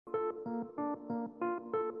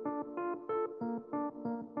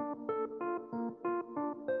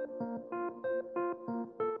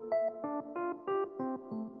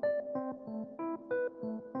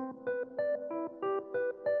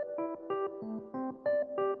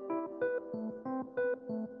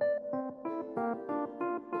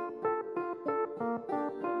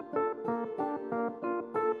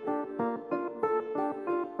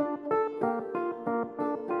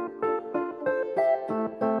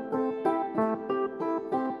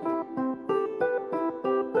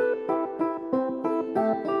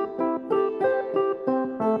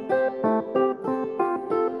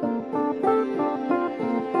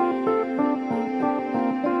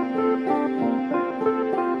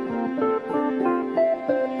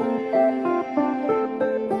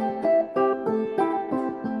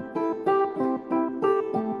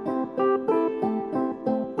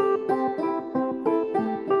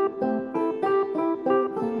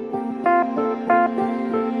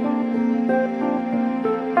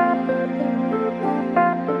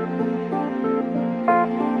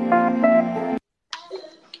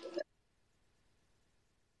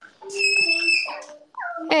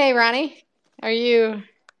Ronny. Are you...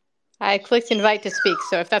 I clicked invite to speak,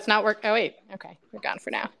 so if that's not work... Oh, wait. Okay, we're gone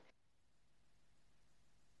for now.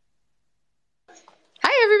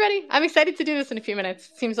 Hi, everybody. I'm excited to do this in a few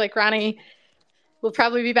minutes. Seems like Ronny will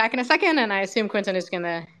probably be back in a second, and I assume Quintin is going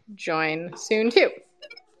to join soon, too.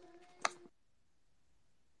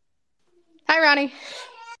 Hi, Ronny.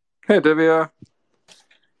 Hey, Divya.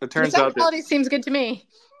 It turns out that seems good to me.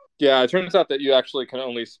 Yeah, it turns out that you actually can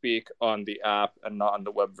only speak on the app and not on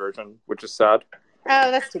the web version, which is sad.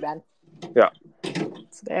 Oh, that's too bad. Yeah.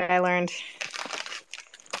 Today I learned.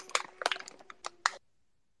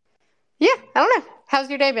 Yeah, I don't know. How's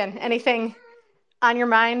your day been? Anything on your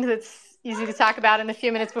mind that's easy to talk about in the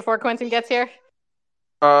few minutes before Quintin gets here?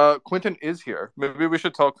 Quintin is here. Maybe we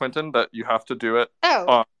should tell Quintin that you have to do it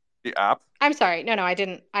on the app. I'm sorry. No, I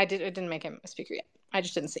didn't. I didn't make him a speaker yet. I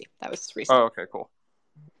just didn't see. That was recent. Oh, okay, cool.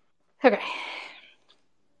 Okay.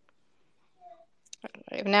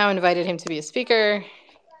 I've now invited him to be a speaker.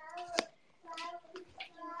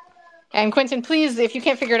 And Quintin, please, if you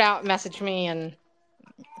can't figure it out, message me and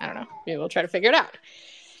I don't know. Maybe we'll try to figure it out.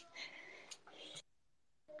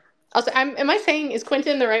 Also, am I saying, is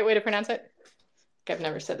Quintin the right way to pronounce it? I've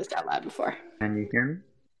never said this out loud before. Can you hear me?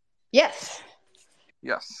 Yes.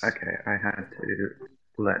 Yes. Okay, I had to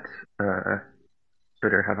let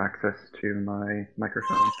Twitter have access to my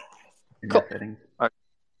microphone in the settings.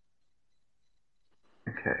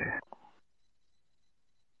 Okay.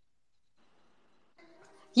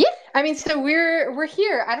 Yeah, I mean, so we're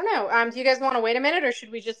here. I don't know. Do you guys want to wait a minute, or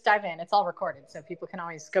should we just dive in? It's all recorded, so people can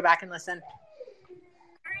always go back and listen.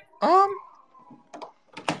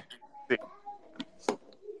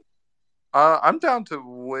 I'm down to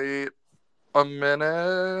wait a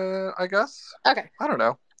minute, I guess. Okay. I don't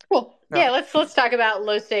know. Cool. Yeah, let's talk about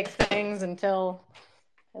low stakes things until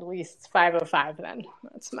at least 5:05. Then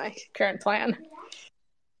that's my current plan.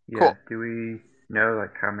 Yeah. Cool. Do we know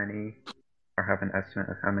like how many, or have an estimate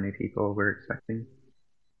of how many people we're expecting?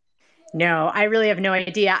 No, I really have no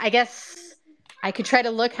idea. I guess I could try to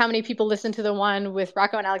look how many people listened to the one with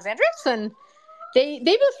Rocco and Alexandros, and they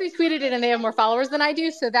both retweeted it, and they have more followers than I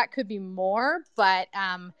do, so that could be more. But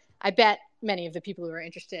I bet many of the people who are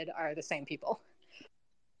interested are the same people.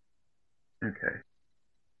 Okay.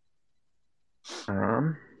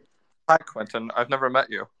 Hi, Quintin. I've never met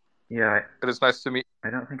you. Yeah. It is nice to meet you.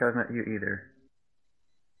 I don't think I've met you either.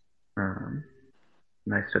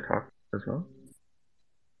 Nice to talk as well.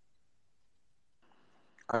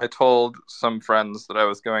 I told some friends that I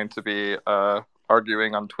was going to be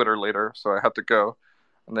arguing on Twitter later, so I had to go.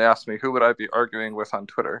 And they asked me, who would I be arguing with on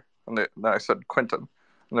Twitter? And then I said, Quintin.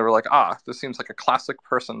 And they were like, this seems like a classic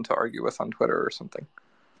person to argue with on Twitter or something.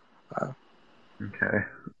 Okay.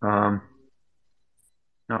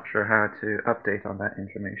 Not sure how to update on that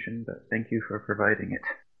information, but thank you for providing it.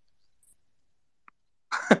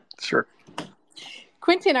 Sure.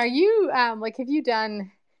 Quintin, are you, have you done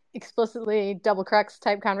explicitly double crux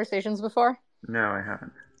type conversations before? No, I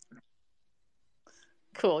haven't.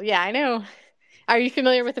 Cool. Yeah, I know. Are you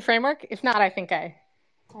familiar with the framework? If not, I think I'd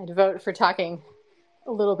vote for talking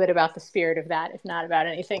a little bit about the spirit of that, if not about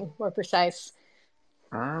anything more precise.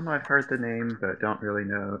 I've heard the name, but don't really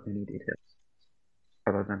know any details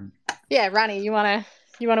other than. Yeah, Ronny, you wanna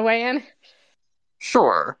weigh in?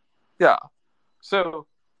 Sure. Yeah. So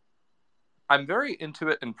I'm very into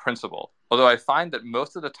it in principle, although I find that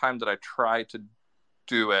most of the time that I try to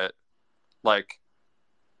do it, like,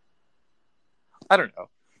 I don't know.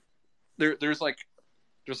 There's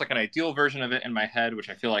an ideal version of it in my head, which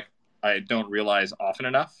I feel like I don't realize often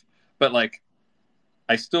enough. But like,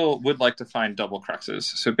 I still would like to find double cruxes.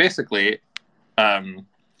 So basically,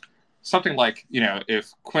 something like,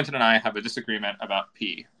 if Quintin and I have a disagreement about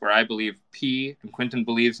P, where I believe P and Quintin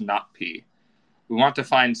believes not P, we want to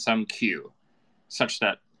find some Q, such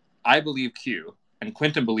that I believe Q and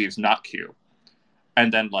Quintin believes not Q.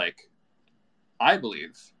 And then, like, I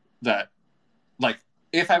believe that, like,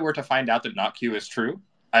 if I were to find out that not Q is true,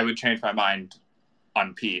 I would change my mind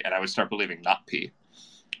on P and I would start believing not P.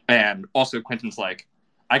 And also Quintin's like,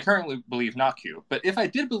 I currently believe not Q, but if I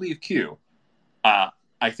did believe Q,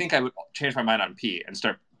 I think I would change my mind on P and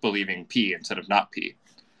start believing P instead of not P.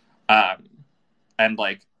 And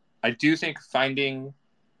like, I do think finding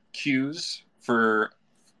Qs for,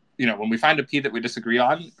 when we find a P that we disagree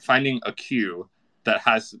on, finding a Q that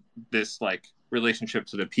has this like relationship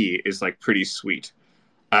to the P is like pretty sweet.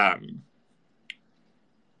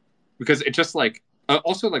 Because it just like,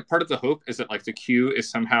 also like part of the hope is that like the Q is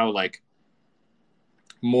somehow like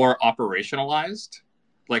more operationalized,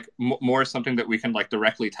 like more something that we can like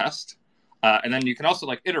directly test. And then you can also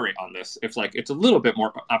like iterate on this if like it's a little bit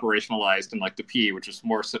more operationalized than like the P, which is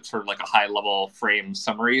more sort of like a high level frame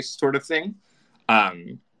summary sort of thing.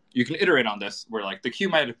 You can iterate on this where like the Q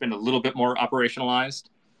might have been a little bit more operationalized,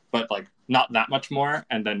 but like not that much more.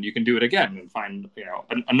 And then you can do it again and find, you know,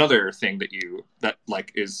 another thing that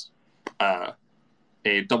like is a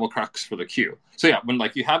double crux for the Q. So yeah, when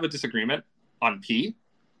like you have a disagreement on P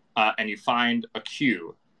and you find a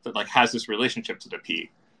Q that like has this relationship to the P,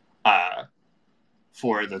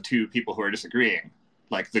 for the two people who are disagreeing,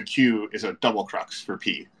 like the Q is a double crux for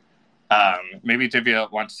P. Maybe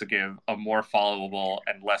Divya wants to give a more followable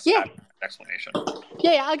and less explanation.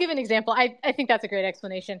 Yeah, I'll give an example. I think that's a great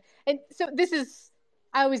explanation. And so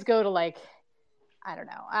I always go to like, I don't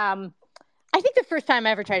know. I think the first time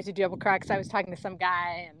I ever tried to do double crux, I was talking to some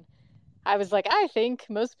guy and I was like, I think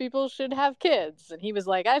most people should have kids. And he was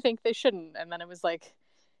like, I think they shouldn't. And then I was like,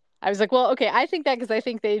 well, okay, I think that because I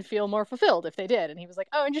think they'd feel more fulfilled if they did. And he was like,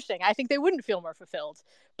 oh, interesting. I think they wouldn't feel more fulfilled.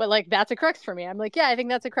 But like, that's a crux for me. I'm like, yeah, I think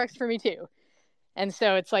that's a crux for me too. And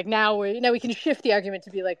so it's like now we can shift the argument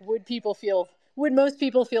to be like, would most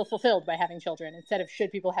people feel fulfilled by having children instead of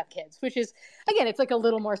should people have kids? Which is, again, it's like a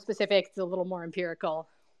little more specific. It's a little more empirical.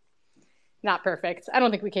 Not perfect. I don't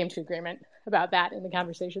think we came to agreement about that in the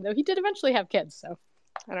conversation, though. He did eventually have kids, so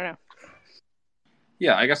I don't know.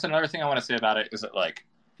 Yeah, I guess another thing I want to say about it is that like,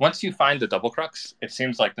 once you find the double crux, it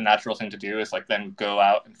seems like the natural thing to do is like then go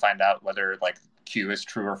out and find out whether like Q is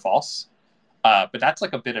true or false. But that's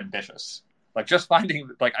like a bit ambitious. Like just finding,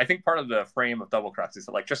 like I think part of the frame of double crux is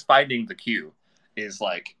that like just finding the Q is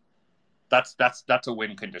like that's a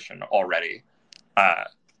win condition already.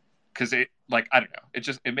 Because it like I don't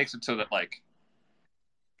know, it makes it so that like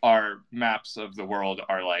our maps of the world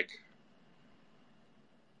are like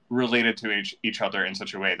related to each other in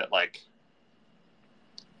such a way that like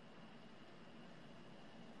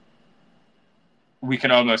we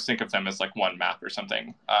can almost think of them as like one map or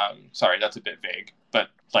something. Sorry, that's a bit vague, but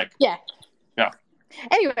like yeah.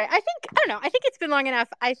 Anyway, I don't know. I think it's been long enough.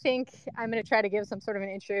 I think I'm going to try to give some sort of an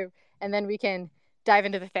intro, and then we can dive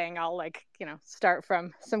into the thing. I'll like start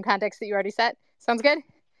from some context that you already set. Sounds good?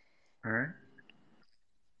 All right.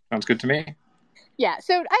 Sounds good to me. Yeah.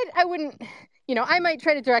 So I wouldn't. I might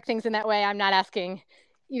try to direct things in that way. I'm not asking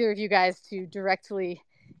either of you guys to directly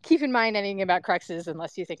keep in mind anything about cruxes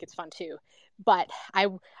unless you think it's fun too. But I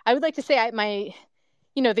would like to say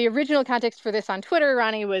the original context for this on Twitter,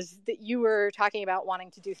 Ronny, was that you were talking about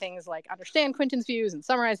wanting to do things like understand Quintin's views and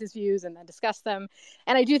summarize his views and then discuss them.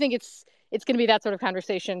 And I do think it's going to be that sort of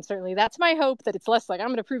conversation. Certainly that's my hope, that it's less like I'm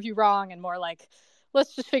going to prove you wrong and more like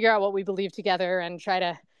let's just figure out what we believe together and try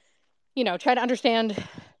to understand,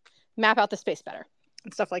 map out the space better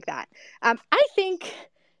and stuff like that. I think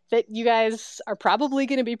that you guys are probably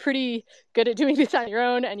going to be pretty good at doing this on your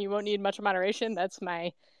own and you won't need much moderation.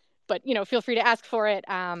 But feel free to ask for it.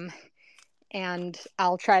 And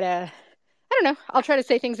I'll try to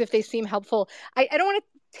say things if they seem helpful. I don't want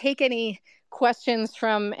to take any questions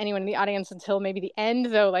from anyone in the audience until maybe the end,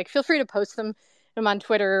 though. Like, feel free to post them on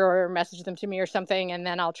Twitter or message them to me or something, and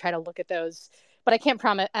then I'll try to look at those. But I can't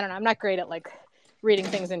promise. I don't know. I'm not great at like reading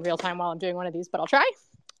things in real time while I'm doing one of these, but I'll try.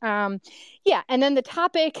 And then the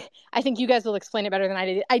topic, I think you guys will explain it better than I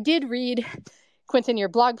did. I did read, Quintin, your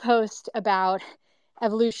blog post about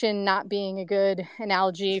evolution not being a good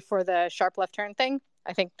analogy for the sharp left turn thing.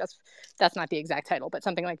 I think that's not the exact title, but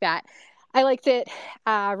something like that. I liked it.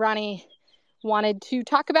 Ronny wanted to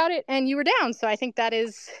talk about it and you were down. So I think that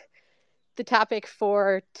is the topic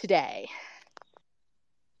for today.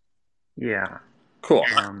 Yeah. Cool.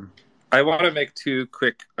 I want to make two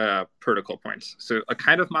quick protocol points. So a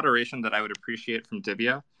kind of moderation that I would appreciate from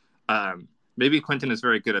Divya. Maybe Quintin is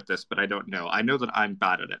very good at this, but I don't know. I know that I'm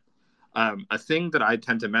bad at it. A thing that I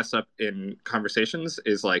tend to mess up in conversations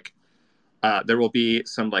is like there will be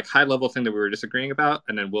some like high level thing that we were disagreeing about,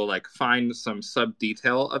 and then we'll like find some sub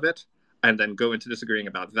detail of it and then go into disagreeing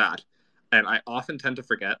about that. And I often tend to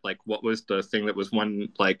forget like what was the thing that was one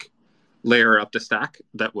like layer up the stack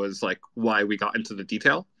that was like why we got into the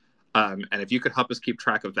detail. And if you could help us keep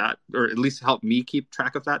track of that, or at least help me keep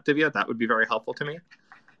track of that, Divya, that would be very helpful to me.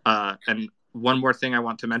 And one more thing I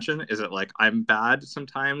want to mention is that like I'm bad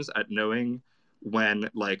sometimes at knowing when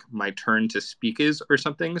like my turn to speak is or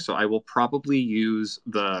something. So I will probably use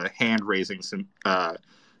the hand raising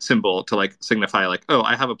symbol to like signify like, oh,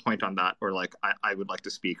 I have a point on that, or like I would like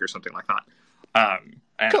to speak or something like that.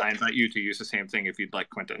 And cool. I invite you to use the same thing if you'd like,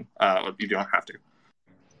 Quintin. You don't have to.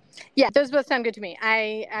 Yeah, those both sound good to me.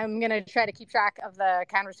 I am going to try to keep track of the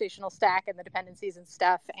conversational stack and the dependencies and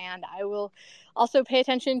stuff, and I will also pay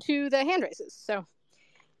attention to the hand raises. So,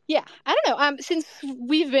 Yeah, I don't know. Since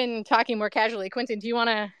we've been talking more casually, Quintin, do you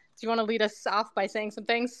wanna lead us off by saying some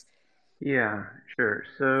things? Yeah, sure.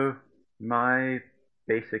 So my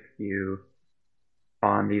basic view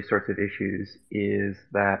on these sorts of issues is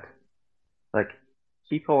that like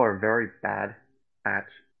people are very bad at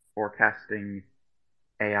forecasting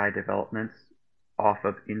AI developments off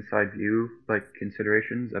of inside view like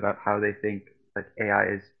considerations about how they think like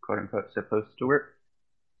AI is quote unquote supposed to work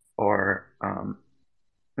or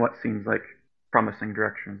what seems like promising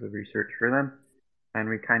directions of research for them. And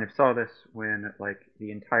we kind of saw this when like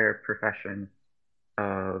the entire profession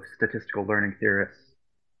of statistical learning theorists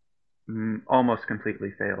almost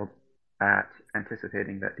completely failed at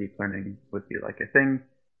anticipating that deep learning would be like a thing.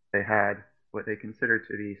 They had what they considered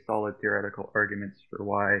to be solid theoretical arguments for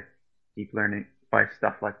why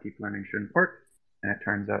stuff like deep learning shouldn't work. And it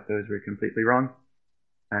turns out those were completely wrong,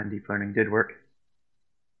 and deep learning did work.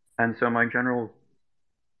 And so my general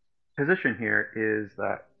position here is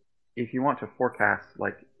that if you want to forecast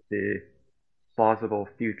like the plausible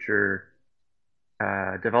future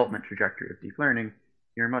development trajectory of deep learning,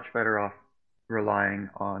 you're much better off relying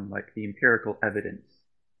on like the empirical evidence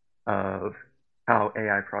of how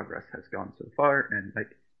AI progress has gone so far and like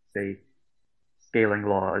say scaling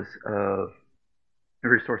laws of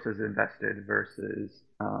resources invested versus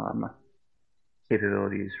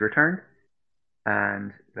capabilities returned,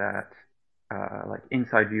 and that like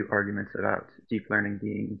inside view arguments about deep learning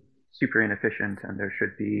being super inefficient and there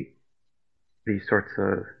should be these sorts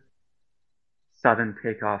of sudden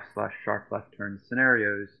takeoff slash sharp left turn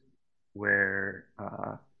scenarios where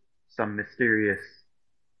some mysterious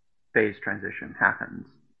phase transition happens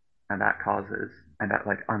and that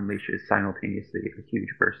like unleashes simultaneously a huge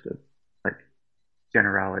burst of like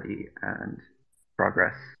generality and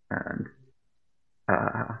progress and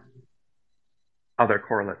other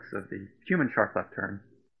correlates of the human sharp left turn.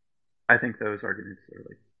 I think those arguments are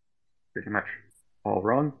like pretty much all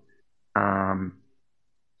wrong.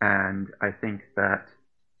 And I think that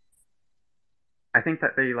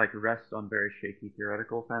they like rest on very shaky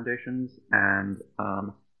theoretical foundations, and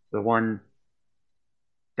the one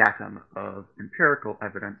datum of empirical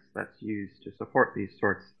evidence that's used to support these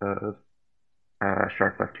sorts of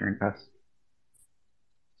sharp left turn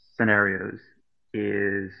scenarios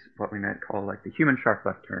is what we might call like the human sharp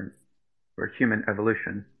left turn, where human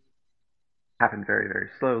evolution happened very, very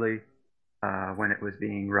slowly when it was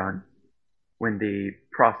being run, when the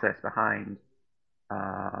process behind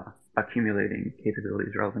accumulating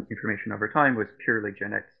capabilities, relevant information over time was purely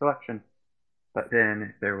genetic selection. But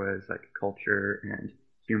then there was like culture and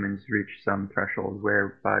humans reached some threshold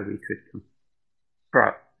whereby we could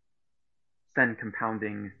send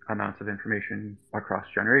compounding amounts of information across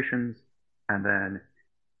generations. And then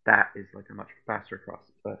that is like a much faster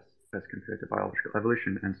process as compared to biological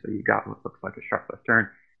evolution. And so you got what looks like a sharp left turn.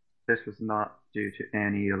 This was not due to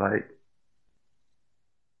any like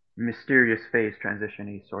mysterious phase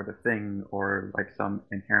transition-y sort of thing or like some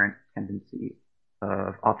inherent tendency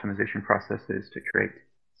of optimization processes to create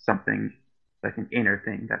something like an inner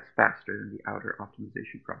thing that's faster than the outer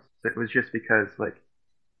optimization process. It was just because like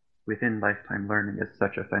within lifetime learning is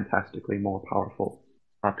such a fantastically more powerful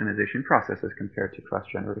optimization process as compared to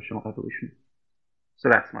cross-generational evolution. So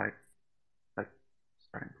that's my like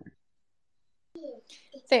starting point.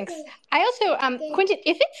 Thanks. I also, Quintin,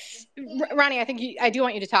 if it's Ronny, I do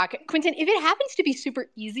want you to talk. Quintin, if it happens to be super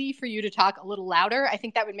easy for you to talk a little louder, I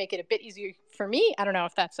think that would make it a bit easier for me. I don't know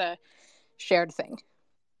if that's a shared thing.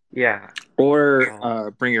 Yeah.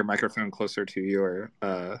 Or bring your microphone closer to your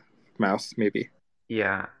mouth, maybe.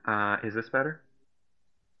 Yeah. Is this better?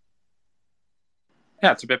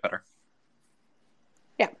 Yeah, it's a bit better.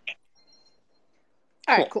 Yeah.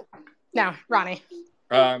 All right, cool. Now, Ronny.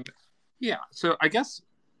 Yeah, so I guess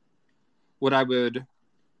what I would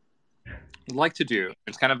like to do,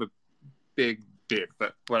 it's kind of a big,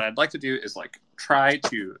 but what I'd like to do is like try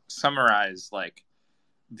to summarize like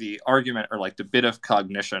the argument or like the bit of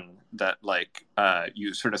cognition that like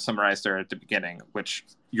you sort of summarized there at the beginning, which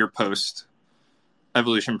your post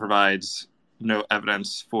evolution provides no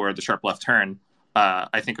evidence for the sharp left turn.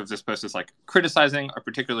 I think of this post as like criticizing a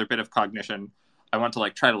particular bit of cognition. I want to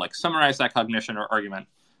like try to like summarize that cognition or argument,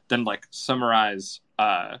 then like summarize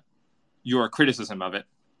your criticism of it.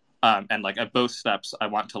 And like at both steps, I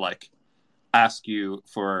want to like ask you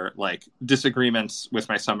for like disagreements with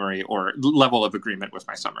my summary or level of agreement with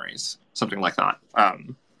my summaries, something like that.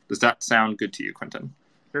 Does that sound good to you, Quintin?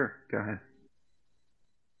 Sure, go ahead.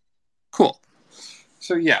 Cool.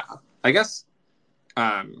 So yeah, I guess,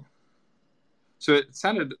 so it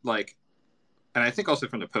sounded like, and I think also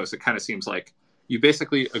from the post, it kind of seems like you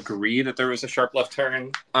basically agree that there was a sharp left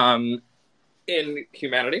turn in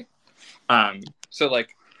humanity. So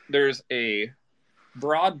like there's a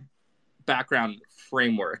broad background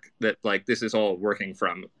framework that like this is all working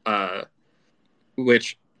from,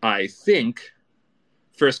 which I think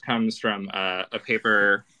first comes from a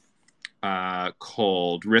paper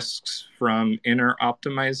called Risks from Inner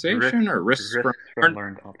Optimization or Risks from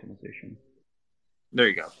Learned Optimization. There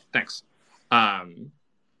you go. Thanks.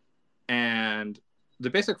 And the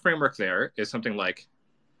basic framework there is something like,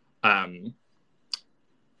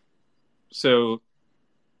 so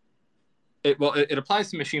it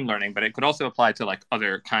applies to machine learning, but it could also apply to like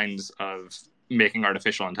other kinds of making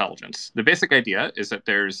artificial intelligence. The basic idea is that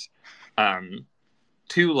there's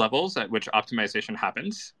two levels at which optimization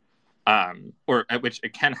happens, or at which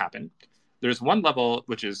it can happen. There's one level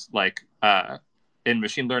which is like in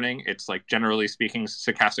machine learning, it's like generally speaking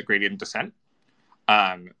stochastic gradient descent,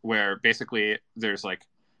 where basically there's like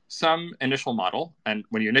some initial model, and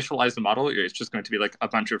when you initialize the model, it's just going to be like a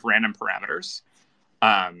bunch of random parameters,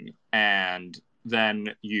 and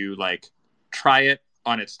then you like try it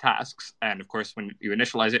on its tasks, and of course when you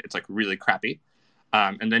initialize it, it's like really crappy,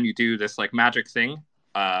 and then you do this like magic thing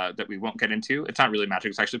that we won't get into. It's not really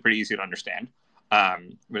magic; it's actually pretty easy to understand, but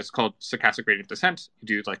it's called stochastic gradient descent. You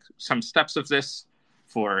do like some steps of this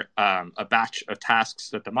for a batch of tasks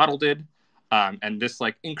that the model did. And this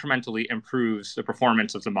like incrementally improves the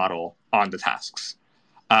performance of the model on the tasks.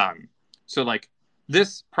 So like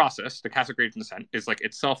this process, the stochastic gradient descent, is like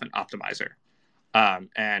itself an optimizer.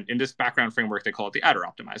 And in this background framework, they call it the adder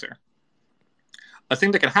optimizer. A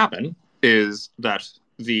thing that can happen is that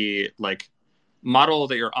the like model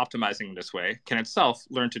that you're optimizing in this way can itself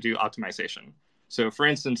learn to do optimization. So for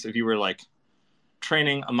instance, if you were like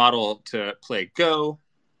training a model to play Go,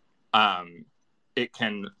 it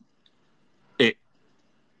can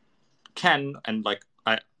and like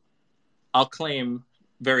I'll claim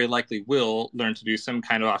very likely will learn to do some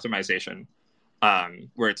kind of optimization,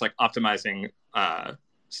 where it's like optimizing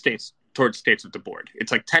states towards states of the board.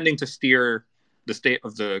 It's like tending to steer the state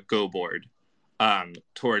of the Go board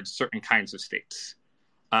towards certain kinds of states.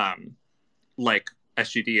 Like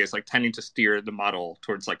SGD is like tending to steer the model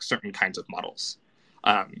towards like certain kinds of models.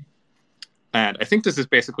 And I think this is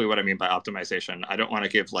basically what I mean by optimization. I don't want to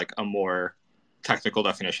give like a more technical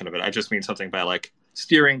definition of it. I just mean something by like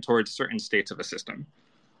steering towards certain states of a system.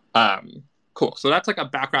 Cool. So that's like a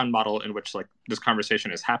background model in which like this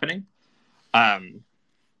conversation is happening. And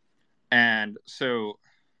so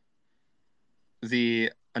the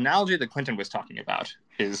analogy that Quintin was talking about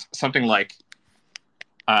is something like,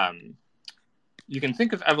 you can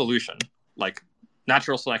think of evolution, like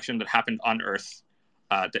natural selection that happened on Earth,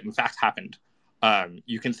 that in fact happened.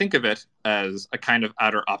 You can think of it as a kind of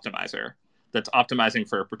adder optimizer that's optimizing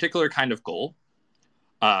for a particular kind of goal.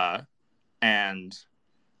 And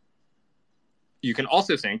you can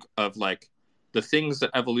also think of like the things that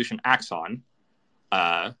evolution acts on,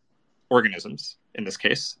 organisms in this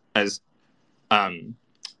case, as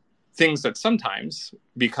things that sometimes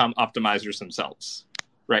become optimizers themselves,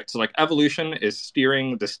 right? So like evolution is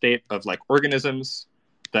steering the state of like organisms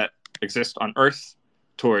that exist on Earth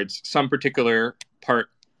towards some particular part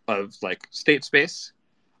of like state space.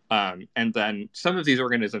 And then some of these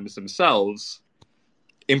organisms themselves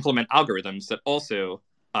implement algorithms that also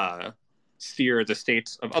steer the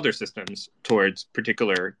states of other systems towards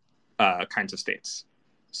particular kinds of states.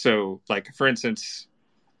 So, like, for instance,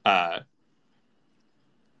 well,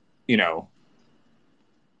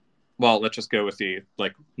 let's just go with the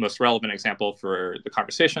like most relevant example for the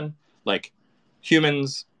conversation. Like,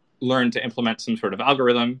 humans learn to implement some sort of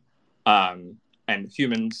algorithm, and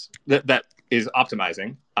humans that is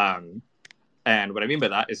optimizing. And what I mean by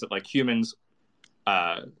that is that like humans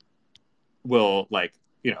will like,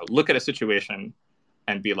 look at a situation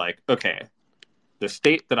and be like, okay, the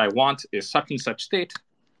state that I want is such and such state.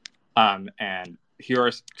 And here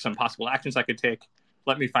are some possible actions I could take.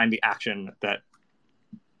 Let me find the action that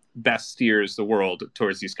best steers the world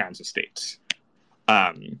towards these kinds of states.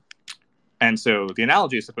 And so the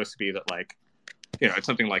analogy is supposed to be that like, it's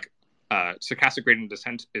something like stochastic gradient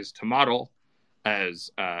descent is to model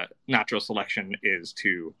as natural selection is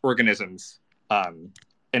to organisms. And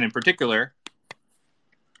in particular,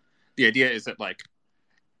 the idea is that like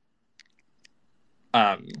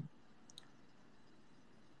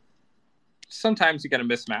sometimes you get a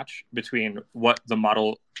mismatch between what the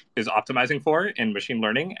model is optimizing for in machine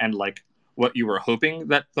learning and like what you were hoping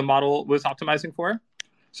that the model was optimizing for.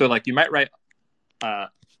 So like you might write a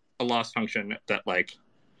loss function that like,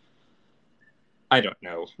 I don't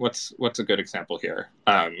know, what's a good example here?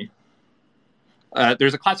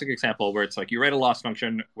 there's a classic example where it's like you write a loss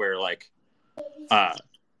function where like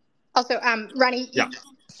Also, Ronny, yeah.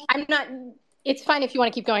 I'm not. It's fine if you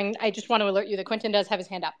want to keep going. I just want to alert you that Quintin does have his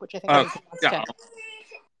hand up, which I think wants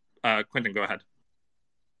to. Quintin, go ahead.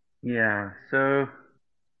 Yeah. So,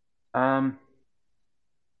 I've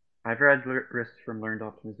read risks from learned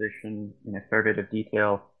optimization in a fair bit of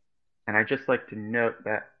detail, and I'd just like to note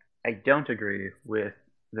that I don't agree with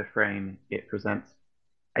the frame it presents.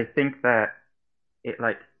 I think that it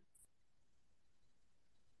like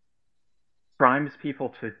primes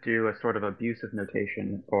people to do a sort of abuse of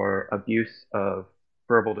notation or abuse of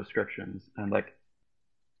verbal descriptions and like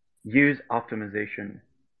use optimization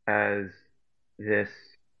as this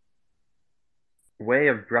way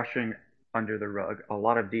of brushing under the rug a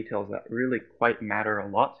lot of details that really quite matter a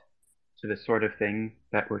lot to the sort of thing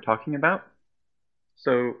that we're talking about.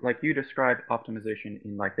 So like you described optimization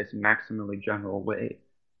in like this maximally general way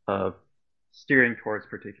of steering towards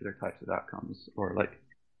particular types of outcomes or like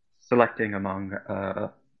selecting among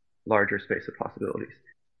a larger space of possibilities.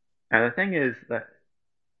 And the thing is that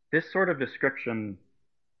this sort of description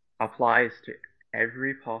applies to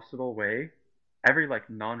every possible way, every like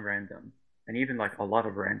non-random, and even like a lot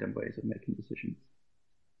of random ways of making decisions.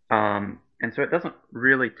 And so it doesn't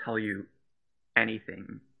really tell you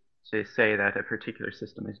anything to say that a particular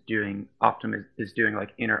system is doing like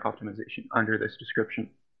inner optimization under this description.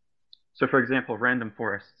 So for example, random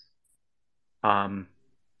forests,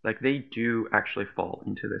 like they do actually fall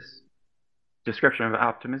into this description of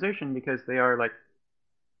optimization because they are like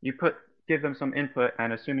you give them some input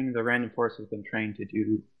and assuming the random forest has been trained to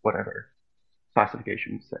do whatever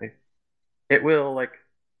classifications say, it will like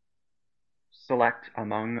select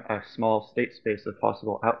among a small state space of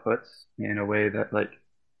possible outputs in a way that like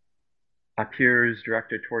appears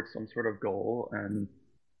directed towards some sort of goal and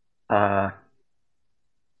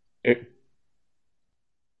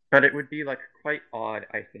but it would be like quite odd,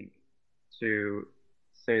 I think, to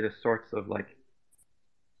say the sorts of like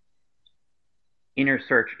inner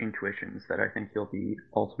search intuitions that I think you'll be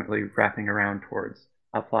ultimately wrapping around towards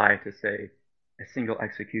apply to say a single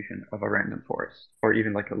execution of a random forest or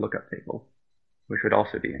even like a lookup table, which would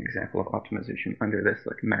also be an example of optimization under this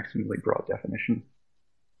like maximally broad definition.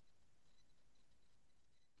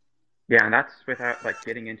 Yeah, and that's without like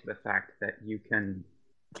getting into the fact that you can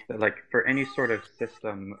like for any sort of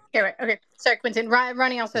system. Okay, right. Okay. Sorry, Quintin.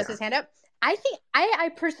 Ronny also has his hand up. I think I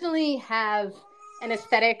personally have an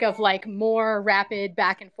aesthetic of like more rapid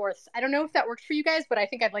back and forth. I don't know if that works for you guys, but I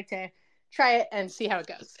think I'd like to try it and see how it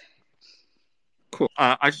goes. Cool.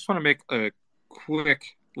 I just want to make a quick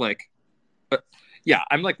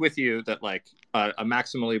I'm like with you that like a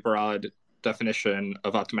maximally broad definition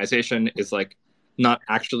of optimization is like not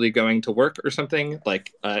actually going to work or something.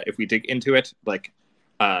 Like if we dig into it, like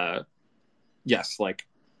yes, like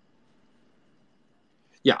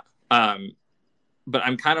yeah. But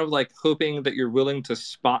I'm kind of like hoping that you're willing to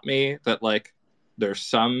spot me that like there's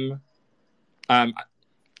some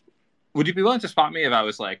would you be willing to spot me if I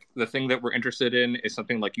was like the thing that we're interested in is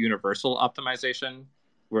something like universal optimization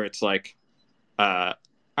where it's like I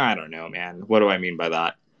don't know, man. What do I mean by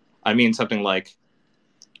that? I mean something like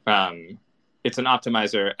it's an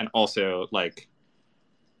optimizer and also like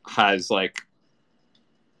has like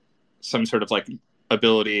some sort of like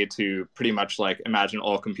ability to pretty much like imagine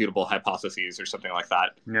all computable hypotheses or something like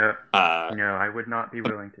that. No, I would not be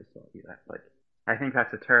willing to spot you that. Like, I think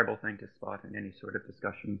that's a terrible thing to spot in any sort of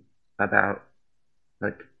discussion about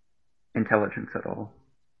like intelligence at all.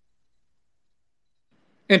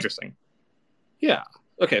 Interesting. Yeah.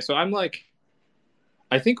 Okay, so I'm like,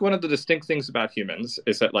 I think one of the distinct things about humans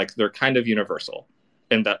is that like they're kind of universal,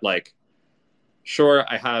 in that like, sure,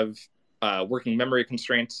 I have working memory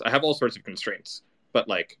constraints. I have all sorts of constraints, but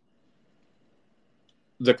like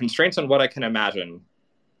the constraints on what I can imagine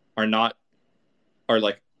are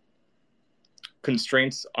like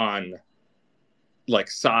constraints on like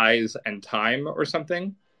size and time or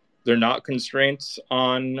something. They're not constraints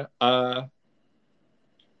on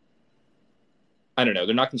I don't know.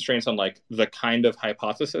 They're not constraints on like the kind of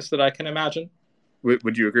hypothesis that I can imagine.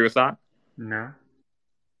 Would you agree with that? No.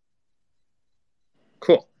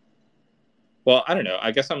 Cool. Well, I don't know.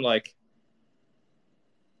 I guess I'm like,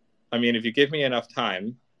 I mean, if you give me enough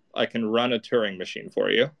time, I can run a Turing machine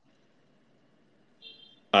for you.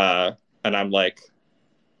 And I'm like,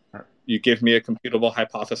 you give me a computable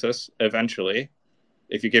hypothesis eventually.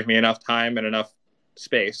 If you give me enough time and enough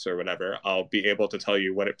space or whatever, I'll be able to tell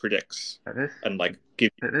you what it predicts and like give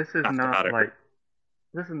you this is not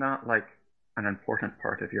like an important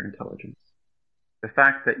part of your intelligence. The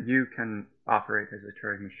fact that you can operate as a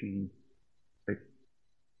Turing machine, like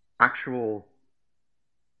actual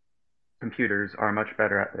computers are much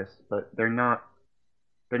better at this, but they're not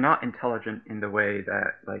intelligent in the way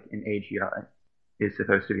that like an AGI is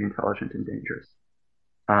supposed to be intelligent and dangerous.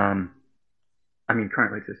 Um, I mean,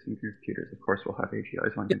 currently existing computers, of course, will have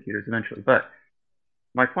AGIs on computers eventually. But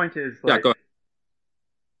my point is, Yeah, like, go ahead.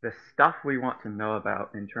 the stuff we want to know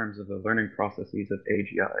about in terms of the learning processes of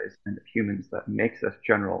AGIs and of humans that makes us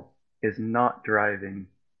general is not deriving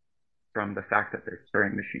from the fact that they're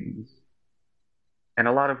Turing machines. In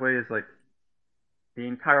a lot of ways, like, the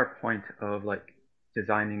entire point of, like,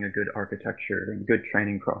 designing a good architecture and good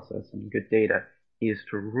training process and good data is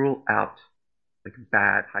to rule out, like,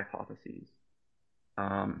 bad hypotheses.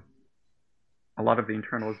 Um, a lot of the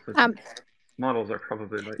internals models are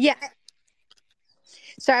probably like, Yeah.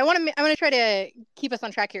 So I want to try to keep us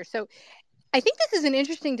on track here. So I think this is an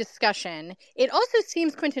interesting discussion. It also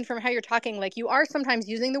seems, Quintin, from how you're talking, like you are sometimes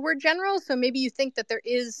using the word general. So maybe you think that there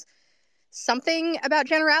is something about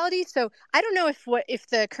generality. So I don't know if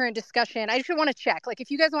the current discussion, I just want to check. Like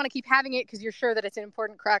if you guys want to keep having it because you're sure that it's an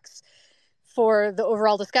important crux for the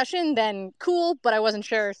overall discussion, then cool. But I wasn't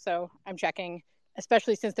sure, so I'm checking.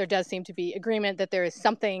 Especially since there does seem to be agreement that there is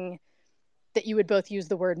something that you would both use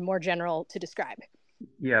the word more general to describe.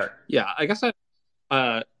 yeah. Yeah, I guess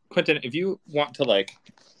Quintin, if you want to like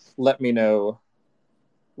let me know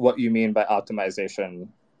what you mean by optimization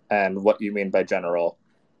and what you mean by general,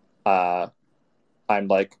 I'm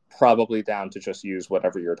like probably down to just use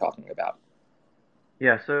whatever you're talking about.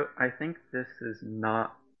 Yeah, so I think this is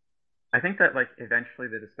not. I think that like eventually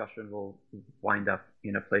the discussion will wind up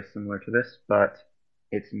in a place similar to this, but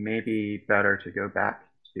it's maybe better to go back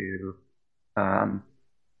to um,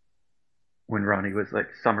 when Ronnie was like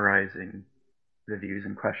summarizing the views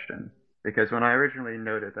in question. Because when I originally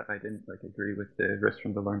noted that I didn't like agree with the risk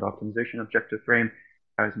from the learned optimization objective frame,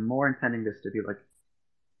 I was more intending this to be like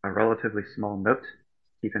a relatively small note.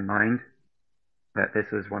 Keep in mind that this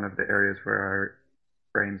is one of the areas where our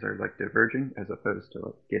frames are like diverging as opposed to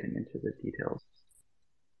like getting into the details.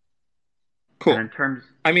 Cool. And in terms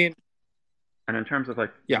I mean, and in terms of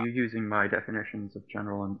like yeah. you using my definitions of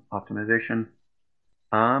general and optimization,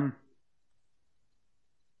 um,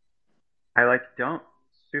 I like don't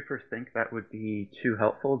super think that would be too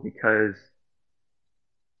helpful because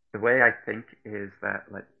the way I think is that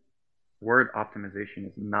like word optimization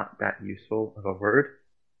is not that useful of a word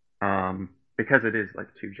because it is like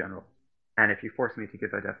too general. And if you force me to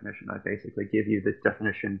give a definition, I basically give you the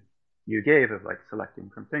definition you gave of like selecting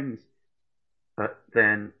from things. But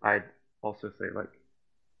then I'd also say like,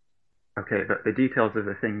 okay, but the details of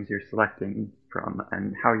the things you're selecting from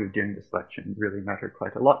and how you're doing the selection really matter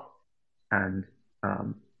quite a lot. And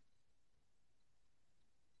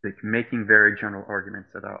like making very general arguments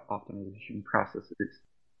about optimization processes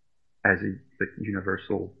as a like,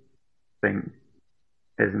 universal thing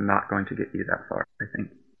is not going to get you that far, I think.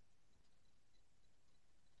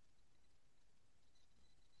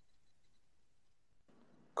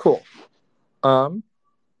 Cool.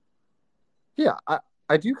 Yeah,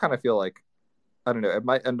 I do kind of feel like, I don't know, it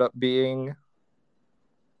might end up being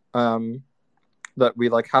that we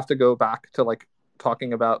like have to go back to like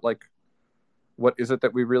talking about like what is it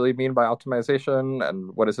that we really mean by optimization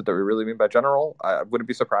and what is it that we really mean by general. I wouldn't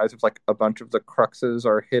be surprised if like a bunch of the cruxes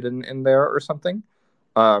are hidden in there or something.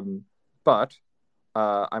 But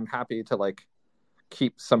I'm happy to like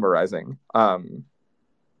keep summarizing. For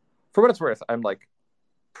what it's worth, I'm like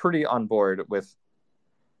pretty on board with,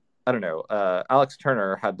 I don't know, Alex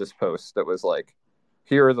Turner had this post that was like,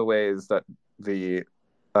 here are the ways that the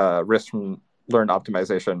risk from learned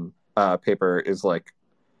optimization paper is like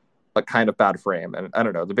a kind of bad frame. And I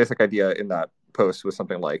don't know, the basic idea in that post was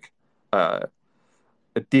something like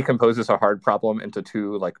it decomposes a hard problem into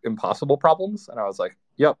two like impossible problems. And I was like,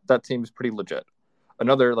 yep, that seems pretty legit.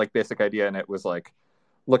 Another like basic idea in it was like,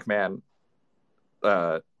 look, man,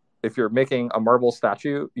 if you're making a marble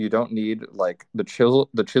statue, you don't need like the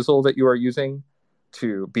chisel that you are using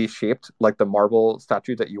to be shaped like the marble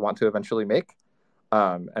statue that you want to eventually make.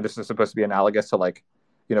 And this is supposed to be analogous to like,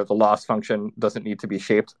 you know, the loss function doesn't need to be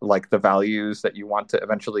shaped like the values that you want to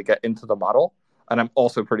eventually get into the model. And I'm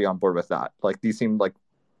also pretty on board with that. Like these seem like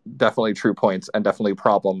definitely true points and definitely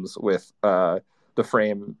problems with the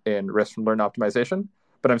frame in risk from learned optimization.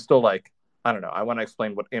 But I'm still like, I don't know. I want to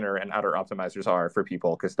explain what inner and outer optimizers are for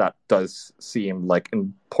people because that does seem like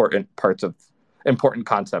important parts of important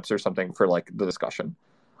concepts or something for like the discussion.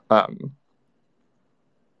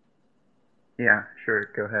 Yeah, sure.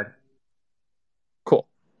 Go ahead. Cool.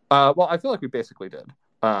 Well, I feel like we basically did.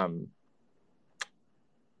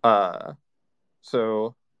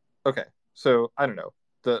 So, okay. So I don't know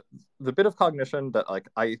the bit of cognition that like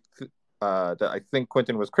that I think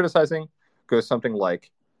Quintin was criticizing goes something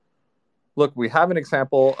like, look, we have an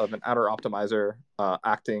example of an outer optimizer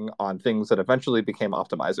acting on things that eventually became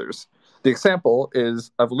optimizers. The example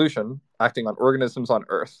is evolution acting on organisms on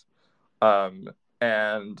Earth.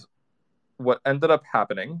 And what ended up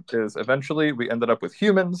happening is eventually we ended up with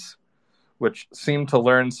humans, which seemed to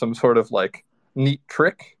learn some sort of like neat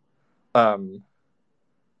trick. And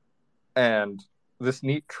this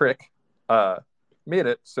neat trick made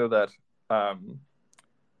it so that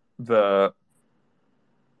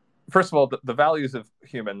first of all, the values of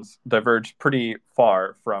humans diverge pretty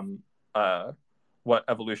far from what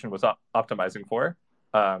evolution was optimizing for,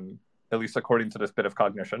 at least according to this bit of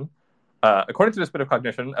cognition. According to this bit of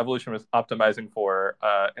cognition, evolution was optimizing for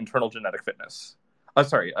internal genetic fitness.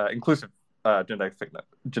 Inclusive genetic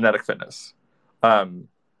fitness. And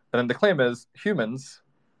then the claim is humans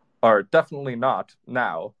are definitely not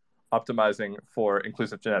now optimizing for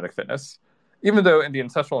inclusive genetic fitness, even though in the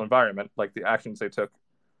ancestral environment, like the actions they took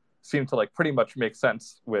seem to like pretty much make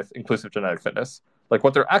sense with inclusive genetic fitness. Like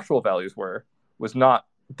what their actual values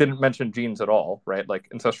didn't mention genes at all, right? Like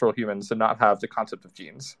ancestral humans did not have the concept of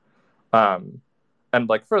genes. And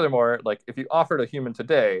like furthermore, like if you offered a human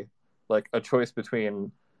today, like a choice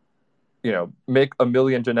between, make 1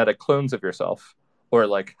 million genetic clones of yourself or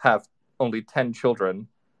like have only 10 children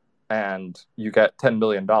and you get $10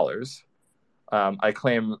 million. I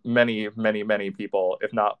claim many, many, many people,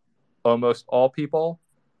 if not almost all people,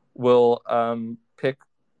 will pick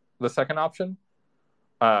the second option.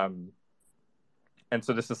 And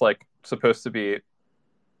so this is like supposed to be,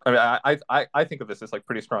 I mean, I think of this as like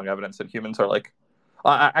pretty strong evidence that humans are like,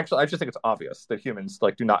 I just think it's obvious that humans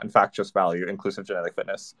like do not in fact just value inclusive genetic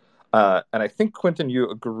fitness. And I think, Quintin, you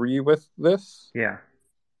agree with this? Yeah.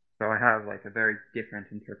 So I have like a very different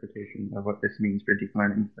interpretation of what this means for deep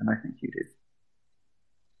learning than I think you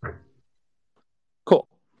do. Cool.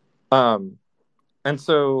 And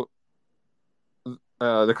so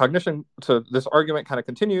the cognition, so this argument kind of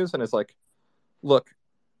continues and is like, look,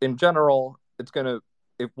 in general, it's going to,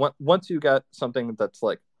 once you get something that's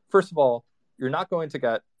like, first of all, you're not going to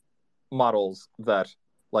get models that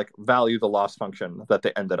like value the loss function that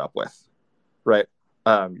they ended up with, right?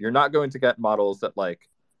 You're not going to get models that like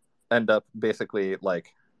end up basically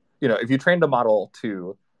like, if you trained a model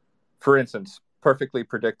to, for instance, perfectly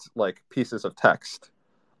predict like pieces of text,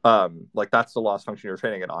 like that's the loss function you're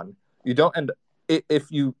training it on. You don't end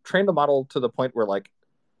if you train the model to the point where like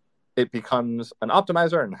it becomes an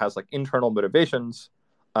optimizer and has like internal motivations,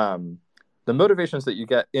 the motivations that you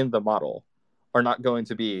get in the model are not going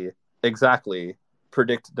to be exactly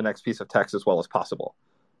predict the next piece of text as well as possible.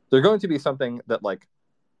 They're going to be something that like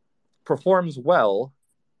performs well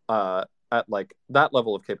at like that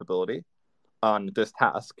level of capability on this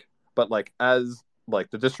task, but like as like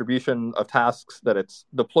the distribution of tasks that it's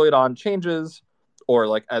deployed on changes, or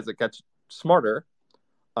like as it gets smarter,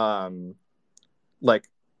 like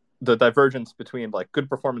the divergence between like good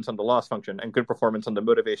performance on the loss function and good performance on the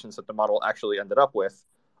motivations that the model actually ended up with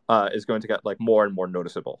is going to get like more and more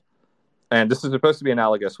noticeable. And this is supposed to be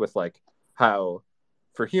analogous with like how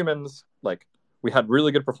for humans, like we had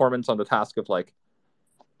really good performance on the task of like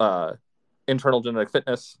inclusive genetic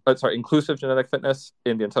fitness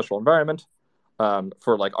in the ancestral environment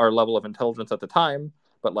for like our level of intelligence at the time.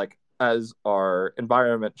 But like as our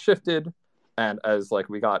environment shifted and as like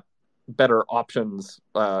we got better options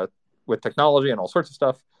with technology and all sorts of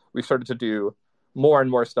stuff, we started to do more and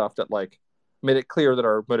more stuff that like made it clear that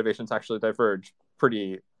our motivations actually diverge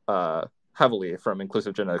pretty heavily from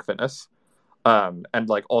inclusive genetic fitness. And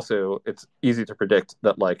like also it's easy to predict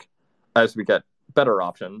that like as we get better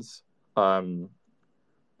options,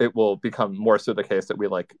 it will become more so the case that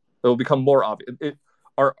it will become more obvious.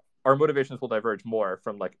 Our motivations will diverge more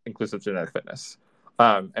from like inclusive genetic fitness.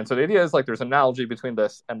 And so the idea is like there's an analogy between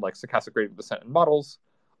this and like stochastic gradient descent in models.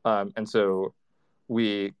 And so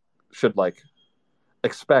we should like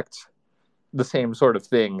expect the same sort of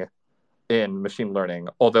thing in machine learning,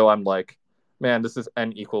 although I'm like, man, this is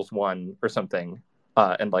n equals 1 or something.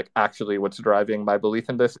 And like actually what's driving my belief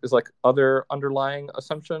in this is like other underlying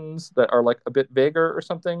assumptions that are like a bit vaguer or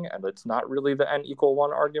something, and it's not really the n equal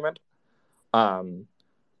 1 argument.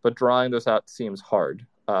 But drawing those out seems hard.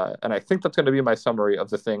 And I think that's going to be my summary of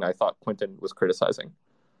the thing I thought Quintin was criticizing.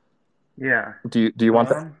 Yeah. Do you want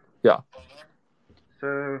that? Yeah.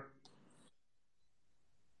 So,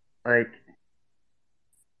 like,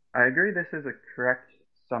 I agree this is a correct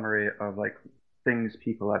summary of like things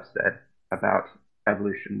people have said about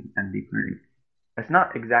evolution and deep learning. That's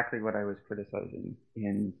not exactly what I was criticizing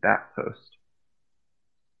in that post.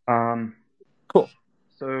 Cool.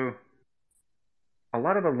 So a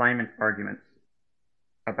lot of alignment arguments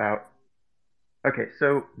about, okay,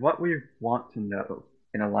 so what we want to know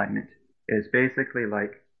in alignment is basically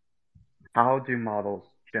like, how do models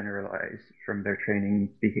generalize from their training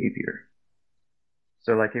behavior?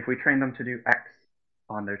 So like if we train them to do X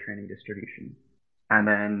on their training distribution, and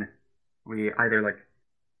then we either like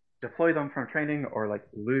deploy them from training or like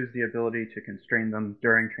lose the ability to constrain them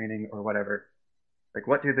during training or whatever, like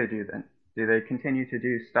what do they do then? Do they continue to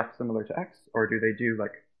do stuff similar to X, or do they do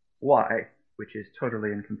like Y, which is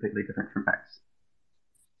totally and completely different from X?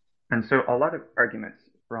 And so a lot of arguments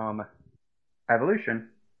from evolution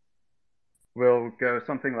will go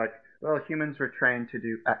something like, well, humans were trained to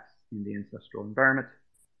do X in the ancestral environment,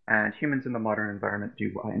 and humans in the modern environment do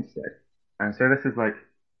Y instead. And so this is like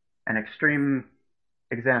an extreme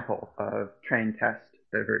example of train test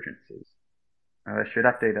divergences. This should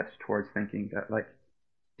update us towards thinking that like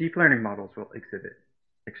deep learning models will exhibit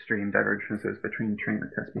extreme divergences between train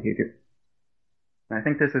and test behavior. And I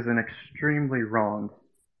think this is an extremely wrong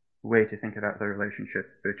way to think about the relationship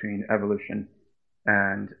between evolution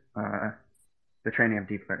and the training of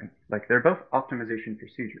deep learning. Like they're both optimization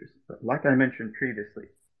procedures, but like I mentioned previously,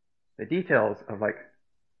 the details of like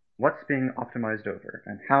what's being optimized over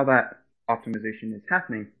and how that optimization is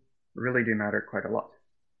happening really do matter quite a lot.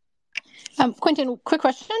 Quintin, quick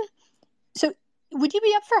question. So would you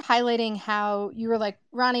be up for highlighting how you were like,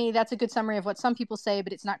 Ronny, that's a good summary of what some people say,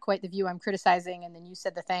 but it's not quite the view I'm criticizing. And then you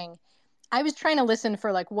said the thing. I was trying to listen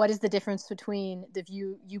for like, what is the difference between the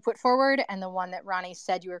view you put forward and the one that Ronny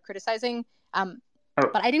said you were criticizing?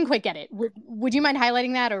 But I didn't quite get it. Would you mind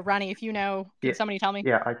highlighting that? Or Ronny, if you know, can somebody tell me?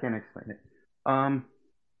 Yeah, I can explain it.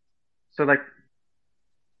 So like,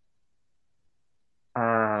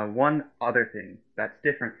 one other thing that's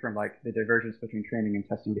different from like the divergence between training and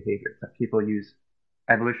testing behavior that people use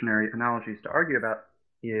evolutionary analogies to argue about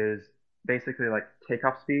is basically like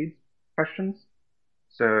takeoff speed questions.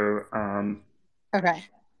 So, okay,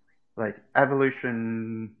 like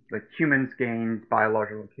evolution, like humans gained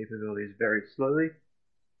biological capabilities very slowly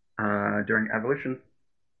during evolution,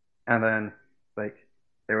 and then like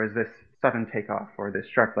there was this sudden takeoff or this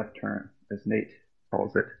sharp left turn, as Nate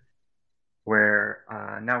calls it, where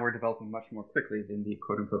now we're developing much more quickly than the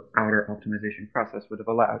quote-unquote outer optimization process would have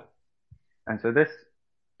allowed. And so this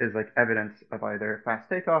is like evidence of either fast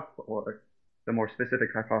takeoff or the more specific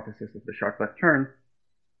hypothesis of the sharp left turn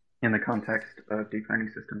in the context of deep learning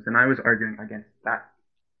systems. And I was arguing against that,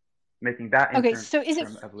 making that inference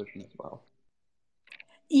from evolution as well.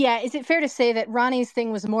 Yeah, is it fair to say that Ronny's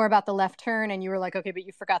thing was more about the left turn and you were like, okay, but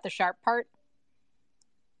you forgot the sharp part?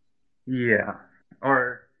 Yeah.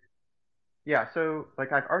 Or yeah, so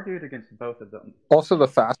like I've argued against both of them. Also, the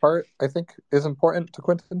fast part, I think, is important to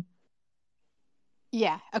Quintin.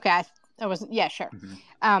 Yeah. Okay. I wasn't. Yeah. Sure.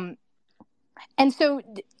 Mm-hmm. And so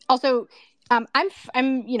also, I'm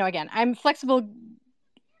again, I'm flexible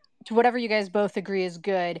to whatever you guys both agree is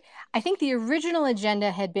good. I think the original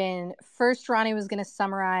agenda had been first Ronny was going to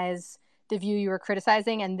summarize the view you were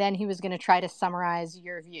criticizing, and then he was going to try to summarize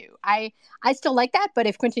your view. I still like that, but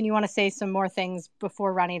if Quintin, you want to say some more things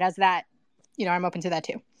before Ronny does that, I'm open to that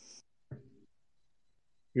too.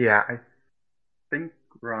 Yeah, I think,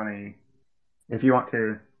 Ronny, if you want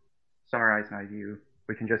to summarize my view,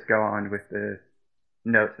 we can just go on with the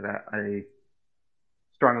note that I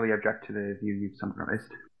strongly object to the view you've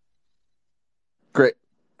summarized. Great.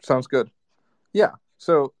 Sounds good. Yeah.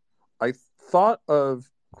 So I thought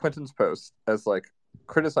of Quintin's post as like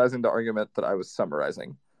criticizing the argument that I was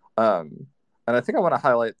summarizing. And I think I want to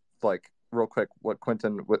highlight like real quick what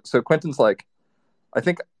so Quintin's like, I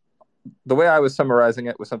think the way I was summarizing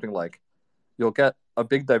it was something like, you'll get a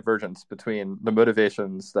big divergence between the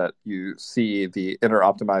motivations that you see the inner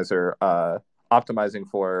optimizer optimizing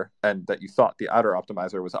for, and that you thought the outer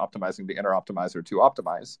optimizer was optimizing the inner optimizer to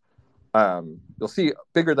optimize. You'll see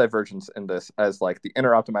bigger divergence in this as like the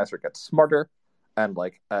inner optimizer gets smarter, and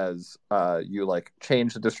like as you like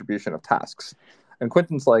change the distribution of tasks. And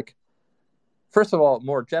Quintin's like, first of all,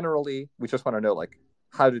 more generally, we just want to know like,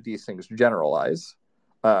 how do these things generalize?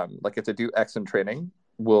 Like if they do X in training,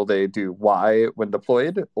 will they do Y when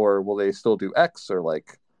deployed, or will they still do X, or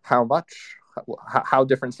like how much? How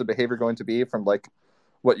different is the behavior going to be from like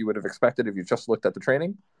what you would have expected if you just looked at the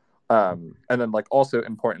training? And then like also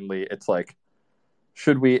importantly, it's like,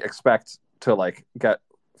 should we expect to like get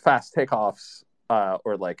fast takeoffs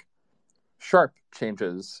or like sharp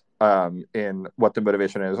changes in what the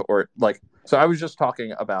motivation is, or like, so I was just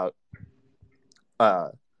talking about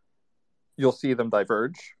you'll see them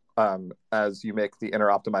diverge as you make the inner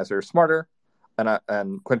optimizer smarter,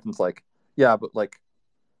 and Quintin's like, yeah, but like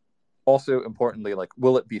also importantly, like,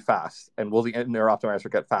 will it be fast, and will the inner optimizer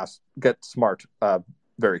get smart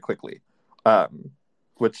very quickly?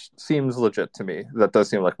 Which seems legit to me. That does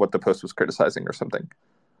seem like what the post was criticizing or something.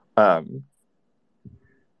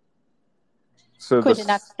 So Quintin,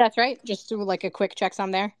 that's right. Just do like a quick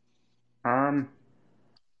checksum there.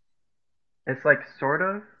 It's like sort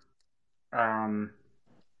of.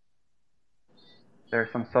 There are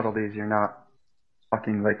some subtleties you're not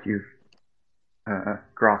fucking like you've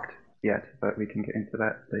grokked yet, but we can get into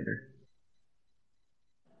that later.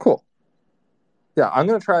 Cool. Yeah, I'm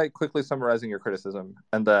going to try quickly summarizing your criticism,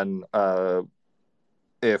 and then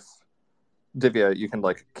if Divya, you can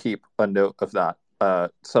like keep a note of that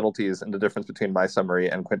subtleties and the difference between my summary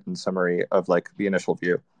and Quintin's summary of like the initial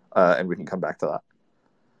view, and we can come back to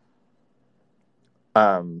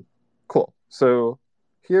that. Cool. So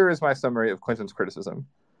here is my summary of Quintin's criticism.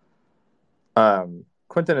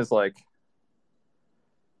 Quintin is like,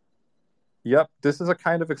 yep, this is a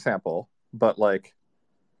kind of example, but like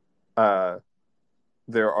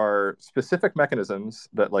there are specific mechanisms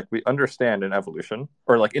that like we understand in evolution,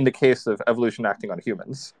 or like in the case of evolution acting on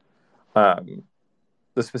humans.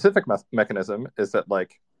 The specific mechanism is that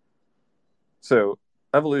like, so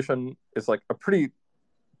evolution is like a pretty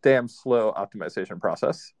damn slow optimization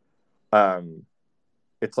process.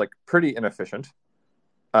 It's like pretty inefficient.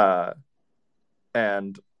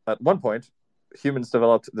 And at one point, humans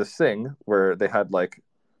developed this thing where they had like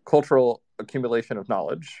cultural accumulation of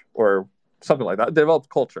knowledge or something like that. They developed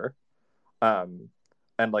culture. And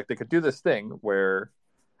like they could do this thing where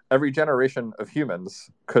every generation of humans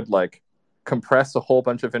could like compress a whole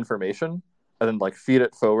bunch of information and then like feed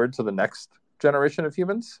it forward to the next generation of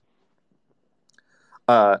humans.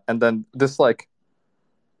 And then this like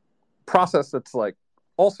process that's like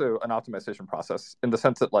also an optimization process in the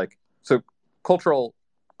sense that like, so cultural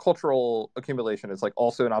accumulation is like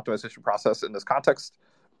also an optimization process in this context,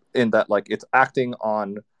 in that like it's acting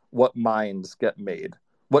on what minds get made,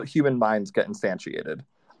 what human minds get instantiated,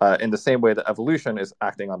 in the same way that evolution is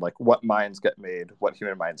acting on like what minds get made, what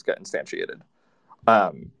human minds get instantiated.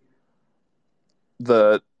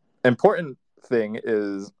 The important thing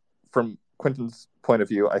is, from Quintin's point of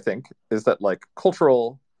view, I think, is that like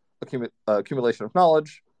cultural accumulation of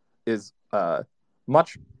knowledge is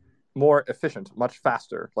much more efficient, much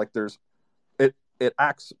faster. Like it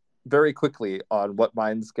acts very quickly on what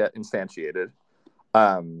minds get instantiated.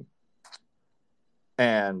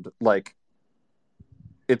 And like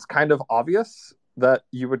it's kind of obvious that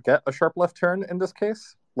you would get a sharp left turn in this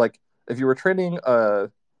case. Like if you were training a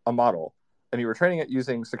model and you were training it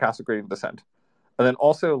using stochastic gradient descent, and then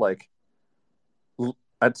also like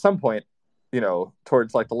at some point, you know,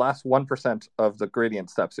 towards like the last 1% of the gradient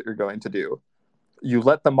steps that you're going to do, you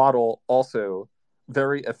let the model also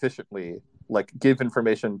very efficiently like give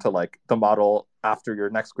information to like the model after your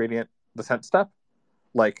next gradient descent step.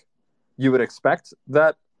 Like you would expect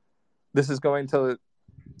that this is going to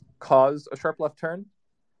cause a sharp left turn,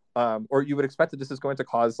 or you would expect that this is going to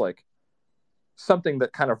cause like something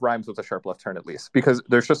that kind of rhymes with a sharp left turn at least, because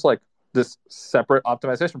there's just like this separate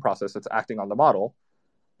optimization process that's acting on the model,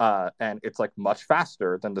 and it's like much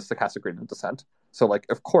faster than the stochastic gradient descent. So like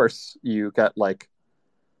of course you get like,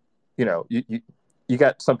 you know, you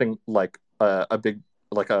get something like a big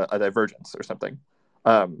like a divergence or something.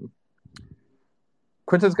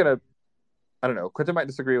 Quintin's gonna, I don't know, Quintin might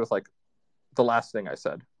disagree with like the last thing I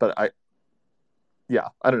said, but I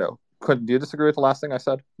don't know. Quintin, do you disagree with the last thing I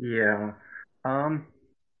said? Yeah.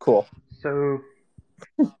 Cool. So,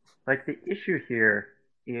 like, the issue here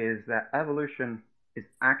is that evolution is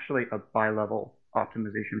actually a bi-level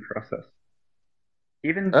optimization process.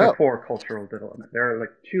 Even before cultural development, there are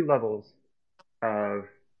like two levels of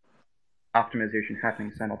optimization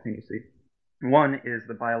happening simultaneously. One is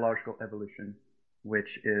the biological evolution,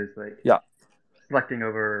 which is like selecting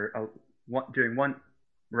over doing one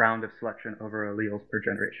round of selection over alleles per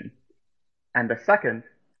generation. And the second,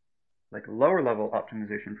 like lower level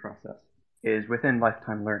optimization process, is within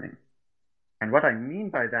lifetime learning. And what I mean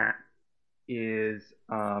by that is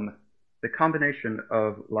the combination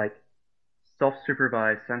of like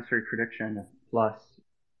self-supervised sensory prediction plus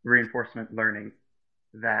reinforcement learning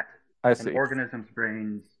that an organism's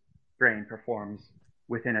brain performs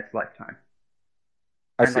within its lifetime.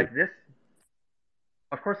 Like this,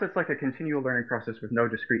 of course, it's like a continual learning process with no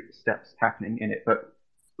discrete steps happening in it, but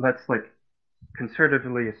let's like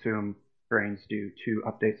conservatively assume brains do 2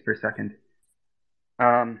 updates per second.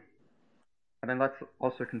 And then let's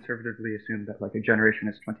also conservatively assume that like a generation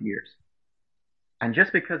is 20 years. And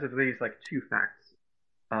just because of these like two facts,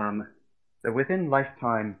 the within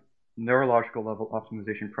lifetime neurological level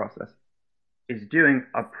optimization process is doing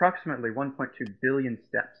approximately 1.2 billion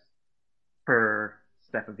steps per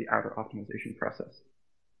step of the outer optimization process.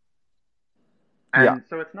 And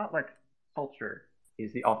so it's not like culture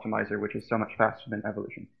is the optimizer, which is so much faster than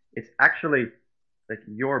evolution. It's actually like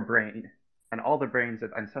your brain and all the brains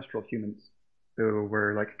of ancestral humans who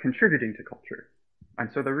were like contributing to culture.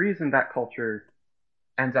 And so the reason that culture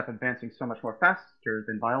ends up advancing so much more faster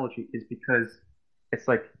than biology is because it's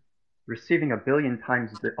like receiving a billion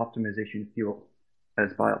times the optimization fuel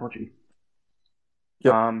as biology.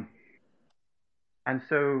 Yep. And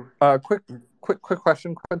so quick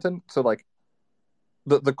question, Quintin. So like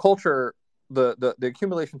the culture, the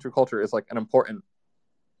accumulation through culture is like an important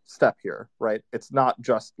step here, right? It's not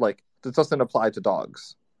just like, it doesn't apply to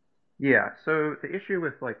dogs. Yeah, so the issue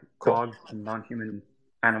with like dogs and non-human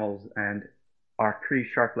animals and our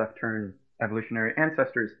pre-sharp left turn evolutionary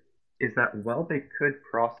ancestors is that while they could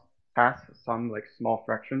pass some like small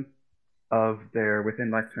fraction of their within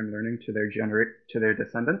lifetime learning to their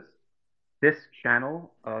descendants, this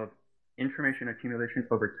channel of information accumulation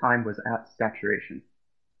over time was at saturation.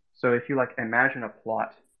 So if you like imagine a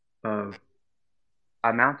plot of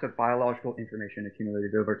amount of biological information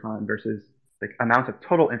accumulated over time versus like amount of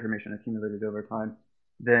total information accumulated over time,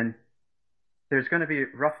 then there's going to be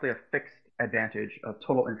roughly a fixed advantage of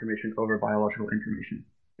total information over biological information.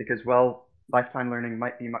 Because while lifetime learning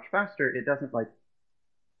might be much faster, it doesn't like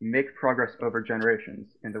make progress over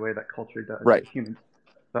generations in the way that culture does with humans.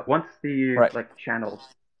 But once the like channel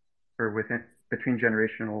for between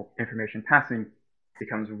generational information passing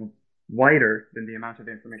becomes wider than the amount of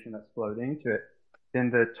information that's flowed into it, then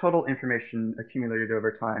the total information accumulated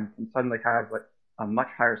over time can suddenly have like a much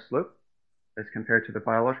higher slope as compared to the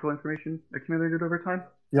biological information accumulated over time.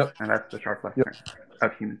 Yep. And that's the sharp left turn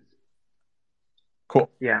of humans. Cool.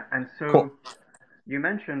 Yeah, and so you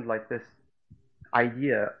mentioned like this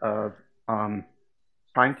idea of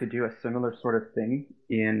trying to do a similar sort of thing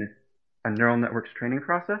in a neural networks training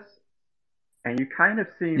process, and you kind of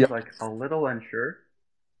seemed like a little unsure.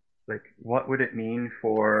 Like, what would it mean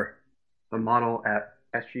for the model at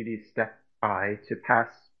SGD step I to pass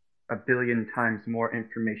a billion times more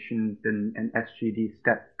information than an SGD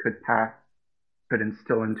step could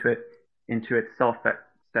instill into itself at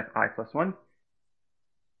step I plus 1?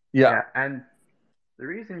 Yeah, and the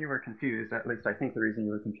reason you were confused, at least I think the reason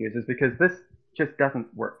you were confused, is because this just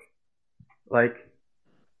doesn't work. Like,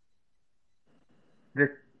 the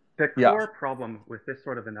core problem with this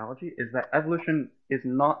sort of analogy is that evolution is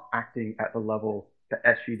not acting at the level that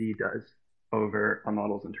SGD does over a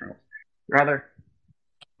model's internals. Rather,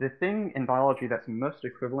 the thing in biology that's most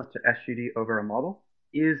equivalent to SGD over a model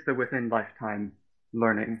is the within lifetime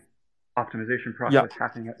learning optimization process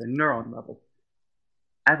happening at the neuron level.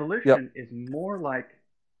 Evolution is more like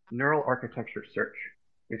neural architecture search,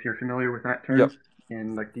 if you're familiar with that term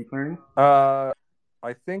in like deep learning. I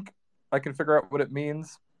think I can figure out what it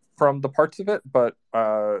means from the parts of it, but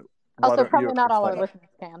also probably not all our listeners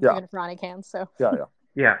can, even if Ronny can. So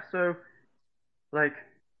yeah. So like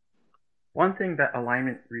one thing that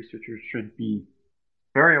alignment researchers should be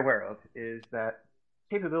very aware of is that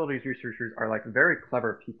capabilities researchers are like very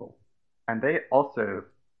clever people, and they also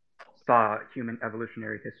saw human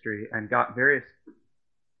evolutionary history and got various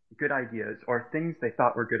good ideas or things they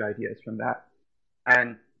thought were good ideas from that.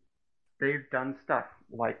 And they've done stuff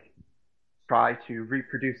like try to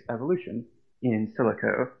reproduce evolution in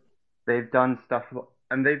silico. They've done stuff,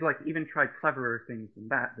 and they've like even tried cleverer things than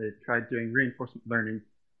that. They've tried doing reinforcement learning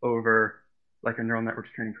over like a neural networks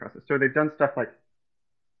training process. So they've done stuff like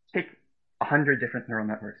take 100 different neural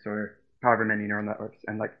networks or however many neural networks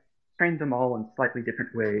and like train them all in slightly different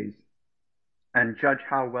ways and judge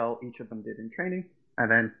how well each of them did in training, and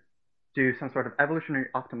then do some sort of evolutionary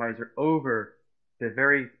optimizer over the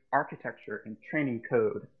very architecture and training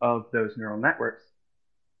code of those neural networks,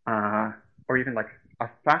 or even like a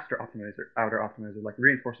faster optimizer, outer optimizer, like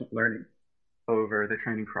reinforcement learning over the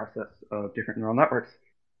training process of different neural networks,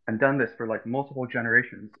 and done this for like multiple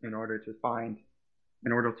generations in order to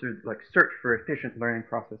like search for efficient learning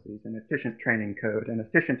processes and efficient training code and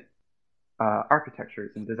efficient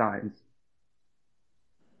architectures and designs.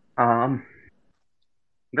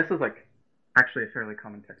 This is like actually a fairly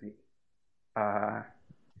common technique.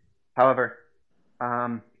 However,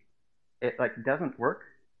 it like doesn't work.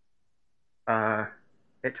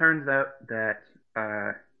 It turns out that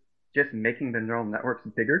just making the neural networks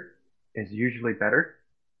bigger is usually better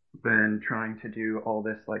than trying to do all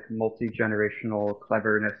this like multi-generational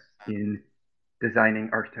cleverness in designing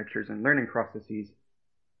architectures and learning processes.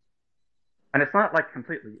 And it's not like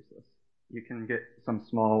completely useless. You can get some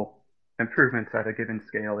small improvements at a given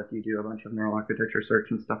scale if you do a bunch of neural architecture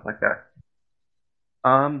search and stuff like that.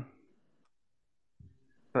 Um,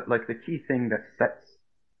 but like the key thing that sets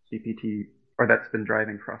GPT or that's been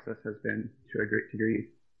driving process has been to a great degree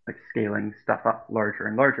like scaling stuff up larger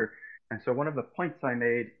and larger. And so one of the points I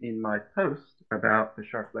made in my post about the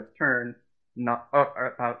sharp left turn, not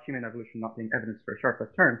about human evolution not being evidence for a sharp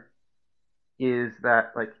left turn, is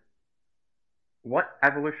that like what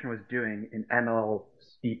evolution was doing in ML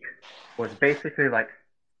speak was basically like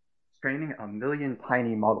training a million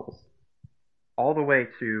tiny models all the way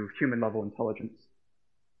to human level intelligence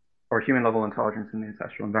or human level intelligence in the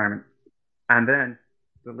ancestral environment. And then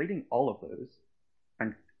deleting all of those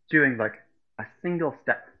and doing like a single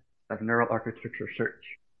step of neural architecture search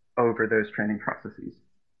over those training processes,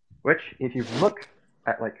 which if you look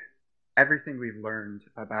at like everything we've learned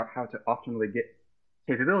about how to optimally get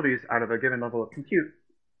capabilities out of a given level of compute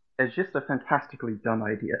is just a fantastically dumb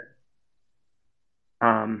idea.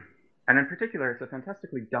 And in particular, it's a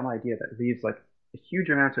fantastically dumb idea that leaves like a huge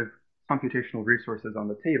amount of computational resources on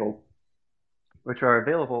the table, which are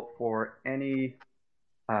available for any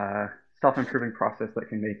self-improving process that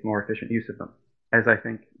can make more efficient use of them. As I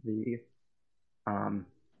think and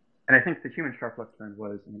I think the human sharp left turn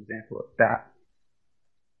was an example of that,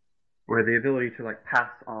 where the ability to like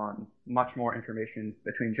pass on much more information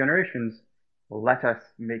between generations will let us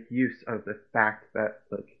make use of the fact that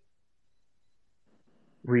like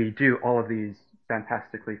we do all of these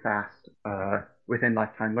fantastically fast within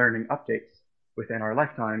lifetime learning updates within our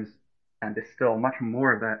lifetimes and distill much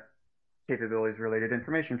more of that capabilities related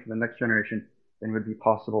information for the next generation than would be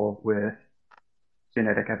possible with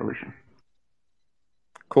genetic evolution.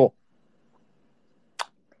 Cool.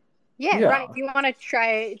 Yeah, Ronny, do you want to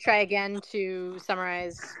try again to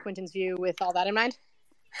summarize Quintin's view with all that in mind?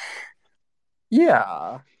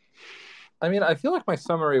 Yeah. I mean, I feel like my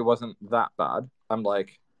summary wasn't that bad. I'm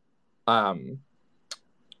like, well,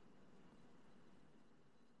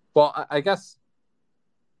 I guess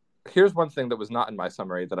here's one thing that was not in my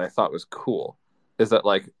summary that I thought was cool, is that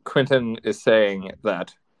like Quintin is saying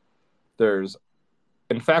that there's,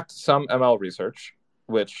 in fact, some ML research,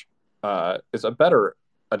 which is a better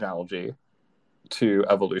analogy to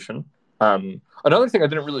evolution. Another thing I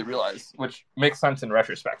didn't really realize, which makes sense in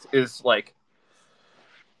retrospect, is like,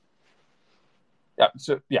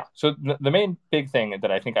 so the main big thing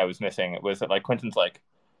that I think I was missing was that like Quintin's like,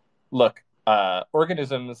 look,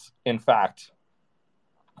 organisms in fact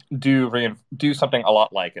do something a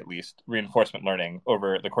lot like, at least, reinforcement learning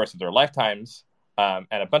over the course of their lifetimes, and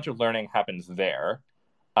a bunch of learning happens there.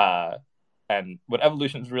 And what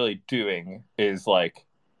evolution is really doing is like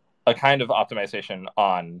a kind of optimization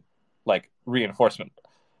on like reinforcement.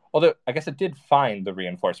 Although I guess it did find the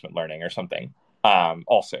reinforcement learning or something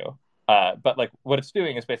also. But like what it's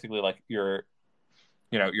doing is basically like you're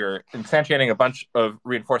instantiating a bunch of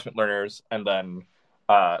reinforcement learners and then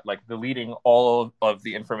like deleting all of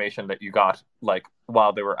the information that you got like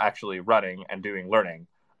while they were actually running and doing learning,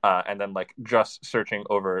 and then like just searching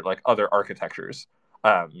over like other architectures.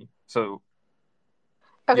 So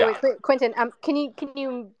okay, yeah. Wait, Quintin, can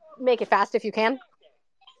you make it fast if you can?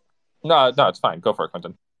 No, it's fine. Go for it,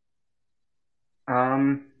 Quintin.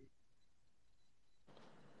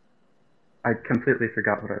 I completely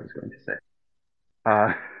forgot what I was going to say.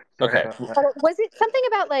 Okay. Was it something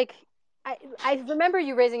about like, I remember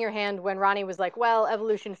you raising your hand when Ronny was like, well,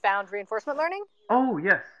 evolution found reinforcement learning? Oh,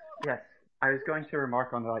 yes. I was going to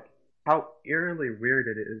remark on like how eerily weird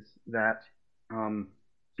it is that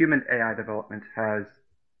human AI development has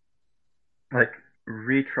like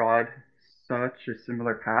retrod such a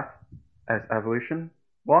similar path as evolution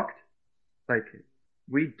walked. Like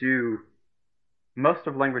we do most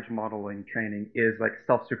of language modeling training is like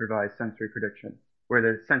self-supervised sensory prediction, where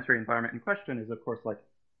the sensory environment in question is of course like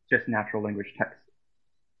just natural language text.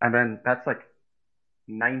 And then that's like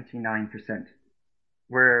 99%,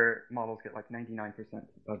 where models get like 99%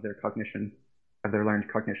 of their cognition, of their learned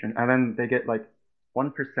cognition. And then they get like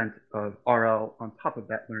 1% of RL on top of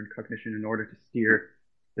that learned cognition in order to steer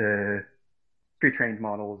the pre-trained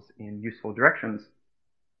models in useful directions.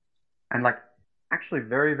 And like actually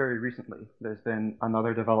very, very recently, there's been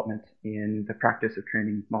another development in the practice of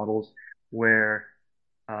training models where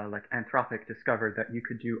like Anthropic discovered that you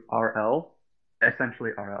could do RL,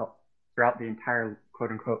 essentially RL, throughout the entire quote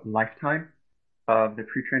unquote lifetime of the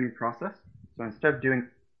pre-training process. So instead of doing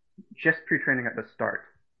just pre-training at the start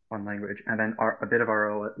on language and then a bit of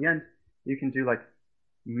RL at the end, you can do like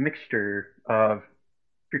mixture of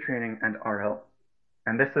pre-training and RL.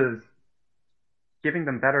 And this is giving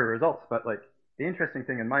them better results. But like the interesting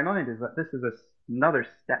thing in my mind is that this is another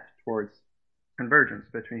step towards convergence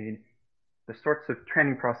between the sorts of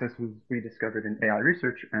training processes we discovered in AI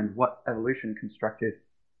research and what evolution constructed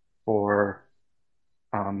for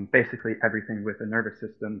basically everything with a nervous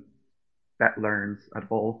system that learns at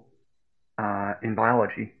all in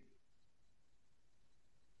biology.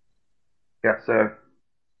 Yeah, so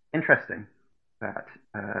interesting that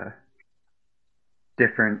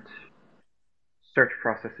different search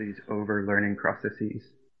processes over learning processes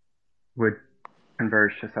would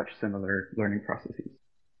converge to such similar learning processes.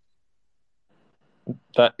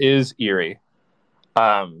 That is eerie.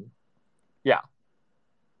 Yeah.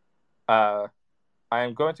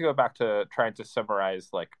 I'm going to go back to trying to summarize,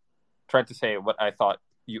 trying to say what I thought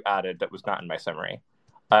you added that was not in my summary.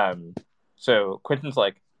 So Quintin's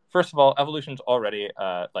first of all, evolution's already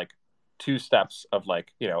two steps of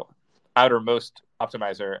outermost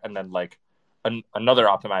optimizer and then another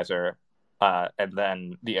optimizer and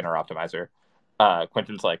then the inner optimizer.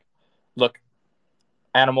 Quintin's look,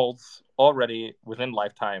 animals already within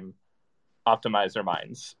lifetime optimize their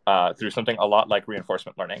minds through something a lot like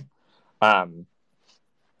reinforcement learning.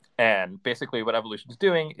 And basically what evolution is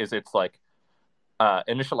doing is it's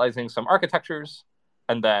initializing some architectures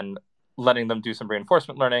and then letting them do some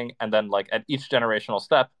reinforcement learning. And then at each generational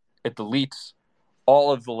step, it deletes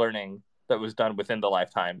all of the learning that was done within the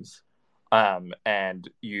lifetimes. And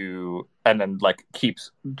then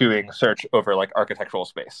keeps doing search over architectural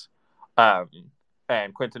space.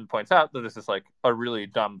 And Quintin points out that this is a really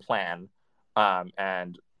dumb plan.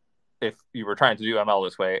 And if you were trying to do ML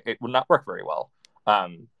this way, it would not work very well.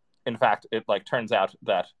 In fact, it turns out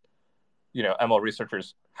that ML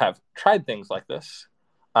researchers have tried things like this,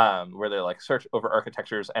 where they search over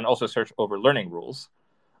architectures and also search over learning rules.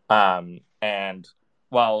 And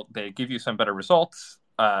while they give you some better results,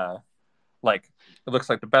 it looks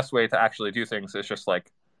like the best way to actually do things is just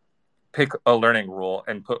pick a learning rule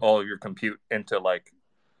and put all of your compute into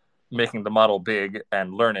making the model big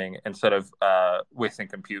and learning instead of wasting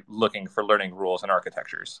compute looking for learning rules and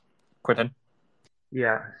architectures. Quintin?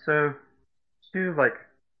 Yeah, so two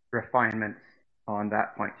refinements on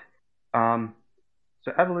that point.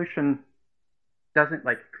 So evolution doesn't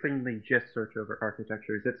cleanly just search over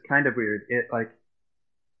architectures. It's kind of weird. It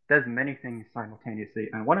does many things simultaneously,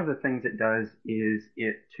 and one of the things it does is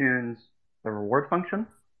it tunes the reward function.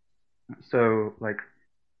 So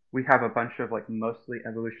we have a bunch of mostly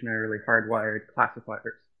evolutionarily hardwired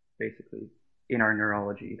classifiers basically in our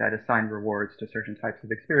neurology that assign rewards to certain types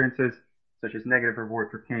of experiences, such as negative reward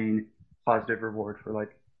for pain, positive reward for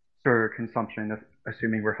sugar consumption,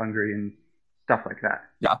 assuming we're hungry, and stuff like that.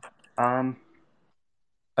 Yeah.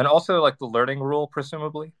 And also the learning rule,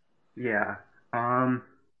 presumably. Yeah.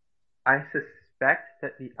 I suspect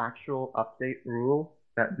that the actual update rule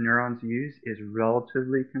that neurons use is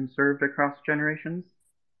relatively conserved across generations,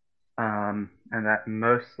 and that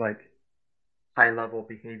most high-level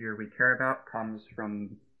behavior we care about comes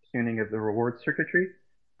from tuning of the reward circuitry,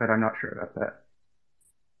 but I'm not sure about that.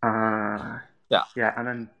 Yeah, and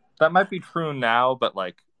then that might be true now, but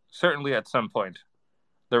certainly at some point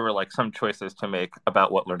there were some choices to make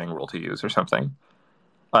about what learning rule to use or something.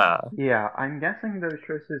 Yeah, I'm guessing those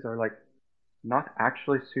choices are not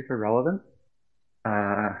actually super relevant.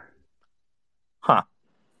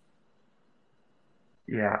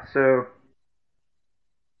 Yeah, so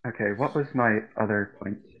okay, what was my other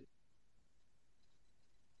point?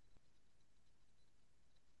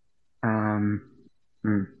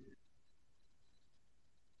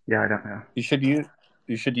 Yeah, I don't know. You should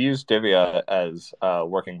use Divya as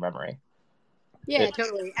working memory. Yeah,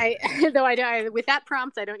 totally. With that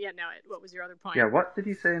prompt, I don't yet know it. What was your other point? Yeah, what did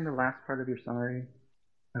you say in the last part of your summary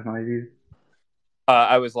of my view?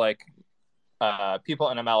 I was people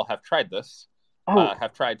in ML have tried this.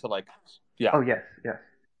 Have tried to yeah. Oh, yes.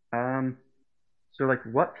 So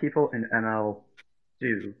what people in ML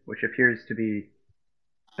do, which appears to be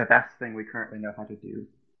the best thing we currently know how to do,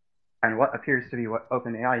 and what appears to be what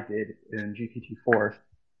OpenAI did in GPT-4,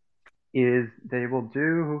 is they will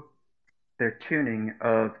do their tuning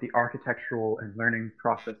of the architectural and learning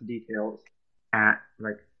process details at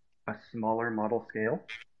a smaller model scale.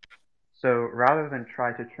 So rather than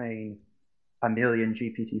try to train 1 million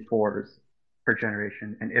GPT-4s per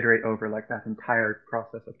generation and iterate over that entire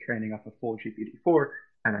process of training up a full GPT-4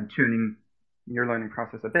 and then tuning your learning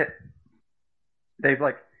process a bit, they've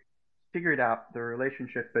figured out the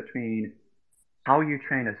relationship between how you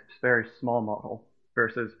train a very small model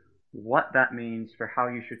versus what that means for how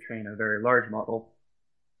you should train a very large model.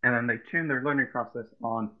 And then they tune their learning process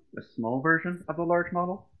on the small version of the large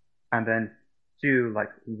model and then do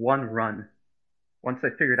one run. Once they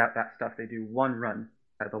figured out that stuff, they do one run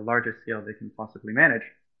at the largest scale they can possibly manage.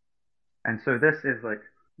 And so this is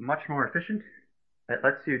much more efficient. It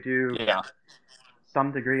lets you do Yeah.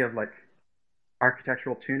 some degree of like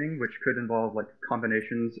architectural tuning, which could involve like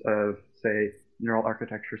combinations of, say, neural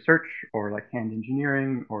architecture search or like hand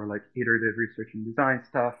engineering or like iterative research and design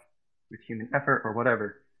stuff with human effort or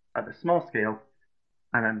whatever at the small scale,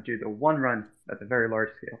 and then do the one run at the very large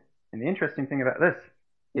scale. And the interesting thing about this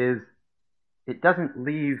is it doesn't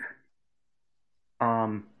leave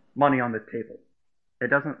money on the table. It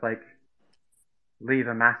doesn't like leave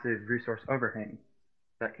a massive resource overhang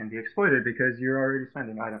that can be exploited because you're already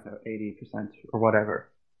spending, I don't know, 80% or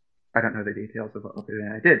whatever. I don't know the details of what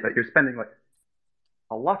OpenAI did, but you're spending like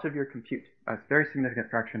a lot of your compute, a very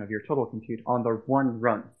significant fraction of your total compute on the one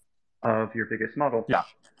run of your biggest model. Yeah.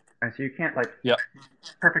 And so you can't like Yep.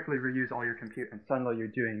 perfectly reuse all your compute and suddenly you're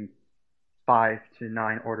doing 5 to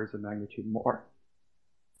 9 orders of magnitude more.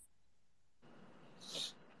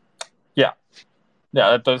 Yeah.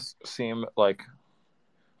 Yeah, that does seem like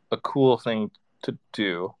a cool thing to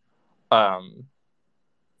do.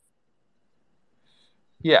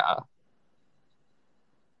 Yeah.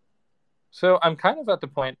 So I'm kind of at the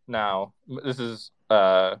point now, this is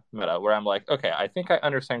meta, where I'm like, okay, I think I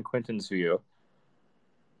understand Quintin's view,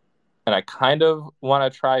 and I kind of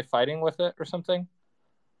want to try fighting with it or something.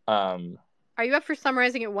 Are you up for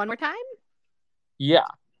summarizing it one more time? Yeah.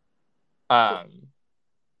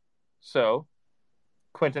 So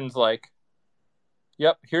Quintin's like,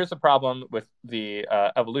 yep, here's a problem with the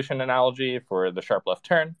evolution analogy for the sharp left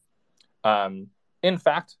turn. In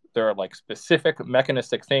fact, there are like specific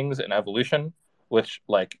mechanistic things in evolution which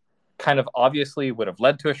like kind of obviously would have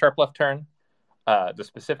led to a sharp left turn. The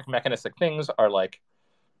specific mechanistic things are like,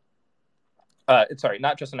 sorry,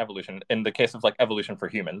 not just in evolution. In the case of like evolution for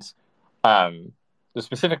humans, the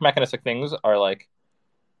specific mechanistic things are like,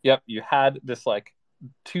 yep, you had this like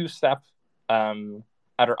two-step outer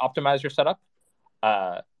optimizer setup,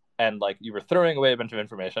 and like you were throwing away a bunch of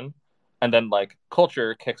information, and then like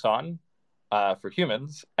culture kicks on for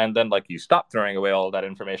humans, and then like you stop throwing away all of that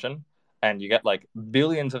information, and you get like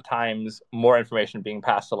billions of times more information being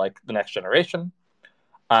passed to like the next generation,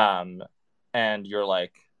 and you're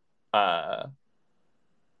like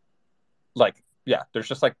yeah, there's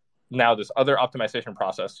just like now this other optimization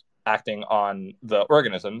process acting on the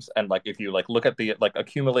organisms, and like if you like look at the like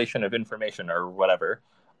accumulation of information or whatever,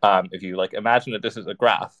 if you like imagine that this is a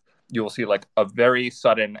graph, you will see like a very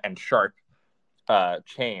sudden and sharp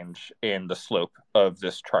change in the slope of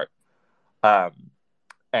this chart,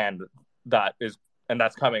 and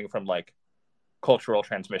that's coming from like cultural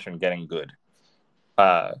transmission getting good.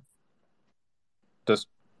 Does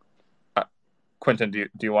Quintin, do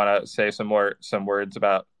you want to say some words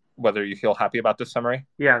about whether you feel happy about this summary?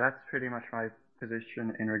 Yeah, that's pretty much my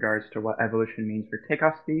position in regards to what evolution means for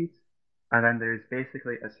takeoff speeds. And then there's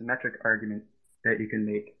basically a symmetric argument that you can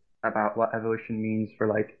make about what evolution means for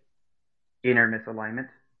like inner misalignment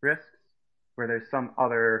risks, where there's some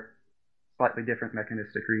other slightly different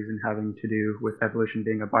mechanistic reason having to do with evolution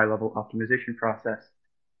being a bi-level optimization process,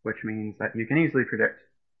 which means that you can easily predict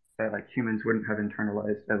that like humans wouldn't have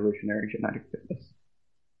internalized evolutionary genetic fitness.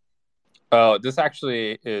 Oh, this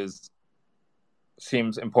actually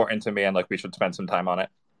seems important to me, and like we should spend some time on it.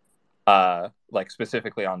 Like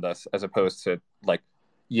specifically on this, as opposed to like,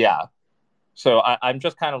 yeah. So I'm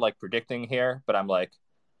just kind of like predicting here, but I'm like,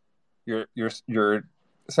 you're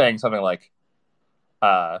saying something like,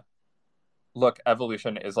 look,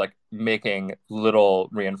 evolution is like making little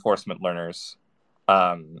reinforcement learners,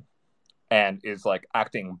 and is like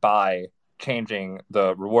acting by changing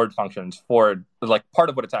the reward functions for like part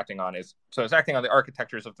of what it's acting on is, so it's acting on the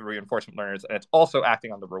architectures of the reinforcement learners, and it's also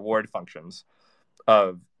acting on the reward functions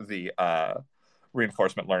of the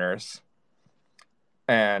reinforcement learners.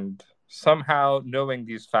 And somehow knowing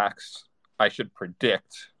these facts, I should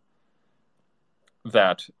predict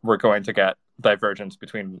that we're going to get divergence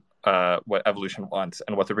between what evolution wants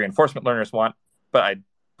and what the reinforcement learners want, but I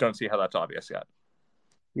don't see how that's obvious yet.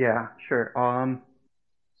 Yeah, sure.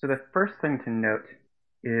 So the first thing to note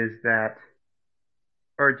is that,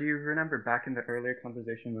 or do you remember back in the earlier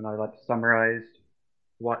conversation when I like summarized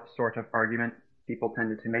what sort of argument people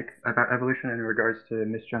tended to make about evolution in regards to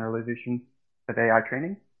misgeneralization of AI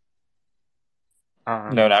training?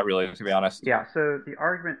 No, not really, to be honest. Yeah, so the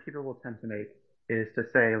argument people will tend to make is to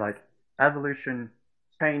say like evolution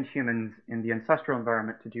trained humans in the ancestral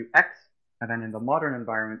environment to do X, and then in the modern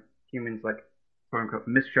environment, humans like quote unquote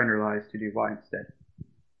misgeneralized to do Y instead.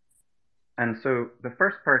 And so the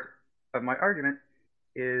first part of my argument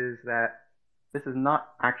is that this is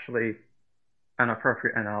not actually an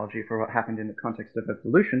appropriate analogy for what happened in the context of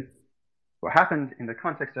evolution. What happened in the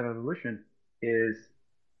context of evolution is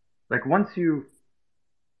like once you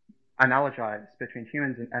analogize between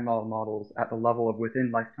humans and ML models at the level of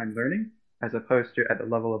within lifetime learning, as opposed to at the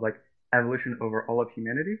level of like evolution over all of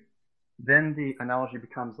humanity, then the analogy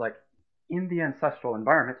becomes like, in the ancestral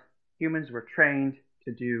environment, humans were trained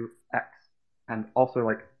to do X, and also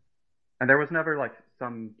like, and there was never like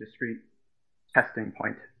some discrete testing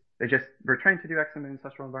point. They just were trained to do X in the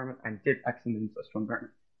ancestral environment and did X in the ancestral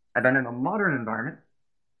environment. And then in the modern environment,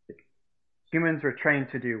 humans were trained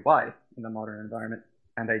to do Y in the modern environment,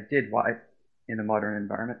 and they did Y in the modern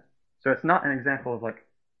environment. So it's not an example of like,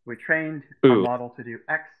 we trained a model to do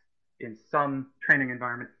X in some training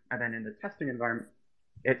environment, and then in the testing environment,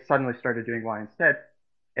 it suddenly started doing Y instead.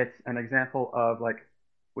 It's an example of like,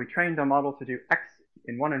 we trained a model to do X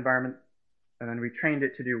in one environment, and then we trained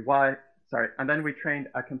it to do Y, and then we trained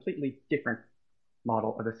a completely different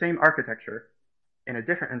model of the same architecture in a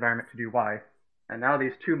different environment to do Y, and now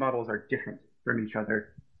these two models are different from each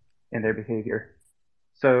other in their behavior.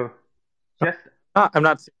 So just... I'm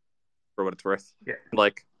not for what it's worth. Yeah.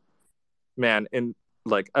 Like, man, in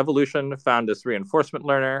like evolution found this reinforcement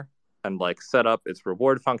learner and like set up its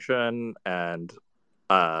reward function and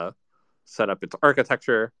set up its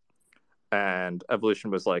architecture. And evolution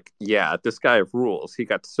was like, yeah, this guy rules. He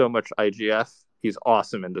got so much IGF. He's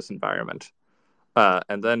awesome in this environment.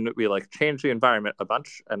 And then we like changed the environment a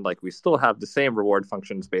bunch, and like we still have the same reward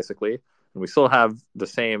functions basically, and we still have the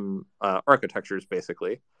same architectures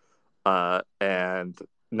basically. And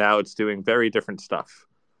now it's doing very different stuff.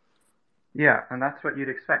 Yeah, and that's what you'd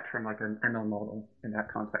expect from like an ML model in that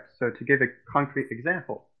context. So to give a concrete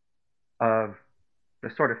example of the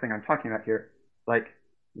sort of thing I'm talking about here, like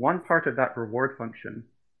one part of that reward function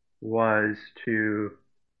was to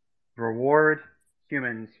reward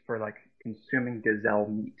humans for like consuming gazelle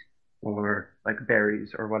meat or like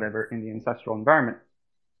berries or whatever in the ancestral environment,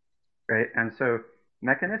 right? And so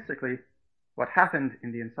mechanistically, what happened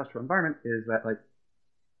in the ancestral environment is that like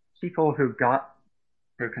people who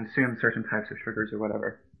consumed certain types of sugars or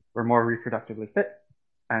whatever were more reproductively fit.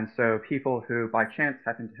 And so people who by chance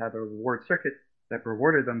happened to have a reward circuit that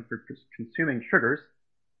rewarded them for consuming sugars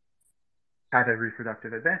had a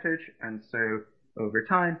reproductive advantage. And so over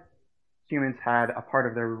time, humans had a part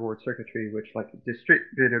of their reward circuitry which like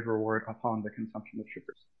distributed reward upon the consumption of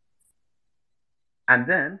sugars. And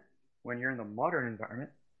then when you're in the modern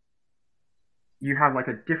environment, you have like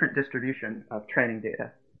a different distribution of training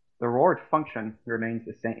data. The reward function remains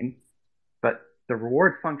the same, but the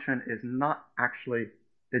reward function is not actually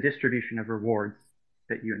the distribution of rewards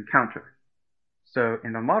that you encounter. So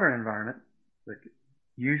in the modern environment, like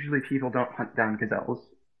usually people don't hunt down gazelles.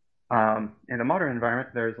 In the modern environment,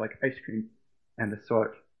 there's like ice cream and the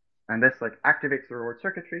sort, and this like activates the reward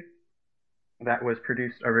circuitry that was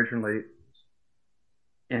produced originally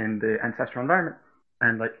in the ancestral environment.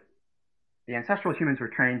 And like the ancestral humans were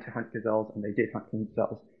trained to hunt gazelles, and they did hunt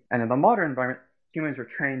gazelles. And in the modern environment, humans were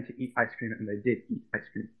trained to eat ice cream, and they did eat ice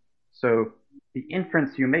cream. So the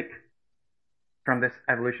inference you make from this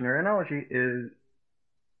evolutionary analogy is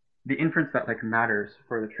the inference that like matters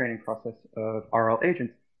for the training process of RL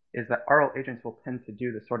agents is that RL agents will tend to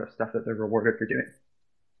do the sort of stuff that they're rewarded for doing.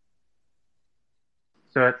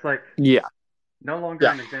 So it's like no longer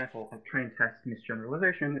an example of train test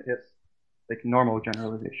misgeneralization, it's like normal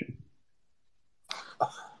generalization.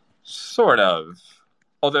 Sort of.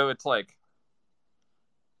 Although it's like,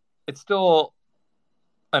 it's still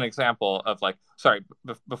an example of like, sorry,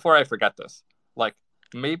 before I forget this, like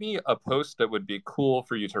maybe a post that would be cool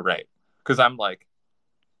for you to write. Because I'm like,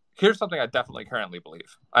 here's something I definitely currently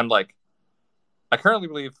believe. I'm like, I currently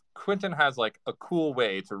believe Quintin has like a cool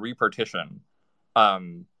way to repartition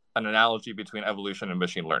an analogy between evolution and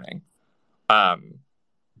machine learning. And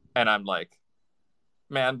I'm like,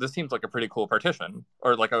 man, this seems like a pretty cool partition,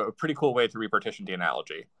 or like a pretty cool way to repartition the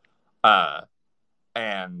analogy.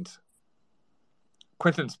 And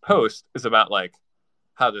Quintin's post is about like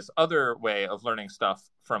how this other way of learning stuff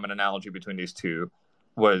from an analogy between these two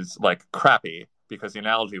was like crappy because the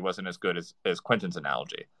analogy wasn't as good as Quintin's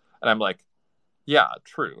analogy. And I'm like, yeah,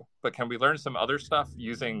 true. But can we learn some other stuff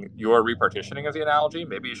using your repartitioning of the analogy?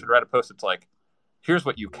 Maybe you should write a post that's like, here's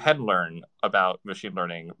what you can learn about machine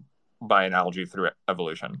learning by analogy through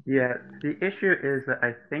evolution. Yeah, the issue is that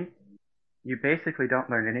I think you basically don't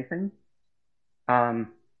learn anything.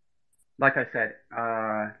 Like I said,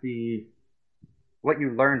 what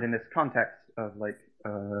you learned in this context of like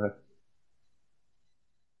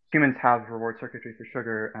humans have reward circuitry for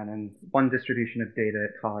sugar, and in one distribution of data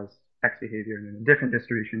it caused X behavior, and in a different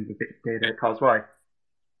distribution of data it caused Y.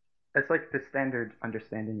 It's like the standard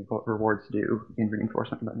understanding of what rewards do in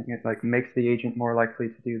reinforcement learning. It like makes the agent more likely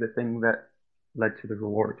to do the thing that led to the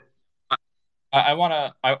reward. I want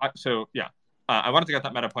to. So yeah, I wanted to get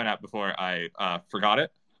that meta point out before I forgot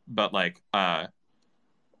it. But like, I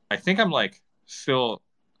think I'm like still.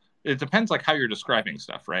 It depends like how you're describing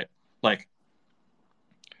stuff, right? Like,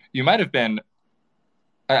 you might have been.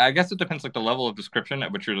 I guess it depends like the level of description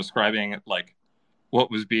at which you're describing like what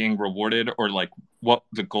was being rewarded or like what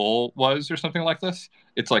the goal was or something like this.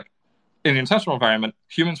 It's like in the ancestral environment,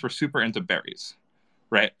 humans were super into berries,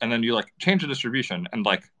 right? And then you like change the distribution, and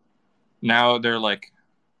like now they're like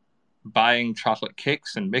buying chocolate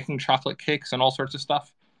cakes and making chocolate cakes and all sorts of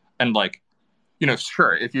stuff. And like,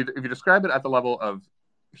 sure, if you describe it at the level of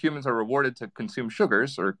humans are rewarded to consume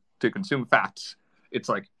sugars or to consume fats, it's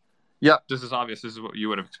like, yeah, this is obvious. This is what you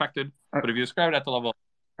would have expected. But if you describe it at the level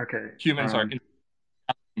Okay. humans are eating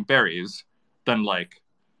berries, then like,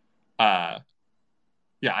 yeah,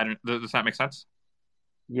 I don't. Does that make sense?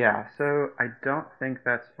 Yeah, so I don't think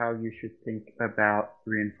that's how you should think about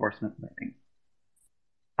reinforcement learning.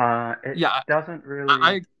 It Yeah, doesn't really.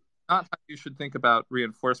 I not how you should think about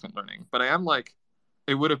reinforcement learning, but I am like,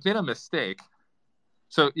 it would have been a mistake.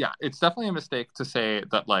 So yeah, it's definitely a mistake to say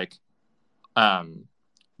that like,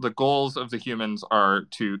 the goals of the humans are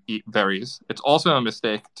to eat berries. It's also a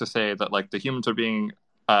mistake to say that like the humans are being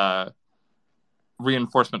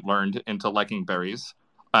reinforcement learned into liking berries.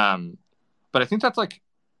 But I think that's like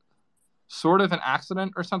sort of an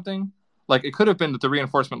accident or something. Like it could have been that the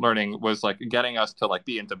reinforcement learning was like getting us to like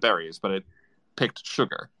be into berries, but it picked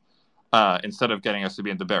sugar instead of getting us to be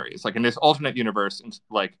into berries. Like in this alternate universe,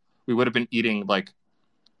 like we would have been eating like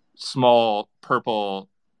small purple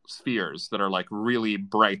spheres that are like really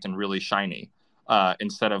bright and really shiny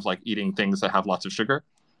instead of like eating things that have lots of sugar.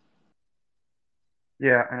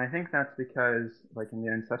 Yeah, and I think that's because, like in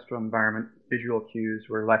the ancestral environment, visual cues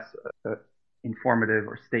were less informative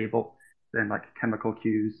or stable than like chemical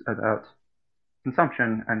cues about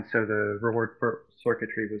consumption, and so the reward for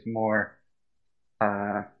circuitry was more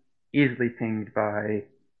uh, easily pinged by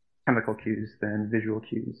chemical cues than visual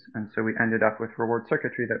cues, and so we ended up with reward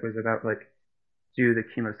circuitry that was about like, do the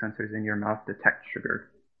chemosensors in your mouth detect sugar,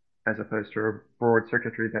 as opposed to reward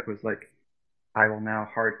circuitry that was like, I will now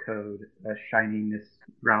hard code a shininess,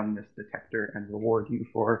 roundness detector and reward you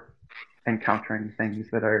for encountering things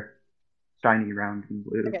that are shiny, round, and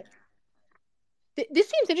blue. Okay. This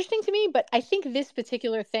seems interesting to me, but I think this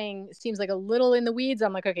particular thing seems like a little in the weeds.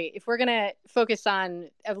 I'm like, okay, if we're going to focus on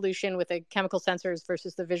evolution with the chemical sensors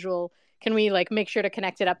versus the visual, can we like make sure to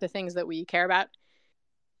connect it up to things that we care about?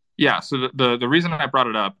 Yeah. So the reason I brought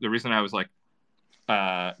it up, the reason I was like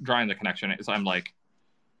drawing the connection is I'm like,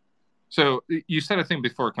 so you said a thing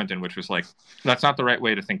before, Quintin, which was like, that's not the right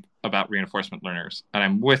way to think about reinforcement learners. And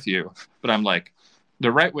I'm with you, but I'm like,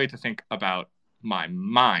 the right way to think about my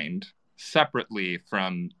mind separately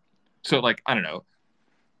from, so like, I don't know,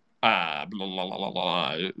 blah, blah, blah,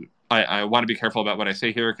 blah. I want to be careful about what I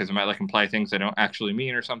say here because it might like imply things I don't actually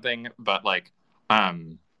mean or something, but like,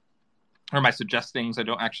 or might suggest things I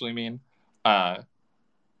don't actually mean. But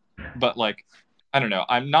like, I don't know,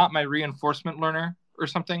 I'm not my reinforcement learner or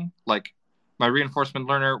something. Like my reinforcement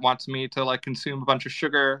learner wants me to like consume a bunch of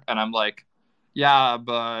sugar, and I'm like, yeah,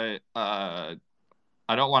 but I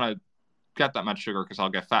don't want to get that much sugar because I'll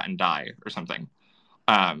get fat and die or something.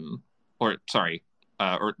 Or sorry,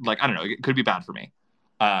 or like I don't know, it could be bad for me.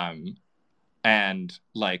 And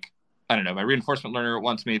like I don't know, my reinforcement learner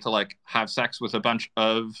wants me to like have sex with a bunch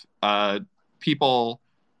of people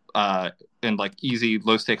in like easy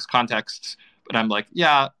low stakes contexts, but I'm like,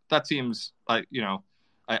 yeah, that seems like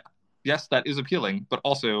yes, that is appealing, but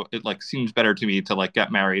also it like seems better to me to like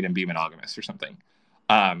get married and be monogamous or something.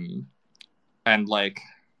 And like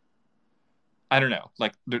I don't know,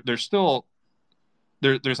 like there's still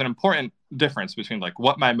there's an important difference between like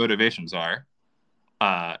what my motivations are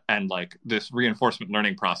and like this reinforcement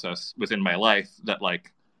learning process within my life that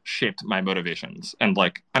like shaped my motivations. And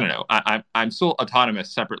like I don't know, I'm still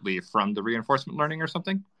autonomous separately from the reinforcement learning or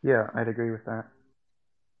something. Yeah, I'd agree with that.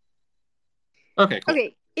 Okay, cool.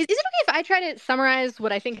 Okay. Is it okay if I try to summarize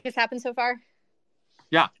what I think has happened so far?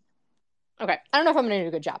 Yeah. Okay. I don't know if I'm going to do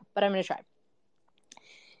a good job, but I'm going to try.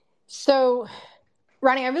 So,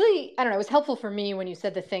 Ronny, I don't know, it was helpful for me when you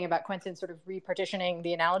said the thing about Quintin sort of repartitioning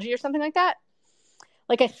the analogy or something like that.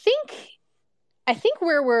 Like, I think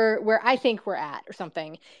where I think we're at or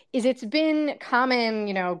something is it's been common,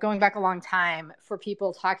 going back a long time for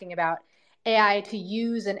people talking about AI to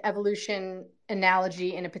use an evolution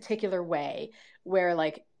analogy in a particular way where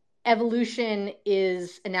like evolution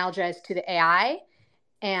is analogized to the AI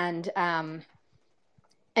and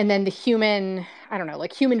then the human, I don't know,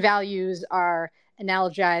 like human values are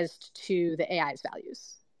analogized to the AI's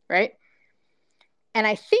values, right? And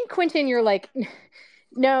I think, Quintin, you're like,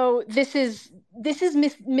 no, this is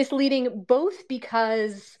misleading, both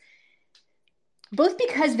because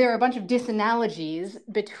there are a bunch of disanalogies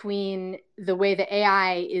between the way the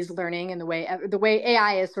AI is learning and the way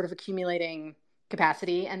AI is sort of accumulating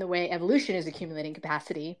capacity and the way evolution is accumulating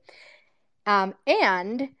capacity.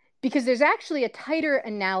 And because there's actually a tighter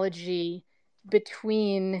analogy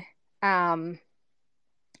between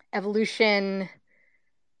evolution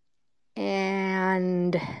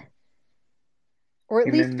and, or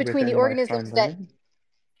at least between the organisms that.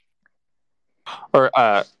 Or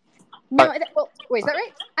no, well, wait, is that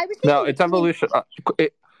right? I was thinking, no, it's evolution.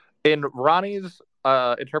 In Ronny's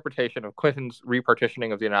interpretation of Quintin's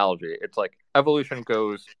repartitioning of the analogy, it's like evolution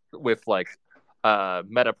goes with like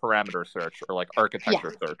meta parameter search or like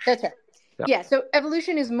architecture search. That's right. Yeah, so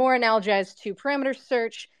evolution is more analogized to parameter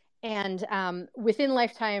search, and within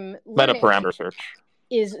lifetime learning, meta parameter search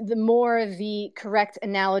is the correct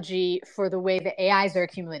analogy for the way the AIs are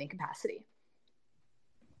accumulating capacity.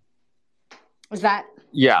 Was that?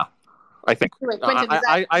 Yeah, I think. Wait, Quintin, does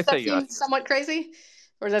that say seem yes. somewhat crazy,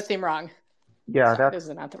 or does that seem wrong? Yeah, those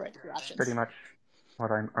are not the right options. Pretty much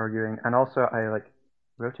what I'm arguing, and also I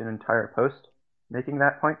wrote an entire post making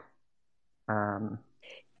that point.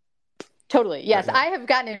 Totally. Yes, I have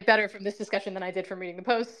gotten it better from this discussion than I did from reading the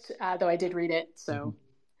post, though I did read it. So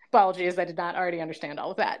apologies, I did not already understand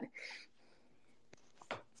all of that.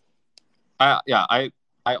 I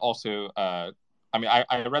also, I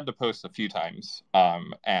read the post a few times,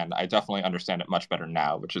 and I definitely understand it much better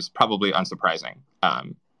now, which is probably unsurprising.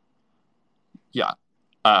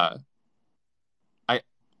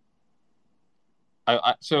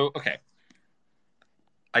 So, okay.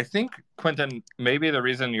 I think, Quintin, maybe the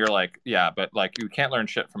reason you're like, yeah, but like you can't learn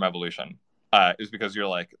shit from evolution is because you're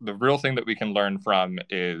like, the real thing that we can learn from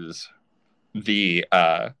is the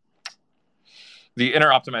inner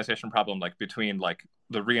optimization problem, like between like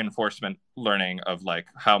the reinforcement learning of like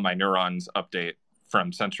how my neurons update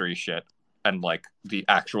from sensory shit and like the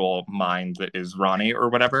actual mind that is Ronny or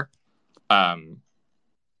whatever. Yeah,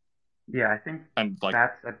 I think and like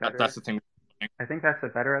that's the thing. I think that's a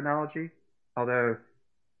better analogy, although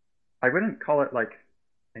I wouldn't call it like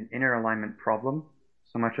an inner alignment problem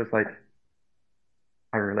so much as like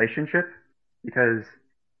a relationship, because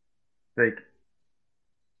like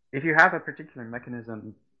if you have a particular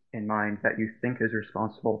mechanism in mind that you think is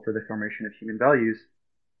responsible for the formation of human values,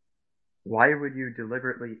 why would you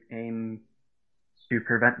deliberately aim to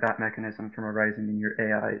prevent that mechanism from arising in your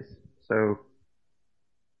AIs? So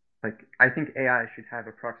like I think AI should have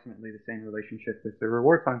approximately the same relationship with the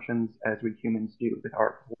reward functions as we humans do with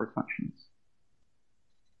our reward functions.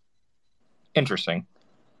 Interesting.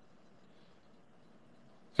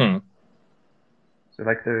 So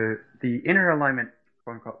like the inner alignment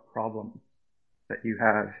quote unquote problem that you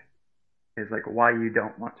have is like why you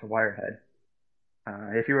don't want to wirehead.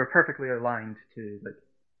 If you were perfectly aligned to like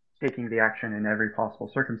taking the action in every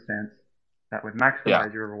possible circumstance that would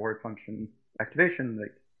maximize your reward function activation,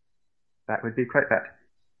 like that would be quite bad.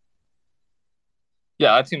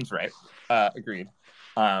 Yeah, that seems right. Agreed.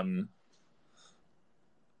 Yeah,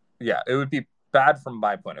 it would be bad from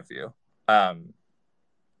my point of view.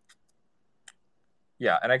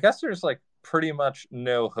 Yeah, and I guess there's like pretty much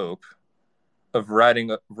no hope of writing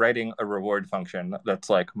a reward function that's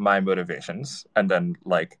like my motivations, and then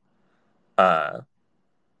like I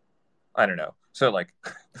don't know. So like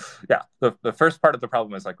yeah, the first part of the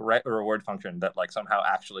problem is like write a reward function that like somehow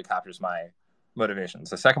actually captures my motivations.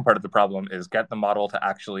 The second part of the problem is get the model to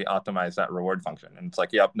actually optimize that reward function, and it's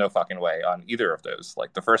like, yep, no fucking way on either of those.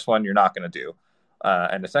 Like the first one you're not going to do,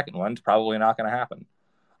 and the second one's probably not going to happen.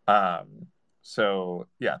 So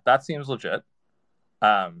yeah, that seems legit.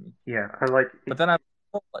 Yeah, I like. But then I'm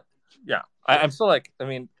like, yeah, I'm still like, I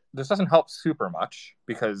mean, this doesn't help super much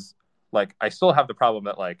because like I still have the problem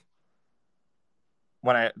that like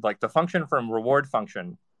when I like the function from reward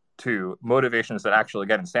function to motivations that actually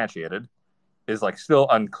get instantiated is like still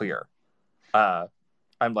unclear.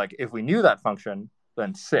 I'm like, if we knew that function,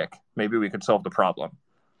 then sick, maybe we could solve the problem.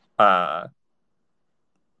 But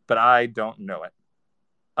I don't know it.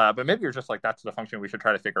 But maybe you're just like, that's the function we should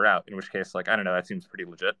try to figure out, in which case, like, I don't know, that seems pretty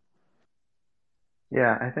legit.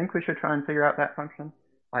 Yeah, I think we should try and figure out that function.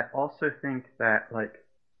 I also think that like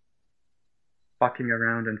fucking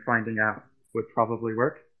around and finding out would probably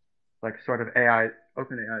work. Like sort of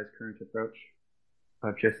OpenAI's current approach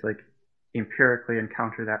of just like empirically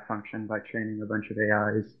encounter that function by training a bunch of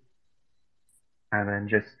AIs and then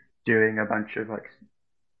just doing a bunch of like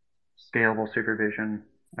scalable supervision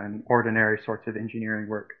and ordinary sorts of engineering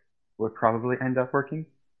work would probably end up working.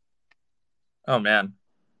 Oh man.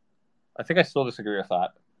 I think I still disagree with that.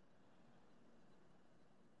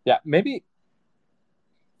 Yeah, maybe.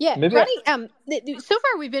 Yeah, Maybe Ronnie. So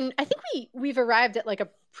far I think we've arrived at like a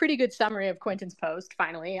pretty good summary of Quintin's post.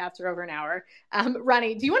 Finally, after over an hour,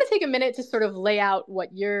 Ronnie, do you want to take a minute to sort of lay out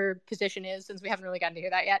what your position is, since we haven't really gotten to hear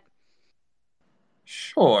that yet?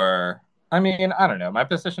 Sure. I mean, I don't know. My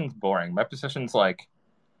position's boring. My position's like,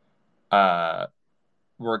 uh,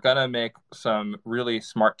 we're gonna make some really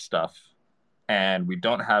smart stuff, and we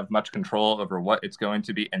don't have much control over what it's going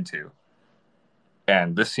to be into.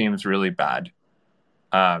 And this seems really bad.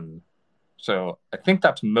 Um, so I think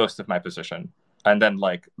that's most of my position. And then,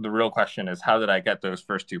 like, the real question is, how did I get those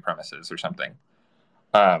first two premises or something?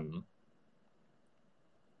 Um,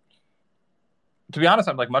 to be honest,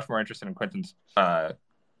 I'm like much more interested in Quintin's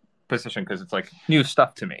position because it's like new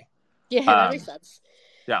stuff to me. Yeah, that makes sense.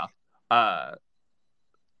 Yeah. Uh,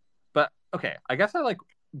 but okay, I guess I like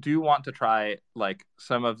do want to try like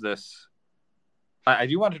some of this. I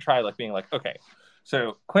do want to try like being like, okay,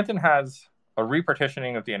 so Quintin has a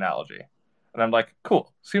repartitioning of the analogy. And I'm like,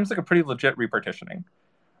 cool, seems like a pretty legit repartitioning.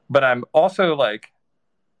 But I'm also like,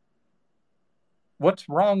 what's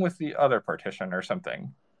wrong with the other partition or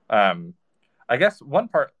something? I guess one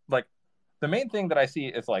part, like, the main thing that I see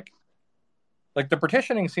is like the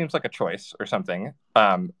partitioning seems like a choice or something.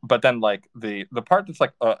 But then like the part that's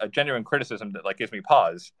like a genuine criticism that like gives me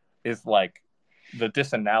pause is like the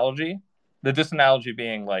disanalogy. The disanalogy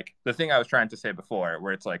being like the thing I was trying to say before,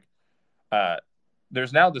 where it's like uh,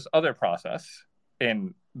 there's now this other process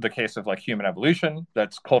in the case of like human evolution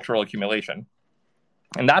that's cultural accumulation,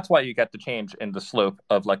 and that's why you get the change in the slope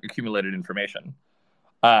of like accumulated information.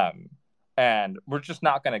 Um, and we're just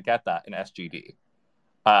not going to get that in SGD.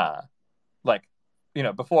 Uh, like, you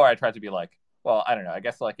know, before I tried to be like, well, I don't know, I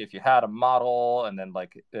guess like if you had a model and then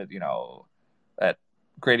like you know, at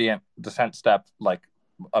gradient descent step like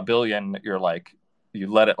a billion, you're like you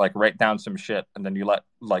let it like write down some shit, and then you let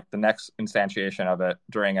like the next instantiation of it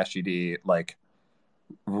during SGD like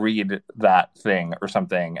read that thing or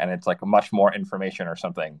something, and it's like much more information or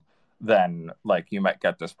something, then like you might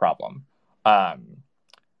get this problem.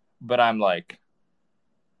 But I'm like,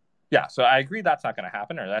 yeah, so I agree that's not going to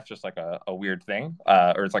happen, or that's just like a weird thing,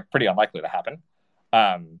 or it's like pretty unlikely to happen.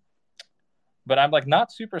 Um, but I'm like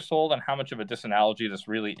not super sold on how much of a disanalogy this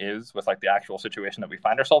really is with like the actual situation that we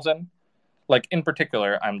find ourselves in. Like in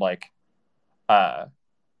particular, I'm like, uh,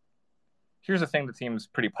 here's a thing that seems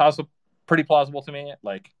pretty plausible to me.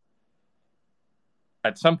 Like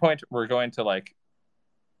at some point, we're going to like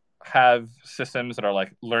have systems that are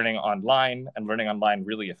like learning online and learning online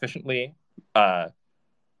really efficiently,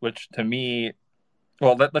 which to me,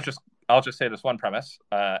 well, I'll just say this one premise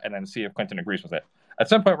and then see if Quintin agrees with it. At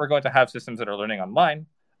some point, we're going to have systems that are learning online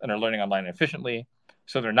and are learning online efficiently.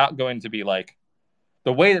 So they're not going to be like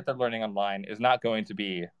the way that they're learning online is not going to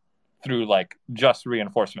be through like just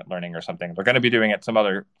reinforcement learning or something. They're going to be doing it some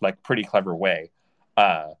other like pretty clever way.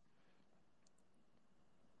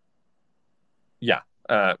 Yeah.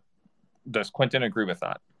 Does Quintin agree with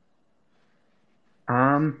that?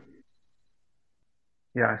 Um,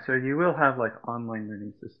 yeah, so you will have like online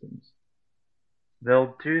learning systems.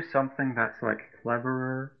 They'll do something that's like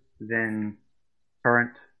cleverer than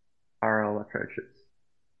current RL approaches.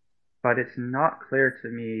 But it's not clear to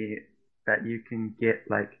me that you can get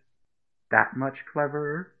like that much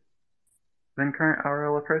cleverer than current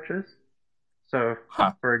RL approaches. So,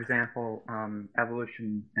 Huh. for example,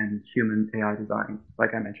 evolution and human AI design,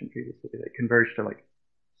 like I mentioned previously, they converge to like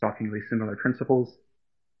shockingly similar principles.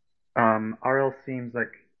 RL seems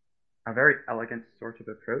like a very elegant sort of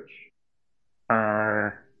approach,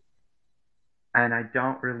 uh, and I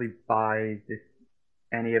don't really buy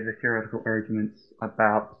any of the theoretical arguments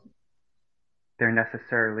about there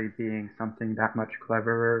necessarily being something that much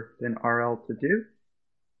cleverer than RL to do.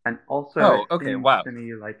 And also, it Oh, okay. seems Wow. to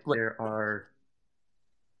me like there are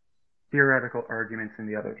theoretical arguments in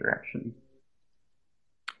the other direction.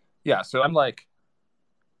 Yeah. So I'm like,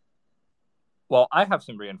 well, I have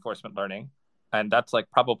some reinforcement learning, and that's like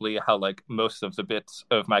probably how like most of the bits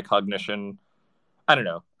of my cognition. I don't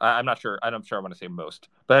know. I'm not sure. I'm not sure I want to say most,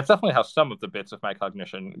 but that's definitely how some of the bits of my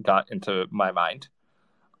cognition got into my mind.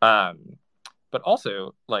 Um, but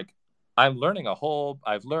also, like, I've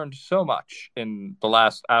learned so much in the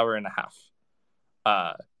last hour and a half.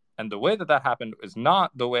 Uh, and the way that that happened is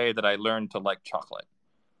not the way that I learned to like chocolate.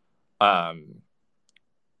 Um,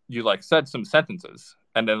 you like said some sentences,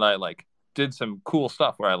 and then I like did some cool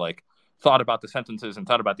stuff where I like thought about the sentences and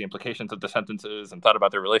thought about the implications of the sentences and thought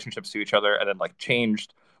about their relationships to each other, and then like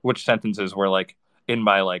changed which sentences were like in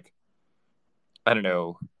my like I don't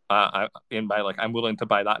know in my like I'm willing to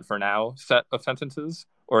buy that for now set of sentences,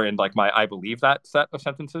 or in like my I believe that set of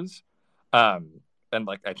sentences. And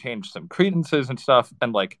like I changed some credences and stuff,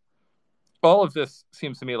 and like all of this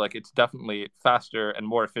seems to me like it's definitely faster and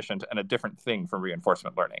more efficient and a different thing from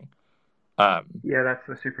reinforcement learning. Yeah, that's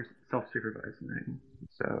the self-supervised learning.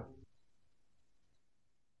 So,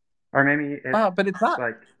 or maybe it's but it's not.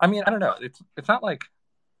 like, I mean, I don't know. It's not like.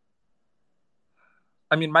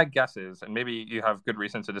 I mean, my guess is, and maybe you have good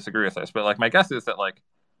reasons to disagree with this, but like my guess is that like,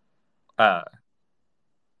 uh,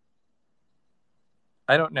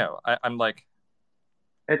 I don't know. I'm like,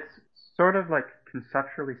 it's sort of like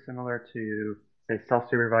conceptually similar to, say,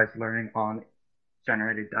 self-supervised learning on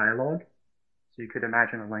generated dialogue. So you could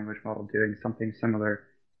imagine a language model doing something similar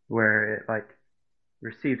where it like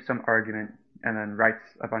receives some argument and then writes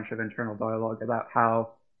a bunch of internal dialogue about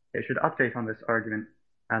how it should update on this argument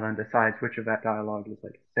and then decides which of that dialogue is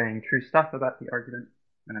like saying true stuff about the argument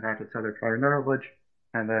and about its other prior knowledge,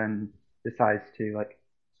 and then decides to like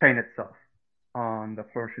train itself on the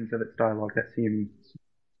portions of its dialogue that seem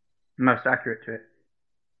most accurate to it.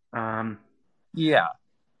 yeah.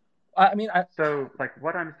 I mean, So like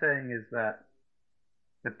what I'm saying is that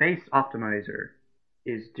the base optimizer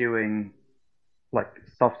is doing like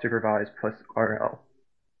self-supervised plus RL.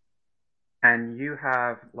 And you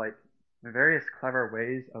have like various clever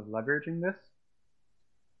ways of leveraging this,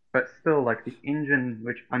 but still like the engine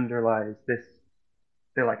which underlies this,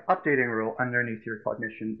 the like updating rule underneath your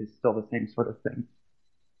cognition is still the same sort of thing.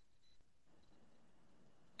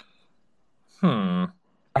 I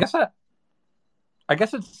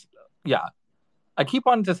guess it's yeah. I keep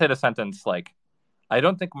wanting to say the sentence like I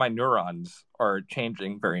don't think my neurons are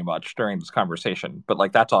changing very much during this conversation, but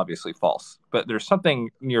like that's obviously false. But there's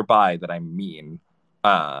something nearby that I mean,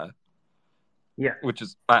 Yeah. which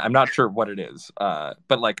is I'm not sure what it is.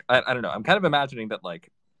 But like I don't know. I'm kind of imagining that like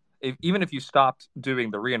even if you stopped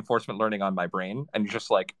doing the reinforcement learning on my brain and you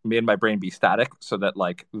just like made my brain be static, so that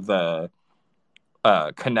like the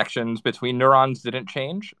connections between neurons didn't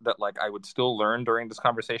change, that like I would still learn during this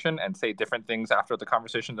conversation and say different things after the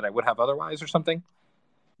conversation than I would have otherwise, or something.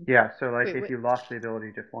 Yeah, so like Wait, if wait. you lost the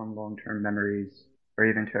ability to form long-term memories or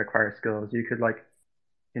even to acquire skills, you could like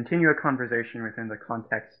continue a conversation within the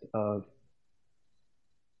context of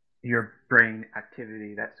your brain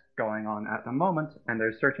activity that's going on at the moment, and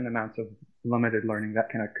there's certain amounts of limited learning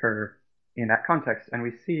that can occur in that context. And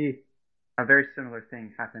we see a very similar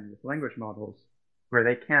thing happen with language models, where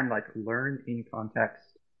they can like learn in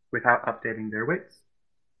context without updating their weights.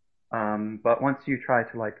 But once you try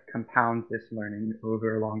to like compound this learning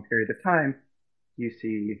over a long period of time, you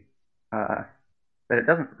see that it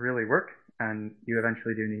doesn't really work, and you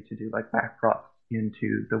eventually do need to do like backprop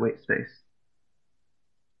into the weight space.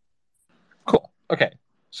 Cool. Okay.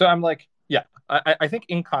 So I'm like, yeah, I think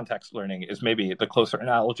in context learning is maybe the closer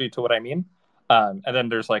analogy to what I mean. And then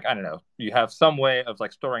there's like, I don't know, you have some way of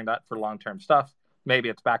like storing that for long-term stuff. Maybe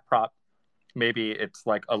it's backprop. Maybe it's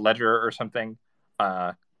like a ledger or something.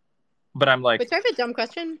 But I'm like, But so I have a dumb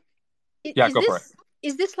question. yeah, go for it.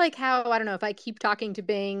 Is this like how, I don't know, if I keep talking to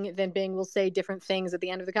Bing, then Bing will say different things at the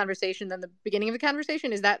end of the conversation than the beginning of the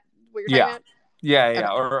conversation? Is that what you're talking about? Yeah. Okay.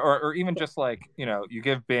 Or even just like, you know, you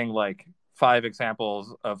give Bing like 5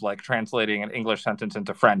 examples of like translating an English sentence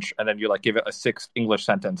into French, and then you like give it a 6th English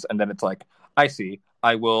sentence, and then it's like, I see,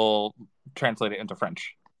 I will translate it into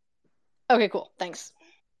French. Okay, cool. Thanks.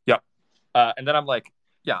 Yep. And then I'm like,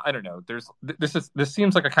 yeah, I don't know. This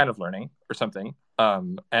seems like a kind of learning or something.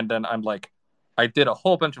 And then I'm like, I did a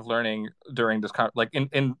whole bunch of learning during this like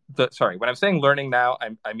in the sorry, when I'm saying learning now,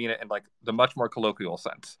 I mean it in like the much more colloquial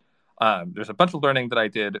sense. There's a bunch of learning that I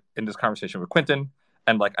did in this conversation with Quintin,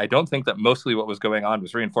 and like I don't think that mostly what was going on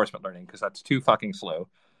was reinforcement learning, because that's too fucking slow.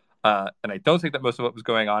 And I don't think that most of what was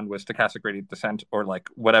going on was stochastic gradient descent or like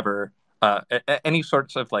whatever, any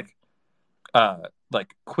sorts of like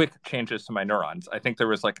quick changes to my neurons. I think there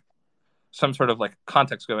was like some sort of like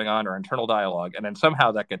context going on or internal dialogue, and then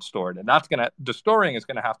somehow that gets stored, and the storing is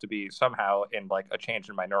gonna have to be somehow in like a change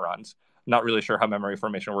in my neurons. I'm not really sure how memory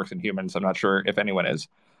formation works in humans. I'm not sure if anyone is.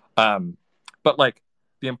 But like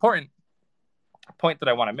the important point that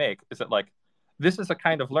I want to make is that like this is a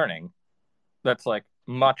kind of learning that's like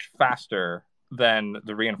much faster than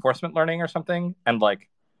the reinforcement learning or something. And like,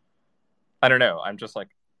 I don't know, I'm just like,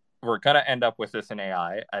 we're going to end up with this in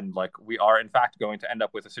AI. And like, we are in fact going to end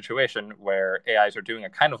up with a situation where AIs are doing a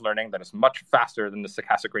kind of learning that is much faster than the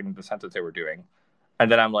stochastic gradient descent that they were doing.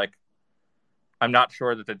 And then I'm like, I'm not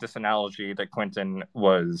sure that the disanalogy that Quintin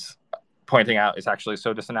was pointing out is actually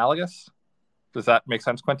so disanalogous. Does that make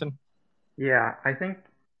sense, Quintin? Yeah, I think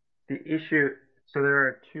the issue, so there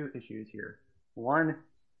are two issues here. One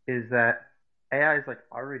is that AIs like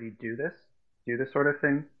already do this sort of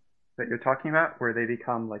thing that you're talking about, where they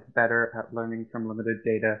become like better at learning from limited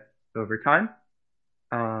data over time.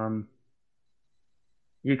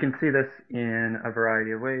 You can see this in a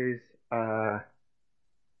variety of ways.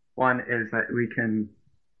 One is that we can.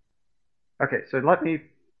 Okay, so let me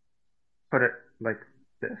put it like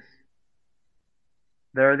this.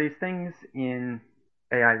 There are these things in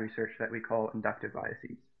AI research that we call inductive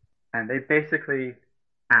biases, and they basically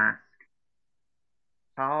ask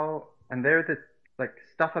how, and they're the like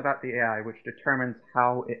stuff about the AI which determines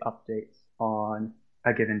how it updates on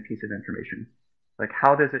a given piece of information. Like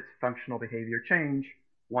how does its functional behavior change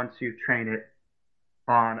once you train it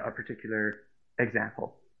on a particular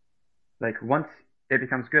example? Like once it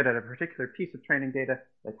becomes good at a particular piece of training data,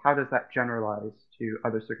 like how does that generalize to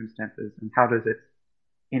other circumstances, and how does its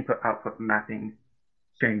input-output mapping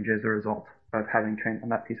change as a result of having trained on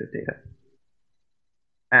that piece of data?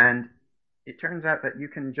 And it turns out that you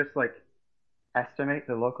can just like estimate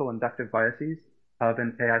the local inductive biases of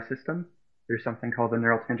an AI system through something called the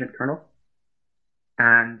neural tangent kernel.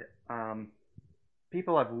 And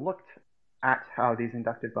people have looked at how these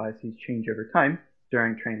inductive biases change over time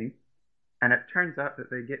during training, and it turns out that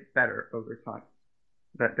they get better over time,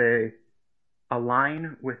 that they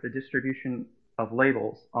align with the distribution of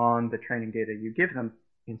labels on the training data you give them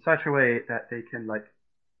in such a way that they can like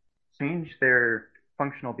change their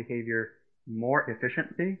functional behavior more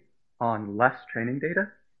efficiently on less training data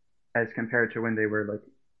as compared to when they were like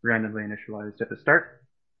randomly initialized at the start.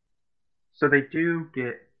 So they do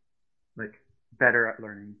get like better at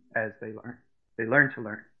learning as they learn. They learn to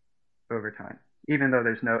learn over time, even though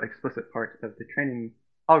there's no explicit part of the training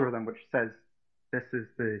algorithm which says this is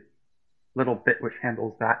the little bit which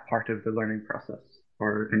handles that part of the learning process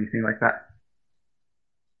or anything like that.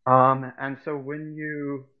 And so when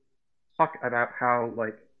you talk about how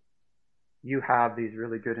like you have these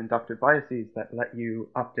really good inductive biases that let you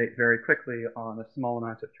update very quickly on a small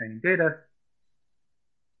amount of training data,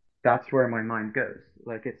 that's where my mind goes.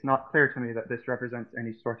 Like it's not clear to me that this represents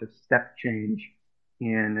any sort of step change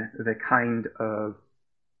in the kind of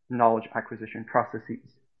knowledge acquisition processes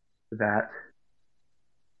that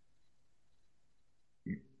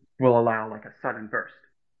will allow like a sudden burst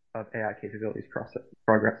of AI capabilities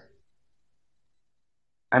progress.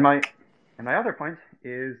 And my other point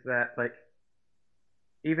is that like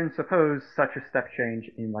even suppose such a step change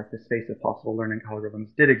in like the space of possible learning algorithms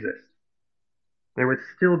did exist, there would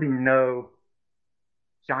still be no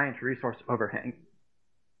giant resource overhang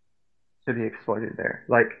to be exploited there.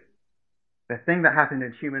 Like the thing that happened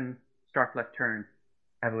in human sharp left turn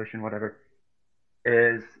evolution, whatever,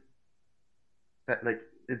 is that like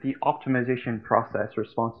the optimization process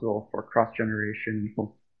responsible for cross-generation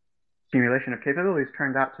simulation of capabilities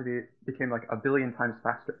turned out to became like 1 billion times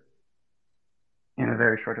faster in a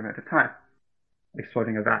very short amount of time,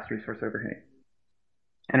 exploiting a vast resource overhang.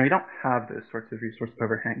 And we don't have those sorts of resource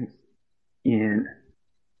overhangs in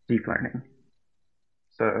deep learning.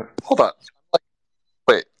 So hold on,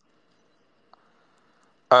 wait.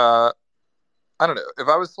 I don't know. If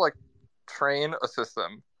I was to like train a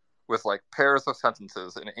system with like pairs of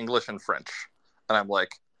sentences in English and French, and I'm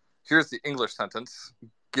like, here's the English sentence,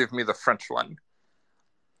 give me the French one.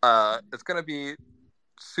 It's gonna be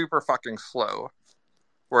super fucking slow.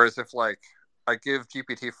 Whereas if like I give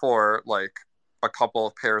GPT-4 like a couple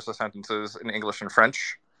of pairs of sentences in English and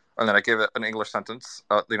French, and then I give it an English sentence,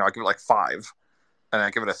 I give it like 5, and I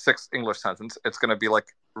give it a 6th English sentence, it's gonna be like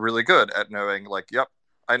really good at knowing like, yep,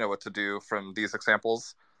 I know what to do from these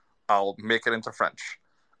examples. I'll make it into French.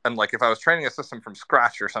 And like if I was training a system from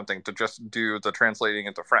scratch or something to just do the translating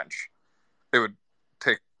into French, it would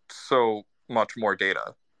take so much more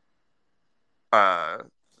data.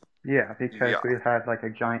 Yeah, because we had like a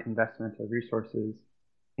giant investment of resources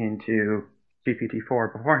into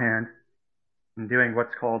GPT-4 beforehand and doing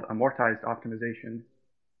what's called amortized optimization,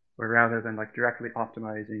 where rather than like directly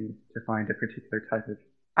optimizing to find a particular type of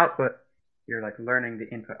output, you're like learning the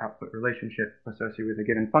input-output relationship associated with a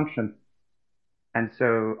given function. And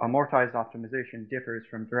so amortized optimization differs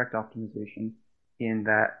from direct optimization in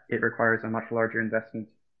that it requires a much larger investment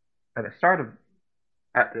at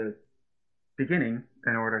the beginning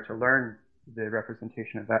in order to learn the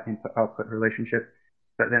representation of that input-output relationship.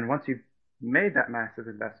 But then once you've made that massive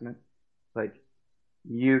investment, like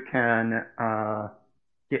you can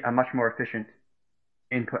get a much more efficient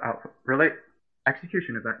input-output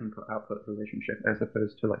execution of that input-output relationship as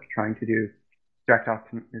opposed to like trying to do direct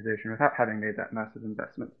optimization without having made that massive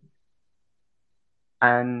investment.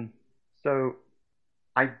 And so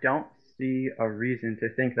I don't see a reason to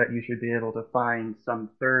think that you should be able to find some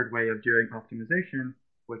third way of doing optimization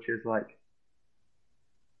which is like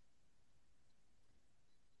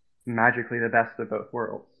magically the best of both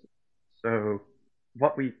worlds. So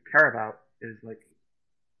what we care about is like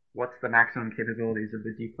what's the maximum capabilities of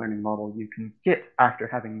the deep learning model you can get after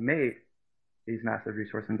having made these massive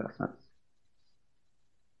resource investments.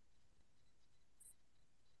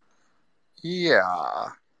 Yeah.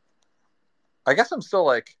 I guess I'm still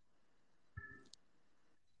like,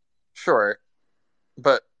 sure,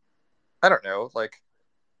 but I don't know, like,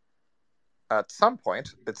 at some point,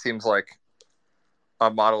 it seems like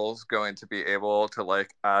a model is going to be able to,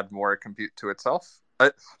 like, add more compute to itself.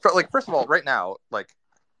 First of all, right now, like,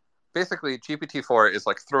 basically GPT-4 is,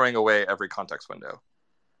 like, throwing away every context window.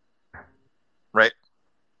 Right?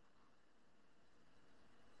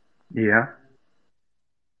 Yeah.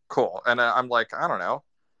 Cool. And I'm like, I don't know.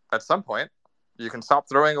 At some point, you can stop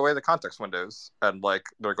throwing away the context windows, and like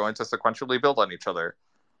they're going to sequentially build on each other.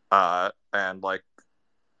 And like,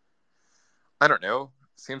 I don't know.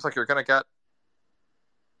 Seems like you're going to get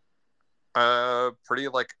a pretty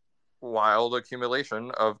like wild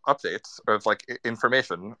accumulation of updates of like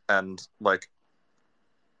information, and like,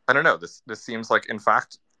 I don't know. This seems like, in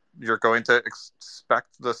fact, you're going to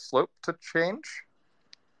expect the slope to change.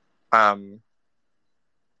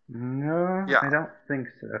 No, Yeah. I don't think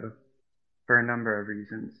so, for a number of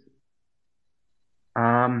reasons.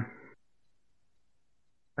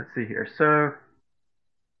 Let's see here. So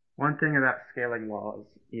one thing about scaling laws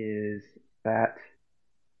is that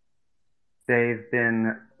they've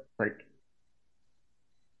been like,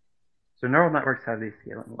 so neural networks have these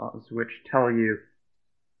scaling laws which tell you,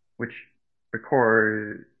 which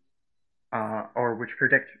record or which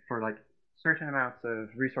predict for like certain amounts of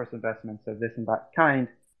resource investments of this and that kind,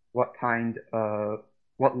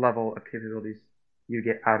 what level of capabilities you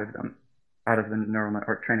get out of them, out of the neural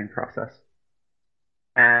network training process.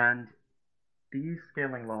 And these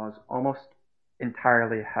scaling laws almost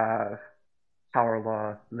entirely have power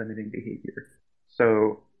law limiting behavior.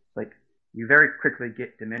 So like you very quickly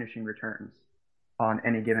get diminishing returns on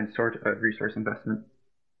any given sort of resource investment.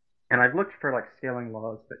 And I've looked for like scaling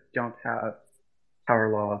laws that don't have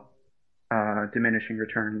power law diminishing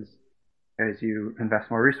returns as you invest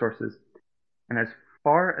more resources. And as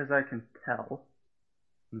far as I can tell,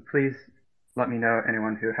 and please let me know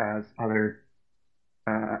anyone who has other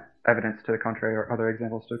evidence to the contrary or other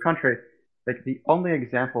examples to the contrary, like the only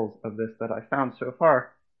examples of this that I found so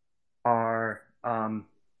far are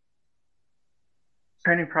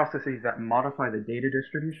training processes that modify the data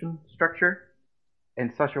distribution structure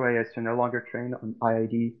in such a way as to no longer train on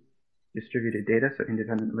IID distributed data, so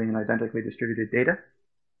independently and identically distributed data.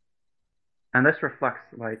 And this reflects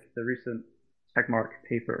like the recent TechMark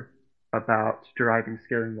paper about deriving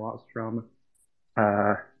scaling laws from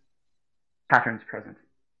patterns present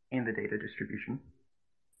in the data distribution.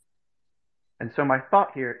 And so my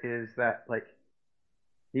thought here is that like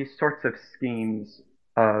these sorts of schemes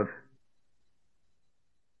of,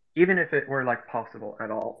 even if it were like possible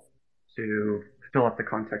at all to fill up the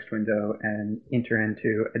context window and enter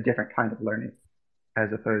into a different kind of learning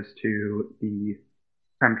as opposed to the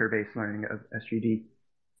parameter-based learning of SGD,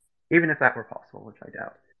 even if that were possible, which I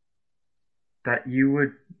doubt, that you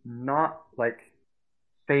would not like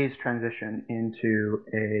phase transition into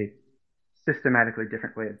a systematically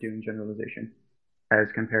different way of doing generalization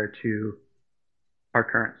as compared to our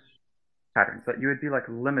current patterns, that you would be like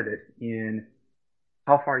limited in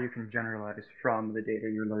how far you can generalize from the data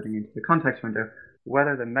you're loading into the context window,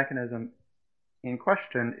 whether the mechanism in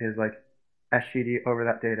question is like SGD over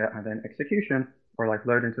that data and then execution, or like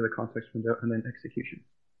load into the context window and then execution.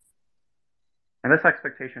 And this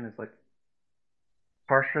expectation is like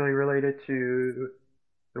partially related to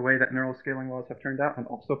the way that neural scaling laws have turned out, and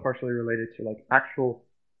also partially related to like actual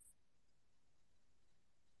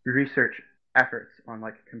research efforts on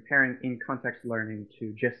like comparing in context learning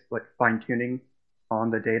to just like fine tuning on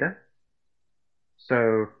the data.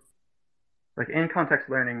 So like in context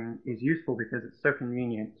learning is useful because it's so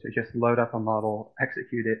convenient to just load up a model,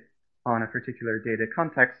 execute it on a particular data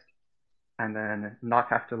context, and then not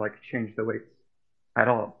have to like change the weights at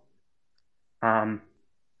all.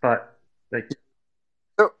 But like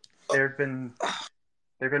there have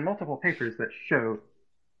been multiple papers that show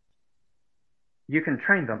you can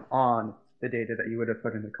train them on the data that you would have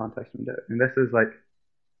put in the context window. And this is like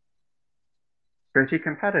pretty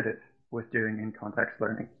competitive with doing in context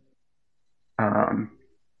learning.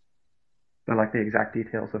 But like the exact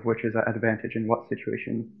details of which is an advantage in what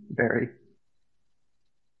situation vary.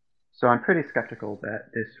 So I'm pretty skeptical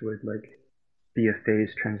that this would like be a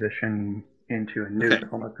phased transition into a new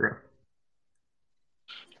form of growth.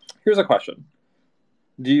 Here's a question.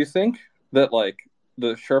 Do you think that like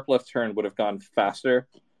the sharp left turn would have gone faster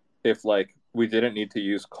if like we didn't need to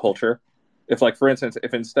use culture. If like, for instance,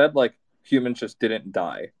 if instead like humans just didn't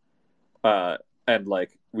die, and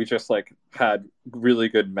like we just like had really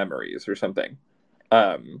good memories or something,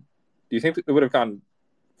 do you think it would have gone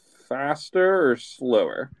faster or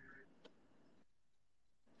slower?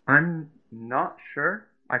 I'm not sure.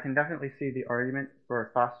 I can definitely see the argument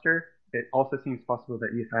for faster. It also seems possible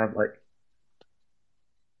that you have like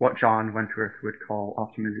what John Wentworth would call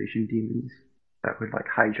optimization demons that would like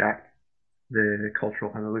hijack the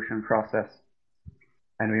cultural evolution process,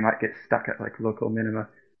 and we might get stuck at like local minima.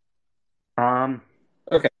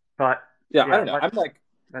 Okay. But yeah, I don't know.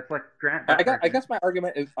 Let's like grant I that guess my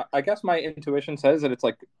argument is, I guess my intuition says that it's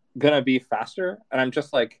like gonna be faster, and I'm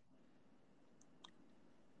just like,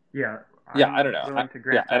 I don't know. Willing to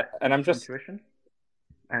grant that and I'm just intuition.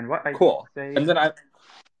 And what I cool. say, And then and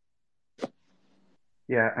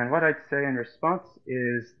what I'd say in response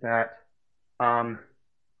is that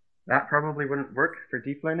that probably wouldn't work for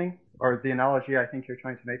deep learning, or the analogy I think you're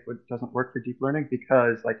trying to make doesn't work for deep learning,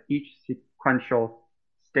 because like each sequential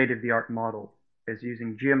state-of-the-art model is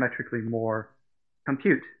using geometrically more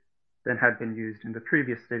compute than had been used in the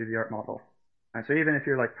previous state-of-the-art model. And so even if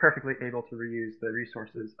you're like perfectly able to reuse the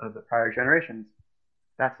resources of the prior generations,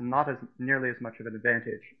 that's not nearly as much of an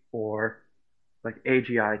advantage for like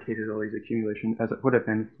AGI capabilities accumulation as it would have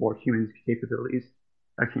been for humans capabilities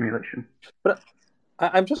accumulation. But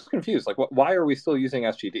I'm just confused. Like, why are we still using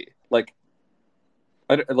SGD? Like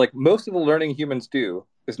most of the learning humans do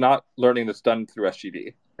is not learning that's done through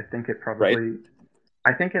SGD. I think it's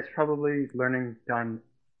probably learning done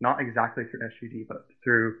not exactly through SGD, but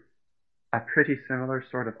through a pretty similar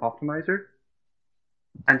sort of optimizer.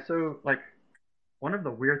 And so, like, one of the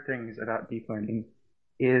weird things about deep learning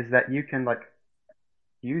is that you can, like,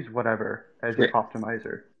 use whatever as your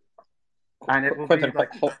optimizer. And it will Quintin, be,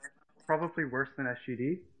 like, probably worse than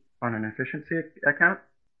SGD on an efficiency account,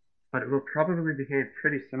 but it will probably behave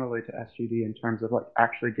pretty similarly to SGD in terms of, like,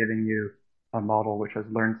 actually giving you a model which has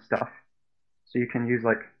learned stuff. So you can use,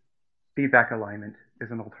 like, feedback alignment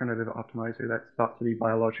is an alternative optimizer that's thought to be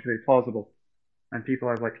biologically plausible. And people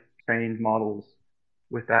have, like, trained models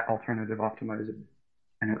with that alternative optimizer,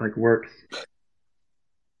 and it, like, works.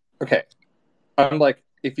 Okay. I'm like,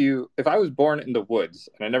 if I was born in the woods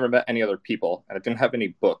and I never met any other people and I didn't have any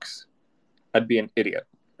books, I'd be an idiot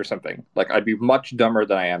or something. Like, I'd be much dumber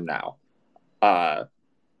than I am now.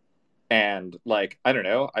 And like, I don't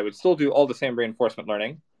know, I would still do all the same reinforcement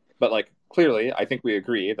learning, but like, clearly, I think we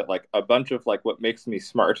agree that like a bunch of like what makes me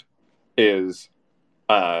smart is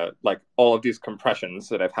like all of these compressions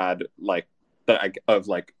that I've had, like of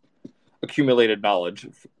like accumulated knowledge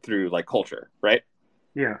through like culture, right?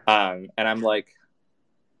 Yeah. And I'm like,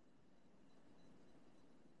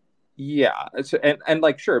 yeah, and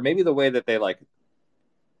like, sure, maybe the way that they like,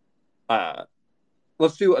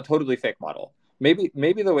 let's do a totally fake model. Maybe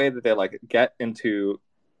the way that they like get into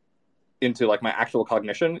like my actual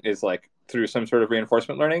cognition is like through some sort of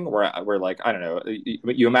reinforcement learning where like, I don't know,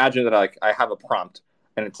 you imagine that like I have a prompt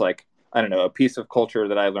and it's like, I don't know, a piece of culture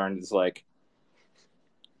that I learned is like,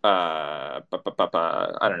 I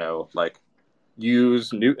don't know, like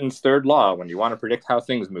use Newton's third law when you want to predict how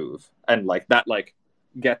things move, and like that like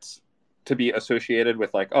gets to be associated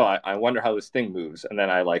with like, oh, I wonder how this thing moves, and then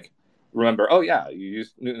I like remember, oh yeah, you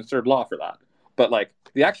used Newton's third law for that. But like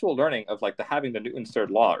the actual learning of like having the Newton's third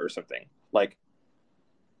law or something, like,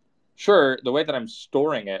 sure, the way that I'm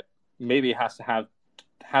storing it maybe has to have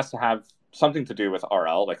something to do with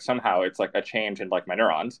RL. Like somehow it's like a change in like my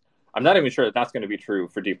neurons. I'm not even sure that that's going to be true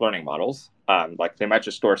for deep learning models. Like they might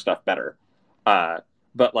just store stuff better,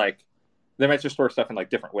 but like they might just store stuff in like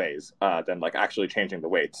different ways than like actually changing the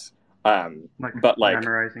weights. But like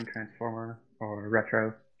memorizing transformer or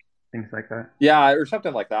retro, things like that. Yeah, or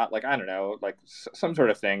something like that. Like, I don't know, like some sort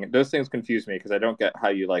of thing. Those things confuse me because I don't get how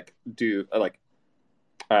you like do like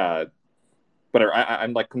whatever.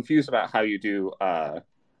 I'm like confused about how you do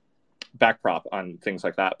backprop on things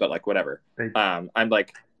like that. But like whatever. I'm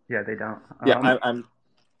like, yeah, they don't.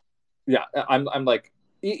 I'm like,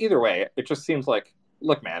 either way, it just seems like,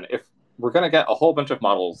 look, man, if we're gonna get a whole bunch of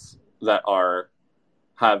models that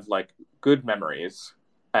have like good memories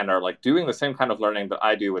and are like doing the same kind of learning that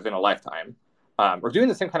I do within a lifetime, or doing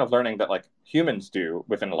the same kind of learning that like humans do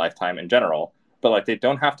within a lifetime in general, but like they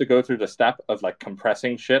don't have to go through the step of like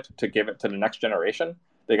compressing shit to give it to the next generation.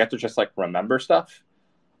 They get to just like remember stuff.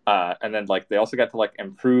 And then like they also get to like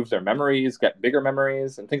improve their memories, get bigger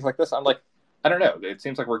memories and things like this. I'm like, I don't know. It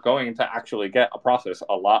seems like we're going to actually get a process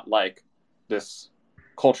a lot like this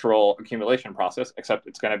cultural accumulation process, except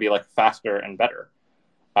it's going to be like faster and better.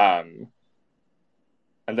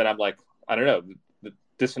 and then I'm like, I don't know,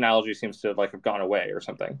 this analogy seems to like have gone away or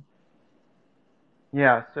something.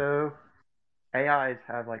 Yeah, so AIs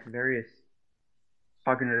have like various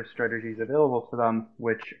cognitive strategies available to them,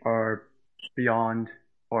 which are beyond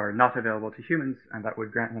or not available to humans, and that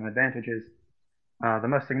would grant them advantages. The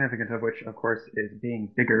most significant of which, of course, is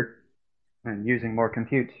being bigger and using more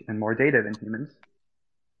compute and more data than humans.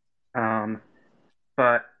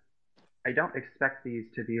 But I don't expect these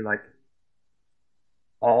to be like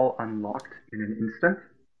all unlocked in an instant.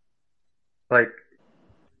 Like,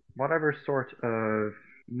 whatever sort of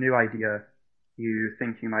new idea you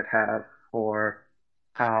think you might have for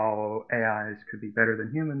how AIs could be better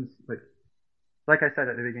than humans, like I said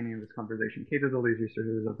at the beginning of this conversation, capabilities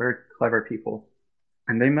researchers are very clever people,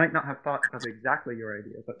 and they might not have thought of exactly your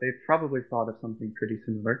idea, but they've probably thought of something pretty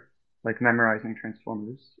similar, like memorizing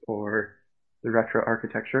transformers or the retro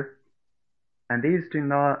architecture. And these do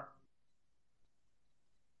not,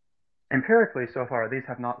 empirically so far, these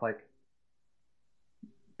have not like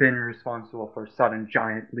been responsible for sudden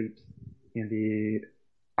giant leaps in the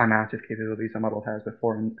amount of capabilities a model has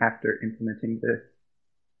before and after implementing the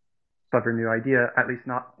clever new idea, at least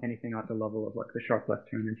not anything at the level of like the sharp left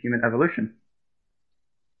turn in human evolution.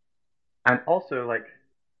 And also, like,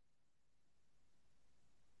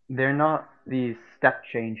 they're not these step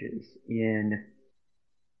changes in,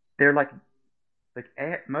 they're like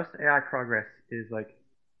most AI progress is like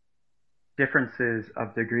differences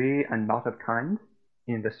of degree and not of kind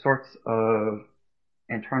in the sorts of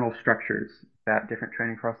internal structures that different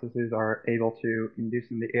training processes are able to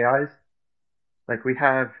induce in the AIs. Like, we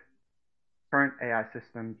have current AI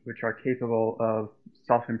systems which are capable of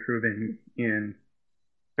self-improving in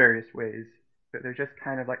various ways, but they're just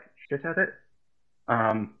kind of like shit at it.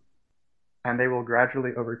 And they will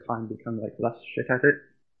gradually over time become like less shit at it.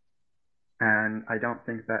 And I don't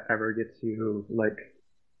think that ever gets you like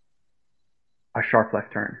a sharp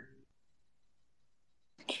left turn.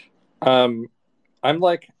 I'm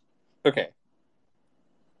like, okay,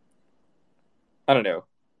 I don't know.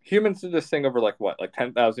 Humans did this thing over like what, like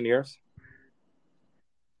 10,000 years?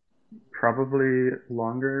 Probably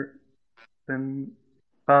longer than,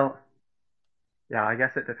 well, yeah, I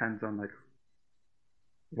guess it depends on like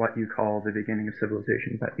what you call the beginning of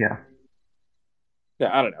civilization, but yeah.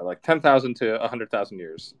 Yeah, I don't know, like 10,000 to 100,000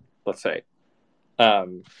 years, let's say.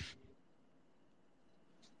 And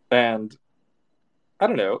I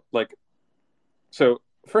don't know, like, so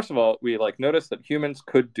first of all, we like noticed that humans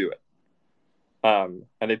could do it. And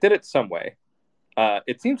they did it some way.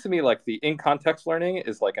 It seems to me like the in-context learning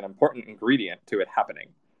is like an important ingredient to it happening.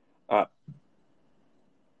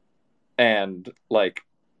 And like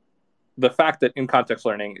the fact that in-context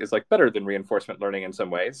learning is like better than reinforcement learning in some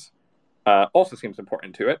ways also seems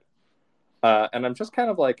important to it. And I'm just kind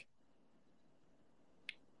of like,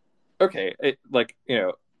 okay,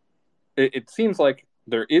 it seems like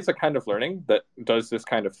there is a kind of learning that does this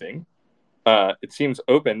kind of thing. It seems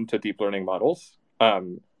open to deep learning models.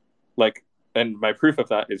 And my proof of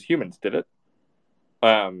that is humans did it.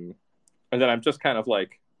 And then I'm just kind of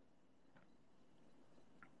like,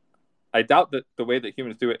 I doubt that the way that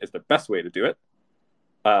humans do it is the best way to do it.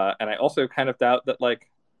 And I also kind of doubt that like,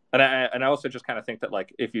 and I also just kind of think that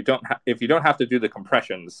like if you don't have to do the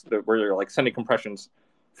compressions where you're like sending compressions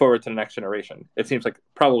forward to the next generation, it seems like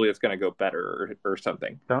probably it's going to go better or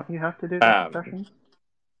something. Don't you have to do the compressions?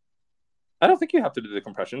 I don't think you have to do the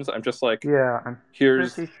compressions. I'm just like, yeah, I'm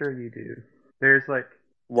pretty sure you do. There's like,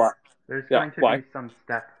 what? There's going to be some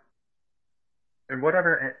step, and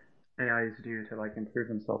whatever AIs do to like improve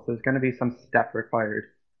themselves, there's going to be some step required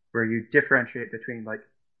where you differentiate between like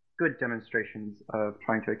good demonstrations of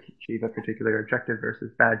trying to achieve a particular objective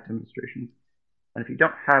versus bad demonstrations. And if you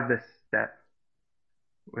don't have this step,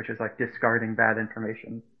 which is like discarding bad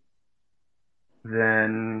information,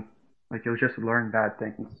 then like you'll just learn bad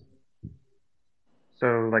things.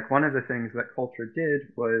 So like one of the things that culture did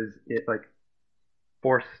was it like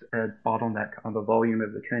forced a bottleneck on the volume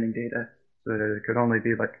of the training data so that it could only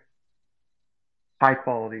be like high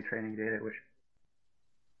quality training data, which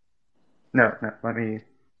no, let me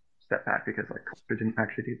step back because like culture didn't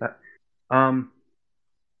actually do that.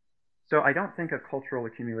 So I don't think a cultural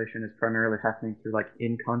accumulation is primarily happening through like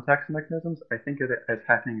in context mechanisms. I think of it as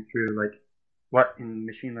happening through like what in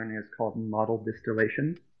machine learning is called model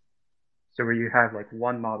distillation. So where you have like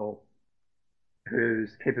one model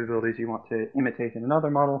whose capabilities you want to imitate in another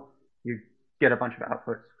model, you get a bunch of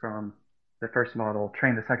outputs from the first model,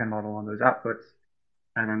 train the second model on those outputs,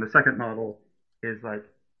 and then the second model is like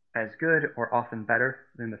as good or often better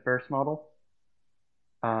than the first model.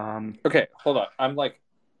 Okay, hold on. I'm like,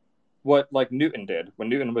 what like Newton did when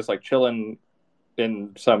Newton was like chilling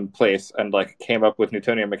in some place and like came up with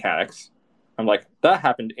Newtonian mechanics, I'm like, that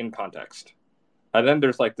happened in context. And then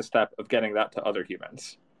there's like the step of getting that to other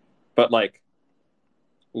humans. But like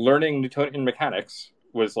learning Newtonian mechanics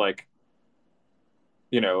was like,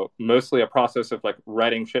 mostly a process of like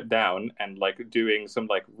writing shit down and like doing some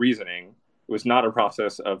like reasoning. It was not a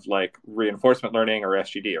process of like reinforcement learning or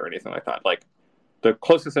SGD or anything like that. Like the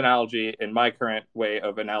closest analogy in my current way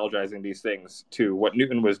of analogizing these things to what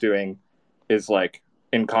Newton was doing is like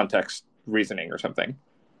in context reasoning or something.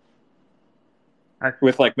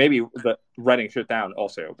 With like maybe the writing shit down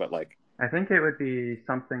also, but like I think it would be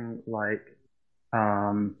something like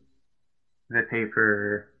the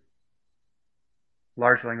paper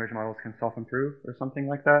large language models can self-improve or something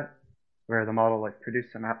like that, where the model like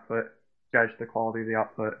produced some output, judged the quality of the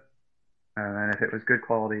output, and then if it was good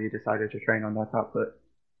quality, decided to train on that output.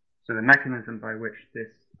 So the mechanism by which this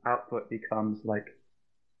output becomes like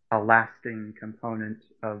a lasting component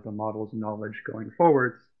of the model's knowledge going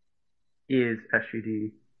forwards is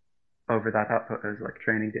SGD over that output as like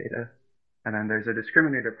training data. And then there's a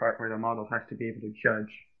discriminator part where the model has to be able to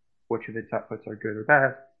judge which of its outputs are good or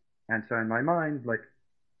bad. And so in my mind, like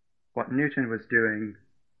what Newton was doing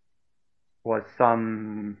was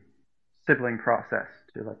some sibling process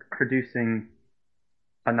to like producing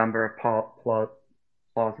a number of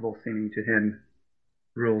plausible seeming to him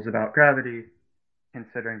rules about gravity,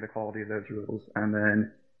 considering the quality of those rules, and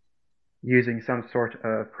then using some sort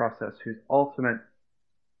of process whose ultimate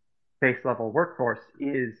base level workhorse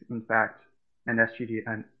is in fact an SGD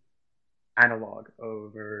analog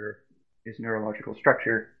over his neurological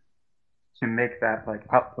structure to make that like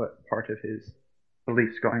output part of his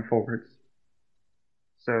beliefs going forwards.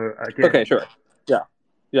 So again, okay, sure, yeah.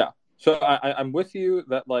 So I'm with you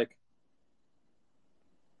that like,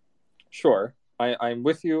 sure, I'm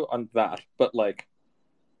with you on that, but like,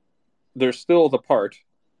 there's still the part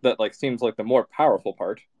that like seems like the more powerful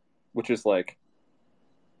part, which is like,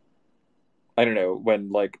 I don't know,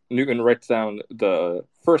 when like Newton writes down the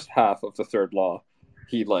first half of the third law,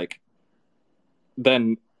 he like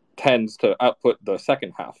then tends to output the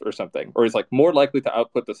second half or something, or is like more likely to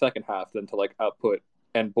output the second half than to like output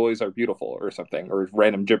 "and boys are beautiful" or something, or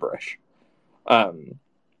random gibberish. Like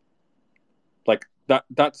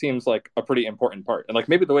that seems like a pretty important part, and like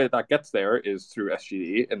maybe the way that gets there is through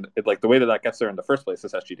SGD, and like the way that gets there in the first place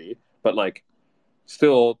is SGD, but like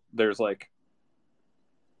still there's like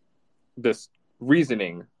this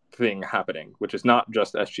reasoning thing happening, which is not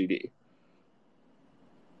just SGD.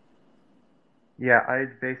 Yeah,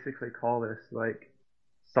 I'd basically call this like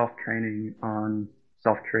self-training on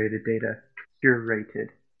self-created data, curated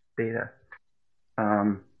data.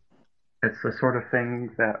 It's the sort of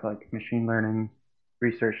thing that like machine learning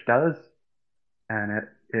research does, and it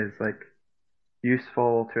is like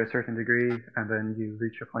useful to a certain degree, and then you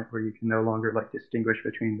reach a point where you can no longer like distinguish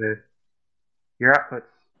between your outputs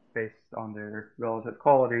based on their relative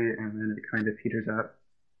quality, and then it kind of peters out.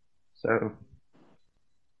 So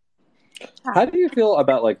how do you feel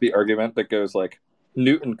about like the argument that goes like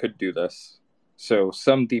Newton could do this, so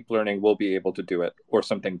some deep learning will be able to do it, or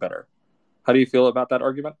something better? How do you feel about that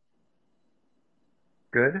argument?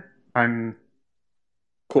 Good. I'm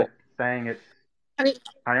cool. Saying it's. I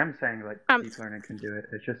am saying like deep learning can do it.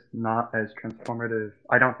 It's just not as transformative.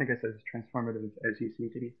 I don't think it's as transformative as you seem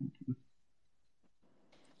to be thinking.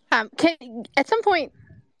 At some point,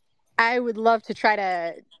 I would love to try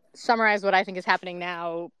to summarize what I think is happening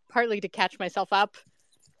now, partly to catch myself up.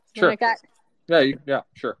 Sure. Like that. Yeah,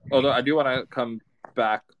 sure. Although I do want to come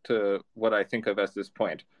back to what I think of as this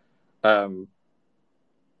point. I'm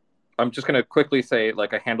just going to quickly say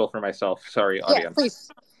like a handle for myself. Sorry, audience. Yeah, please.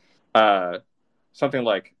 Something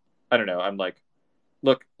like, I don't know, I'm like,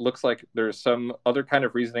 looks like there's some other kind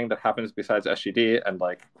of reasoning that happens besides SGD, and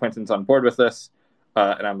like Quintin's on board with this.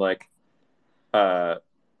 And I'm like,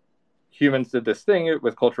 humans did this thing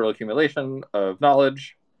with cultural accumulation of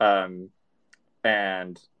knowledge, and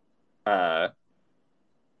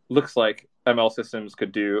looks like ML systems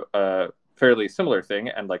could do a fairly similar thing,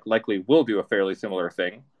 and like likely will do a fairly similar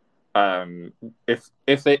thing. If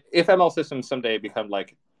ML systems someday become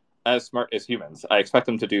like as smart as humans, I expect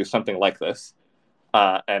them to do something like this.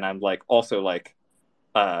 And I'm like also like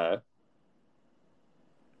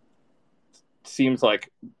seems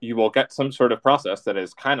like you will get some sort of process that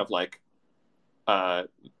is kind of like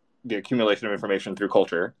the accumulation of information through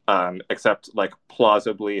culture, except like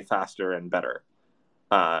plausibly faster and better.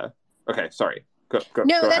 Okay, sorry. Go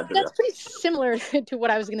ahead, that's pretty similar to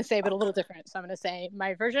what I was going to say, but a little different. So I'm going to say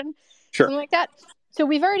my version, sure. Something like that. So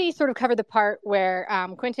we've already sort of covered the part where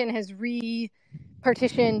Quintin has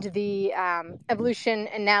partitioned the evolution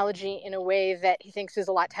analogy in a way that he thinks is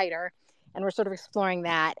a lot tighter. And we're sort of exploring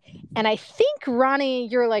that. And I think, Ronny,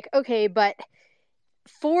 you're like, okay, but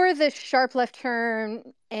for the sharp left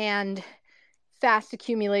turn and fast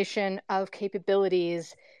accumulation of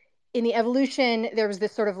capabilities, in the evolution, there was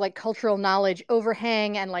this sort of like cultural knowledge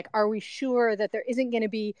overhang, and like, are we sure that there isn't going to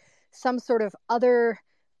be some sort of other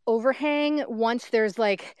overhang once there's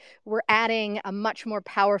like, we're adding a much more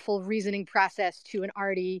powerful reasoning process to an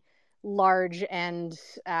already large and,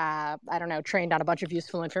 I don't know, trained on a bunch of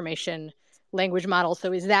useful information language model.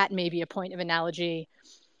 So is that maybe a point of analogy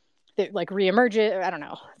that like reemerges? I don't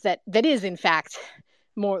know, that is in fact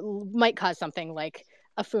more, might cause something like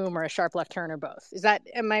a foom or a sharp left turn or both.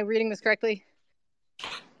 Am I reading this correctly?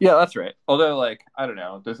 Yeah, that's right. Although, like, I don't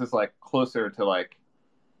know, this is like closer to like,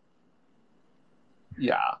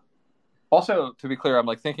 yeah. Also, to be clear, I'm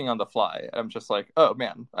like thinking on the fly. I'm just like, oh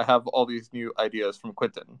man, I have all these new ideas from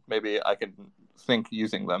Quintin. Maybe I can think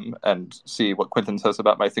using them and see what Quintin says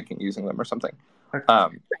about my thinking using them or something.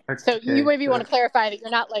 So you maybe want to clarify that you're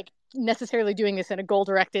not like necessarily doing this in a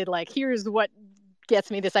goal-directed, like, here's what gets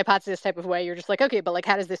me this hypothesis type of way. You're just like, okay, but like,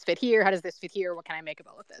 how does this fit here? How does this fit here? What can I make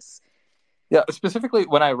about this? Yeah, specifically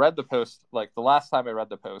when I read the post, like the last time I read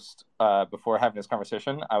the post before having this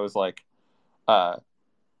conversation, I was like, I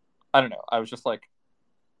don't know. I was just like,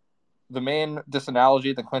 the main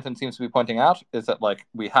disanalogy that Quintin seems to be pointing out is that like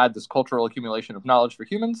we had this cultural accumulation of knowledge for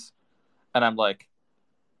humans, and I'm like,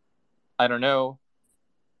 I don't know.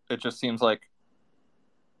 It just seems like,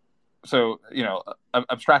 so, you know,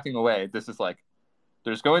 abstracting away, this is like,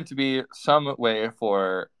 there's going to be some way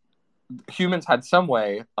for humans had some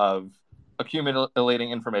way of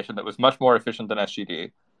accumulating information that was much more efficient than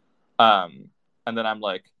SGD. And then I'm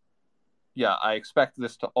like, yeah, I expect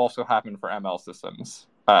this to also happen for ML systems.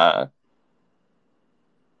 Okay,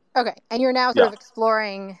 and you're now sort of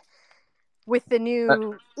exploring with the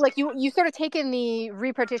new, like you sort of taken the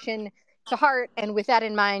repartition to heart, and with that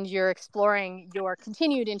in mind, you're exploring your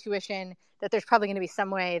continued intuition that there's probably going to be some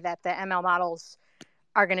way that the ML models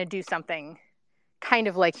are going to do something kind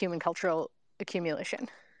of like human cultural accumulation.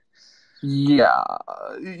 Yeah,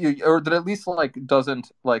 or that at least like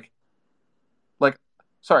doesn't like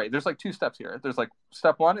sorry, there's like two steps here. There's like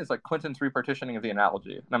step one is like Quintin's repartitioning of the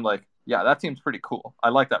analogy, and I'm like, yeah, that seems pretty cool. I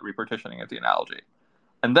like that repartitioning of the analogy.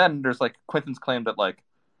 And then there's like Quintin's claim that like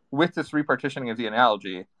with this repartitioning of the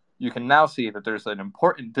analogy, you can now see that there's an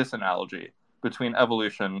important disanalogy between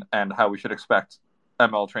evolution and how we should expect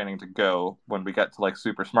ML training to go when we get to like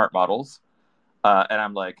super smart models. And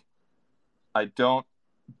I'm like, I don't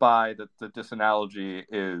buy that the disanalogy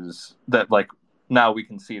is that like now we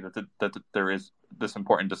can see that there is this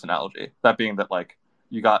important disanalogy. That being that like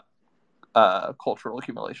you got cultural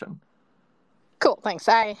accumulation. Cool, thanks.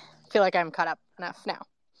 I feel like I'm caught up enough now.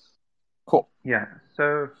 Cool. Yeah,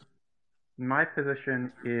 so my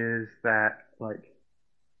position is that like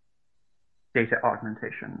data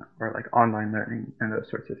augmentation or like online learning and those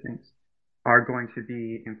sorts of things are going to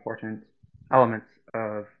be important elements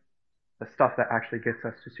of the stuff that actually gets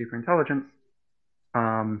us to superintelligence.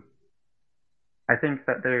 I think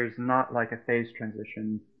that there's not like a phase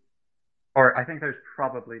transition, or I think there's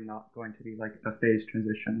probably not going to be like a phase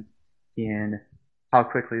transition in how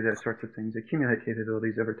quickly those sorts of things accumulate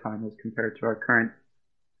capabilities over time as compared to our current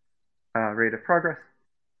rate of progress.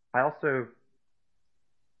 I also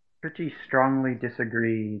pretty strongly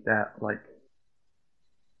disagree that like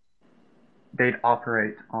they'd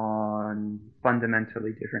operate on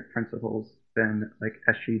fundamentally different principles than like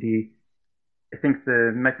SGD. I think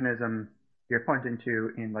the mechanism you're pointing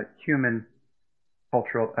to in like human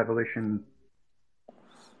cultural evolution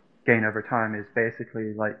gain over time is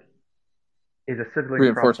basically like is a sibling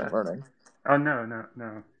reinforcement process. Learning. Oh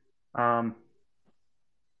no.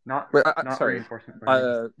 Not sorry. Reinforcement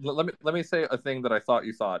learning. Let me say a thing that I thought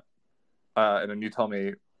you thought, and then you tell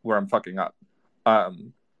me where I'm fucking up.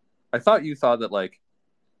 I thought you thought that like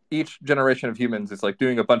each generation of humans is like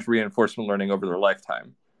doing a bunch of reinforcement learning over their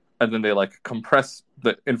lifetime, and then they like compress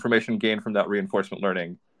the information gained from that reinforcement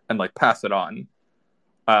learning and like pass it on.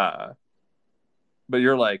 But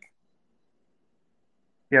you're like,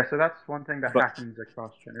 yeah, so that's one thing that happens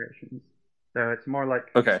across generations. So it's more like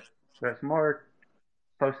okay. So it's more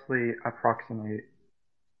closely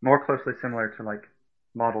similar to like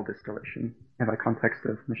model distillation in the context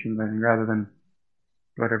of machine learning rather than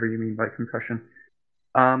whatever you mean by compression.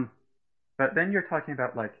 But then you're talking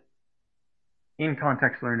about like in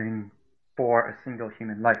context learning for a single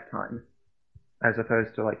human lifetime, as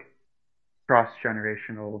opposed to like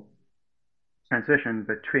cross-generational transition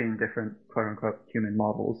between different quote-unquote human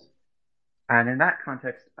models. And in that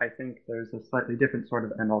context, I think there's a slightly different sort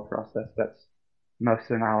of ML process that's most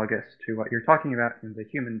analogous to what you're talking about in the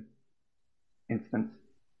human instance,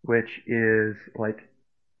 which is like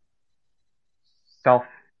self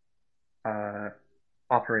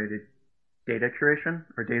operated data curation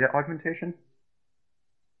or data augmentation,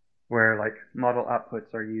 where like model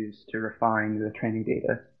outputs are used to refine the training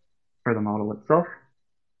data for the model itself.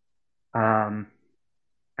 And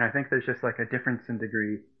I think there's just like a difference in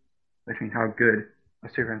degree between how good a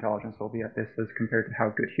superintelligence will be at this as compared to how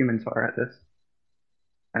good humans are at this.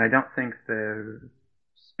 And I don't think the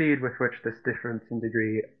speed with which this difference in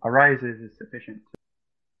degree arises is sufficient to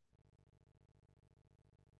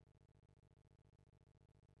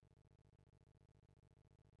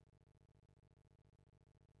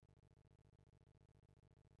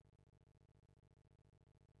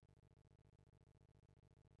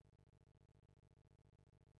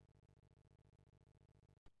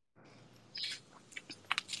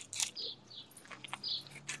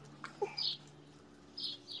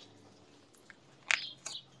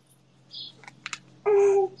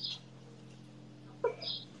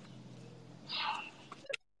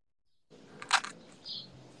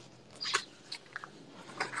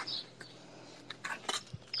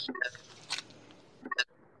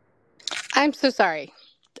I'm so sorry.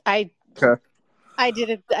 I Okay. I did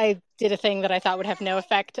a thing that I thought would have no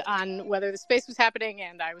effect on whether the space was happening,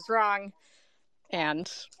 and I was wrong.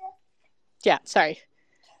 And yeah, sorry.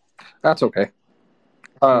 That's okay.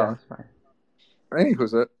 yeah, that's fine.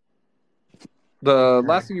 Anywho's it. The Okay.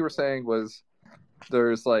 last thing you were saying was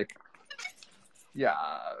there's like, yeah,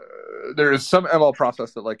 there's some ML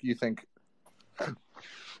process that like you think.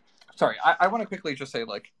 Sorry, I want to quickly just say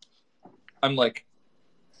like, I'm like,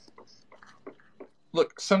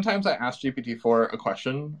 look, sometimes I ask GPT-4 a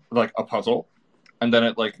question, like a puzzle, and then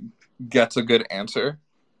it like gets a good answer.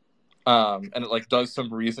 And it like does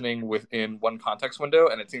some reasoning within one context window,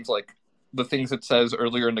 and it seems like the things it says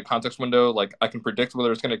earlier in the context window, like I can predict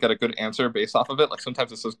whether it's going to get a good answer based off of it. Like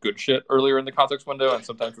sometimes it says good shit earlier in the context window, and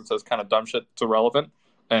sometimes it says kind of dumb shit that's irrelevant.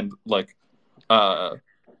 And like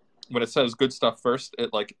when it says good stuff first,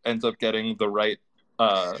 it like ends up getting the right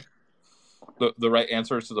the right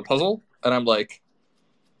answers to the puzzle. And I'm like,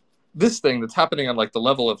 this thing that's happening on like the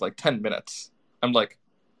level of like 10 minutes. I'm like,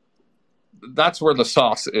 that's where the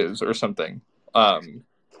sauce is or something.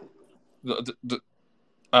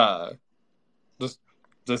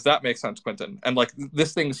 Does that make sense, Quintin? And like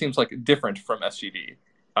this thing seems like different from SGD.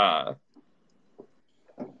 I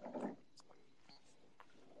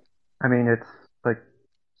mean, it's like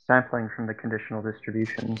sampling from the conditional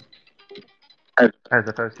distribution as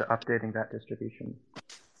opposed to updating that distribution.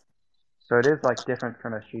 So it is like different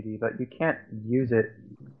from SGD, but you can't use it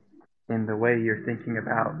in the way you're thinking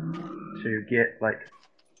about to get like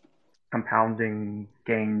compounding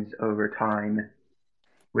gains over time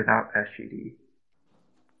without SGD.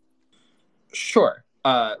 Sure.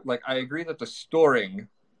 Like I agree that the storing,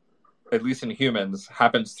 at least in humans,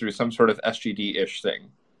 happens through some sort of SGD-ish thing.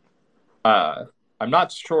 I'm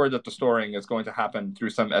not sure that the storing is going to happen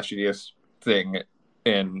through some SGD-ish thing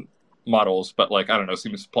in models, but like I don't know,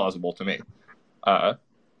 seems plausible to me. But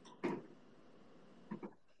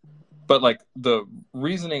like the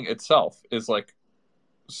reasoning itself is like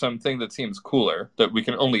something that seems cooler that we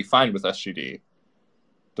can only find with SGD.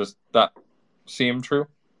 Does that seem true?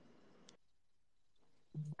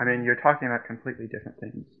 I mean, you're talking about completely different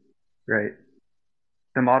things, right?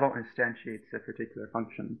 The model instantiates a particular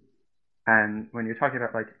function, and when you're talking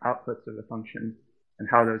about like outputs of the function and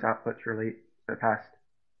how those outputs relate to the past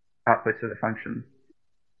outputs of the function,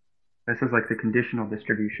 this is like the conditional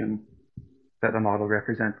distribution that the model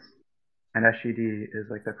represents. And SGD is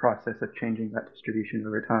like the process of changing that distribution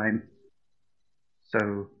over time.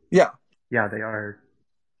 So yeah, they are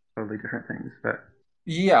totally different things. But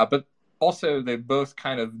yeah, but also they both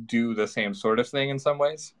kind of do the same sort of thing in some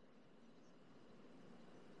ways.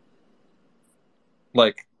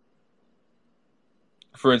 Like,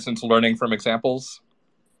 for instance, learning from examples.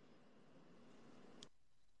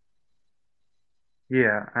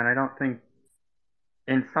 yeah, and I don't think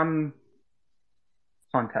in some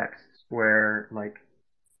contexts where like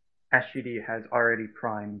SGD has already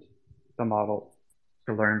primed the model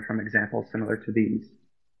to learn from examples similar to these,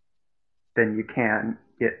 then you can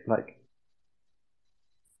get like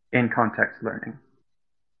in context learning.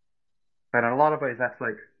 But in a lot of ways, that's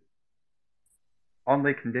like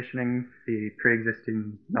only conditioning the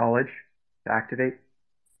pre-existing knowledge to activate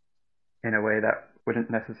in a way that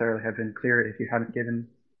wouldn't necessarily have been clear if you hadn't given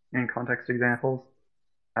in context examples.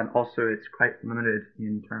 And also it's quite limited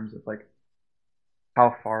in terms of like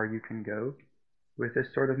how far you can go with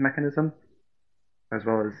this sort of mechanism. as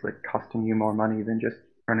well as like costing you more money than just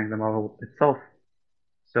running the model itself.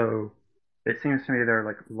 So it seems to me there are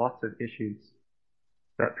like lots of issues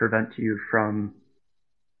that prevent you from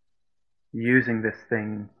using this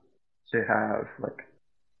thing to have like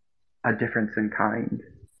a difference in kind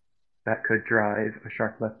that could drive a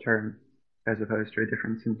sharp left turn, as opposed to a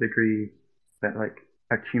difference in degree that like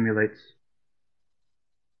accumulates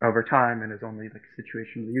over time and is only like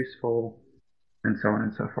situationally useful, and so on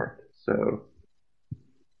and so forth. So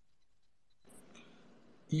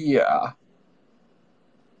yeah.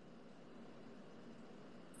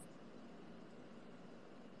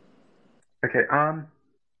 okay,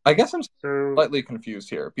 I guess I'm so slightly confused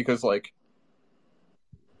here because, like,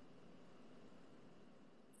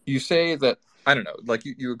 you say that, I don't know, like,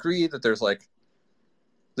 you agree that there's, like,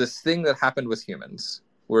 this thing that happened with humans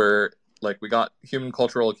where, like, we got human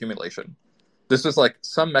cultural accumulation. This was, like,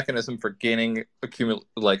 some mechanism for gaining,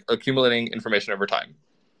 accumulating information over time.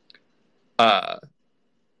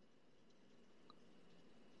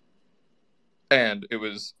 And it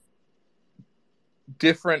was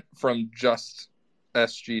different from just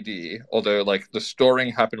SGD, although, like, the storing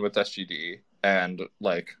happened with SGD, and,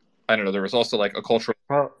 like, I don't know, there was also, like, a cultural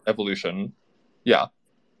evolution. Yeah.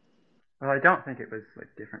 Well, I don't think it was like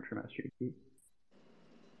different from SGP.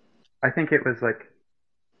 I think it was like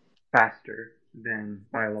faster than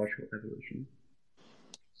biological evolution.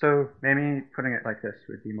 So maybe putting it like this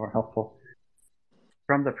would be more helpful.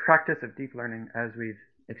 From the practice of deep learning as we've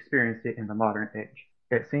experienced it in the modern age,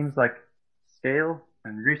 it seems like scale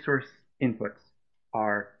and resource inputs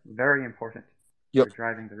are very important for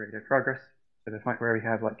driving the rate of progress to the point where we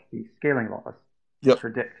have like the scaling laws that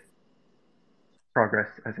predict progress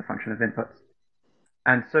as a function of inputs.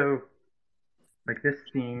 And so like this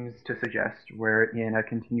seems to suggest we're in a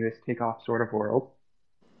continuous takeoff sort of world.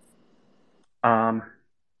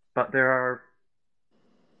 But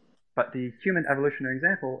the human evolutionary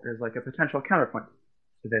example is like a potential counterpoint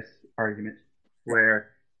to this argument,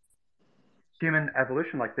 where human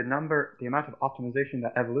evolution, like the amount of optimization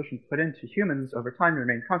that evolution put into humans over time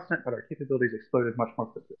remained constant, but our capabilities exploded much more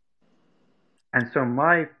quickly. And so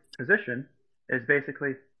my position is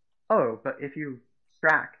basically, but if you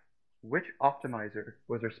track which optimizer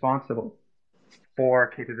was responsible for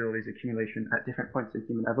capabilities accumulation at different points in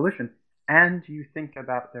human evolution, and you think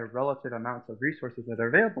about their relative amounts of resources that are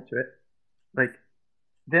available to it, like,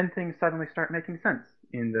 then things suddenly start making sense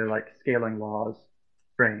in the like scaling laws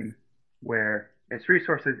frame, where it's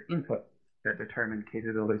resources input that determine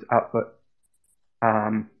capabilities output.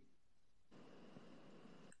 And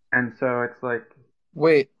so it's like,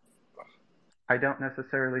 wait, I don't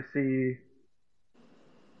necessarily see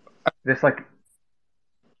this like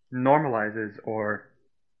normalizes or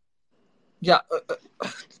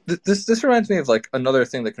this reminds me of like another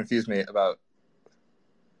thing that confused me about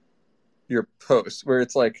your post, where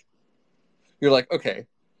it's like you're like, okay,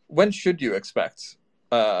 when should you expect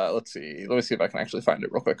let me see if I can actually find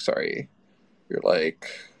it real quick. Sorry. You're like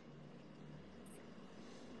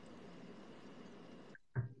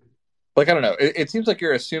I don't know, it seems like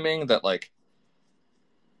you're assuming that like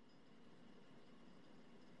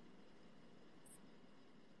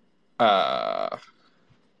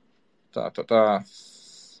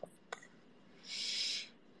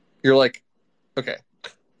you're like, okay,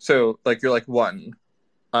 so like you're like one,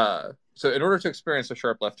 so in order to experience a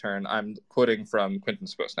sharp left turn, I'm quoting from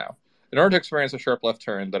Quintin's post now. In order to experience a sharp left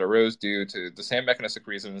turn that arose due to the same mechanistic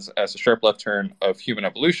reasons as the sharp left turn of human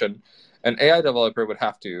evolution, an AI developer would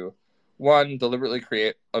have to, one, deliberately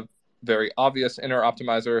create a very obvious inner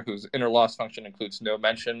optimizer whose inner loss function includes no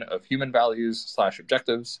mention of human values /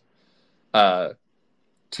 objectives.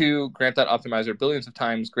 Two, grant that optimizer billions of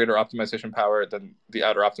times greater optimization power than the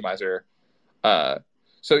outer optimizer.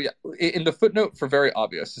 So yeah, in the footnote for very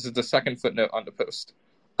obvious, this is the second footnote on the post.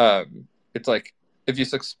 It's like, if you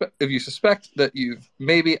suspect that you've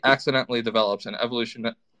maybe accidentally developed an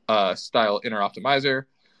evolution style inner optimizer,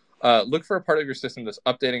 look for a part of your system that's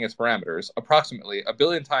updating its parameters approximately 1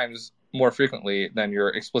 billion times more frequently than your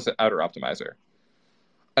explicit outer optimizer.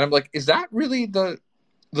 And I'm like, is that really the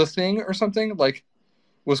thing or something? Like,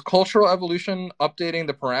 was cultural evolution updating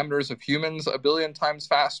the parameters of humans 1 billion times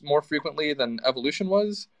more frequently than evolution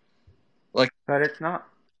was? Like, but it's not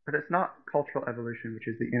cultural evolution, which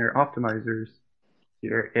is the inner optimizers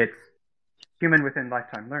here. It's human within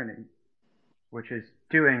lifetime learning, which is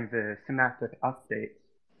doing the synaptic updates.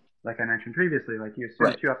 Like I mentioned previously, like you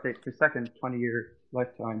assume 2 updates per second, 20-year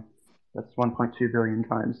lifetime. That's 1.2 billion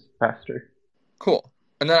times faster. Cool.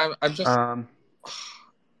 And then I'm just,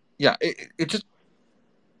 yeah, it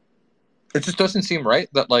just doesn't seem right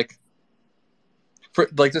that like,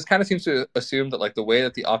 this kind of seems to assume that like the way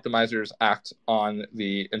that the optimizers act on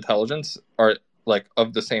the intelligence are like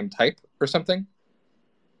of the same type or something.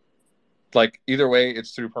 Like either way,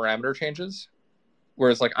 it's through parameter changes.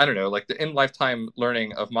 Whereas like, I don't know, like the in lifetime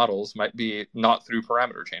learning of models might be not through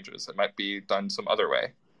parameter changes. It might be done some other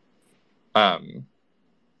way. Or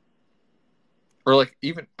like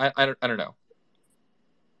even, I don't know.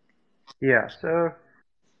 Yeah, so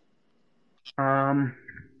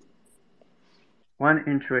one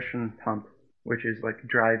intuition pump, which is like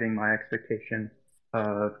driving my expectation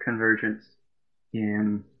of convergence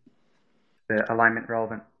in the alignment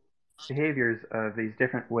relevant behaviors of these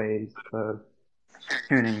different ways of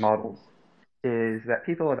tuning models, is that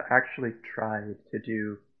people have actually tried to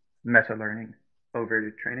do meta learning over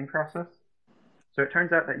the training process. So it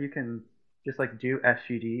turns out that you can just like do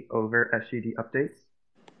SGD over SGD updates.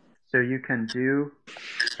 So you can do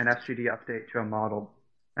an SGD update to a model,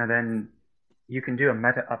 and then you can do a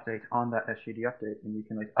meta update on that SGD update, and you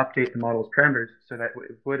can like update the model's parameters so that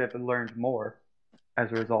it would have learned more as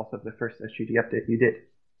a result of the first SGD update you did.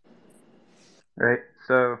 Right?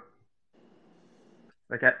 So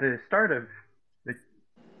like at the start of the,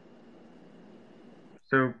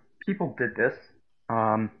 so people did this.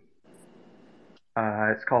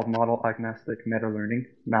 It's called model agnostic meta learning,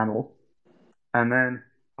 MAML. And then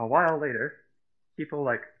a while later, people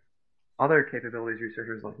like other capabilities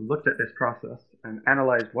researchers like looked at this process and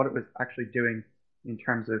analyzed what it was actually doing in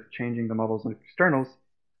terms of changing the model's externals,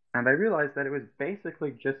 and they realized that it was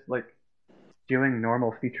basically just like doing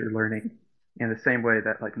normal feature learning in the same way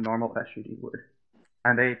that like normal SGD would.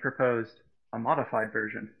 And they proposed a modified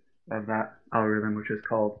version of that algorithm, which is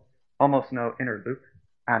called almost no inner loop,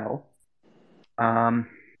 ANL.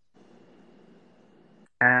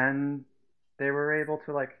 And they were able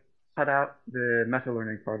to like cut out the meta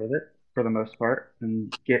learning part of it for the most part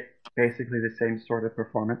and get basically the same sort of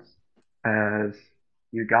performance as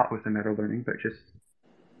you got with the meta learning, but just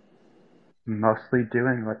mostly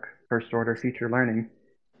doing like first order feature learning.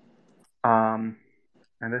 And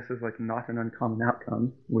this is like not an uncommon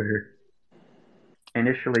outcome where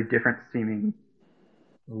initially different seeming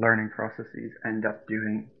learning processes end up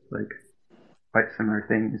doing like quite similar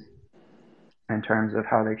things in terms of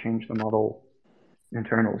how they change the model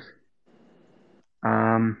internals.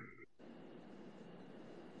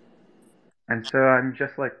 And so I'm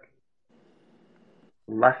just like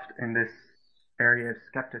left in this area of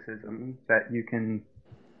skepticism that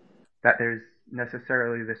there's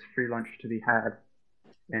necessarily this free lunch to be had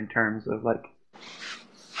in terms of like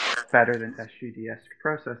better than SGD-esque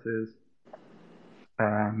processes.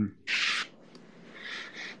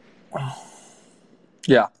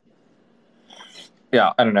 Yeah,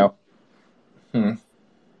 I don't know.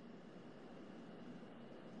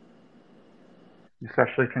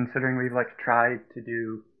 Especially considering we've like tried to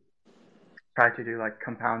do like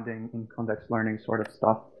compounding in context learning sort of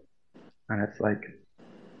stuff, and it's like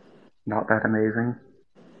not that amazing.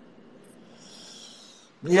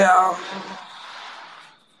 Yeah,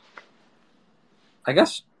 I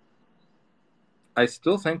guess I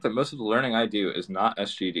still think that most of the learning I do is not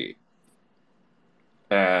SGD,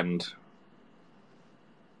 and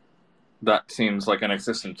that seems like an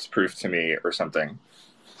existence proof to me or something,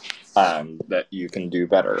 that you can do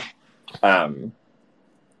better. And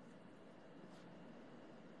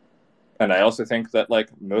I also think that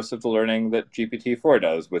like most of the learning that GPT-4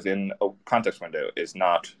 does within a context window is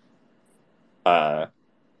not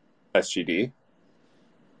SGD.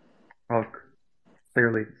 Well,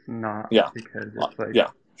 clearly it's not, Yeah, because it's like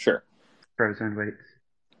sure, frozen weights.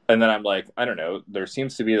 And then I'm like, I don't know, there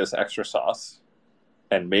seems to be this extra sauce,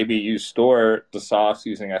 and maybe you store the sauce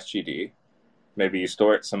using SGD, maybe you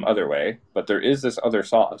store it some other way, but there is this other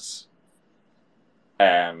sauce,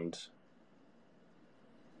 and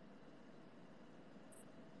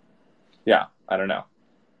yeah, I don't know.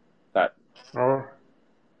 Well,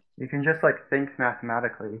 you can just like think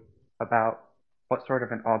mathematically about what sort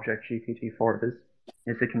of an object GPT-4 is.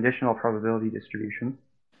 It's a conditional probability distribution,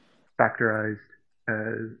 factorized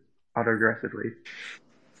autoaggressively.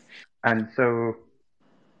 And so,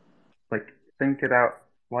 like, think about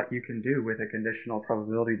what you can do with a conditional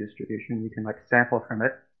probability distribution. You can like sample from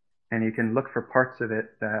it, and you can look for parts of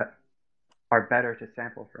it that are better to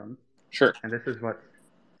sample from. Sure. And this is what's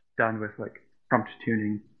done with like prompt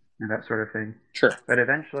tuning and that sort of thing. Sure. But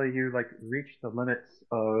eventually you like reach the limits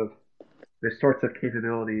of the sorts of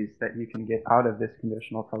capabilities that you can get out of this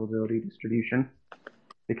conditional probability distribution,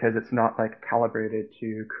 because it's not like calibrated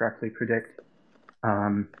to correctly predict,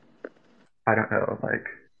 I don't know, like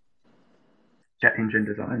jet engine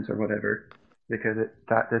designs or whatever, because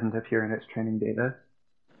that didn't appear in its training data.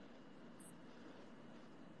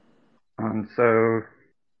 So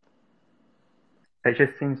it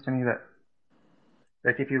just seems to me that,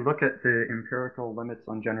 like, if you look at the empirical limits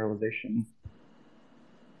on generalization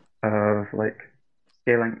of like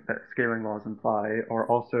scaling that scaling laws imply, or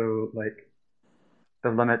also like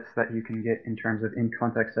the limits that you can get in terms of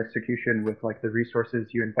in-context execution with like the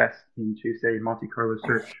resources you invest into, say, Monte Carlo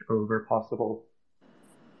search over possible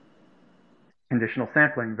conditional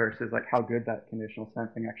sampling versus like how good that conditional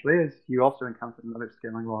sampling actually is, you also encounter another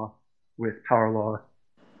scaling law with power law,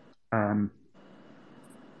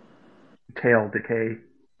 tail decay.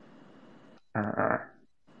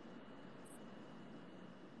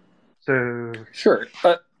 So Sure,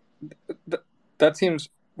 that seems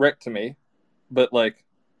right to me, but like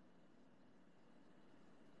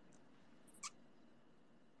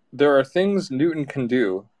there are things Newton can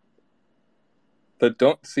do that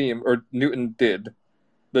don't seem, or Newton did,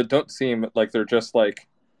 that don't seem like they're just like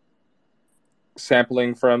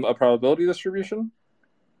sampling from a probability distribution,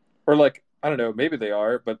 or like I don't know, maybe they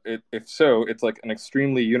are, but if so, it's like an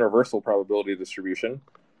extremely universal probability distribution,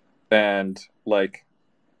 and like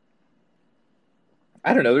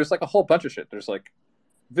I don't know, there's like a whole bunch of shit. There's like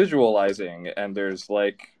visualizing, and there's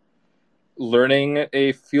like learning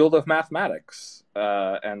a field of mathematics,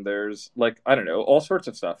 and there's like I don't know, all sorts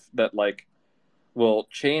of stuff that like will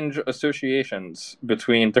change associations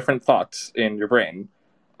between different thoughts in your brain,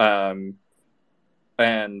 and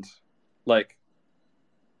like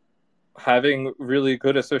having really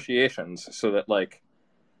good associations so that like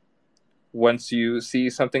once you see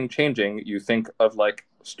something changing, you think of like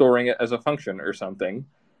storing it as a function or something.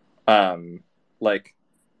 Like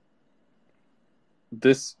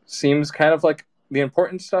this seems kind of like the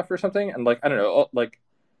important stuff or something, and like I don't know, like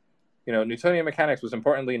Newtonian mechanics was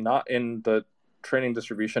importantly not in the training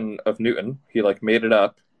distribution of Newton. He like made it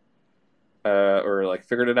up, or like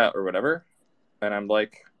figured it out or whatever, and I'm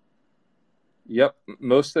like, yep,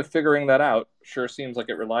 most of figuring that out sure seems like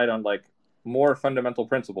it relied on like more fundamental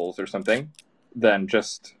principles or something than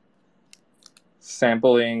just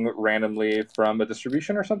sampling randomly from a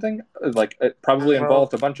distribution or something. Like it probably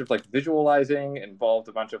involved a bunch of like visualizing, involved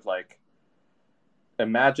a bunch of like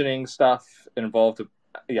imagining stuff, involved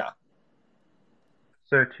yeah.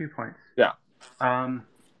 So 2 points. Yeah.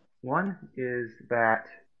 One is that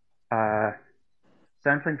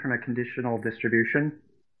sampling from a conditional distribution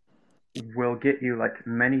will get you like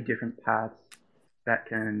many different paths that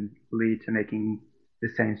can lead to making the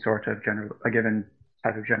same sort of a given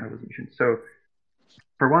type of generalization. So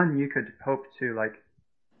for one, you could hope to like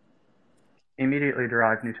immediately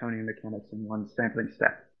derive Newtonian mechanics in one sampling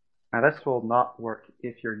step. Now this will not work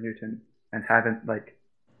if you're Newton and haven't like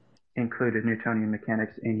included Newtonian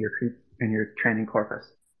mechanics in your training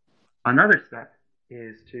corpus. Another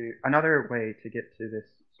way to get to this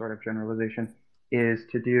sort of generalization is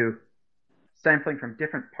to do sampling from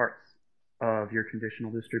different parts of your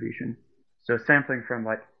conditional distribution. So sampling from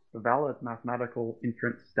like valid mathematical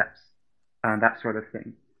inference steps, that sort of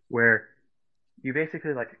thing, where you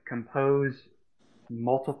basically like compose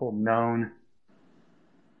multiple known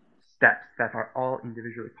steps that are all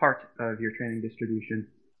individually part of your training distribution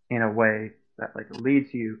in a way that like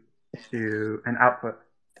leads you to an output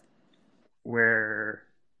where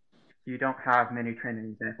you don't have many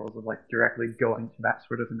training examples of like directly going to that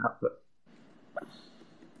sort of an output.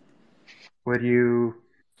 Would you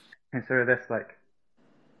consider this like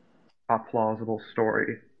a plausible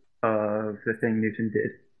story of the thing Newton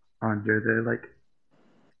did under the like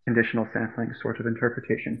conditional sampling sort of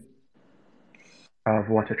interpretation of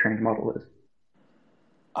what a trained model is?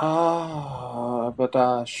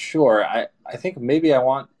 But sure. I think maybe I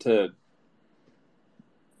want to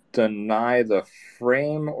deny the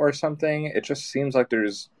frame or something. It just seems like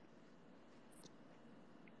there's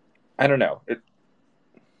I don't know.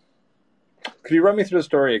 Could you run me through the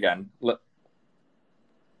story again?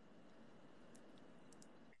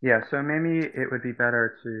 Yeah, so maybe it would be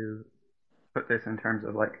better to put this in terms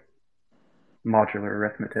of like modular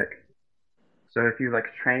arithmetic. So if you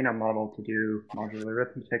like train a model to do modular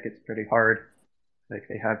arithmetic, it's pretty hard. Like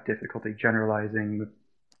they have difficulty generalizing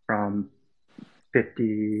from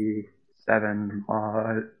 57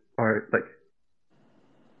 or like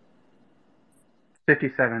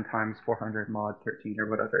 57 times 400 mod 13 or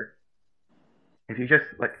whatever. If you just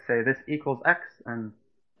like say this equals x and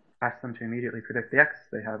ask them to immediately predict the x,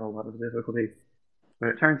 they have a lot of difficulty. But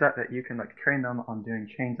it turns out that you can like train them on doing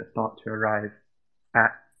chains of thought to arrive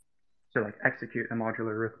at to like execute a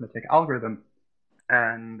modular arithmetic algorithm,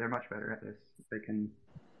 and they're much better at this. They can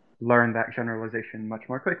learn that generalization much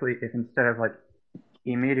more quickly if instead of like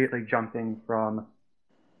immediately jumping from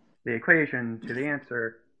the equation to the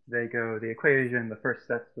answer, they go the equation, the first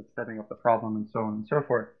steps of setting up the problem, and so on and so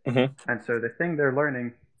forth. Mm-hmm. And so the thing they're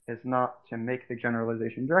learning is not to make the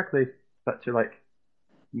generalization directly, but to like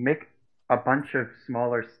make a bunch of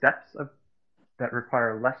smaller steps that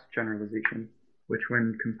require less generalization, which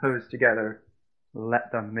when composed together,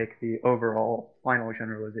 let them make the overall final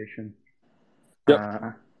generalization.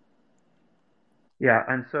 Yep. Yeah,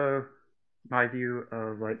 and so my view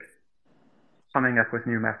of like coming up with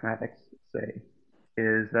new mathematics, say,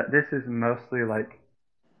 is that this is mostly like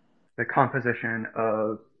the composition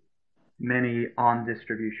of many on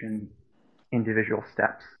distribution individual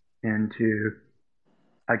steps into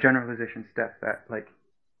a generalization step that like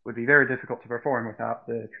would be very difficult to perform without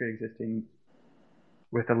the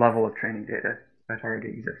with the level of training data that already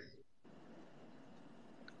exists.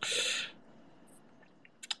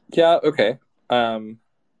 Yeah, okay.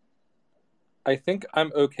 I think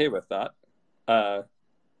I'm okay with that.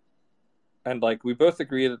 And like we both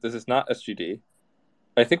agree that this is not SGD.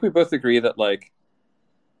 I think we both agree that like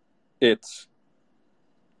it's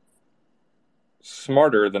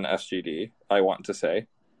smarter than SGD, I want to say.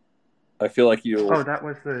 I feel like you Oh, that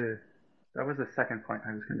was the second point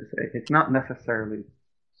I was going to say. It's not necessarily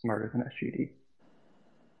smarter than SGD.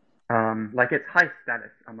 Like it's high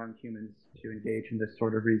status among humans to engage in this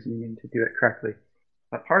sort of reasoning and to do it correctly.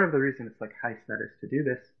 But part of the reason it's like high status to do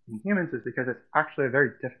this in humans is because it's actually a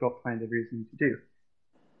very difficult kind of reasoning to do.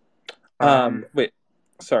 Wait,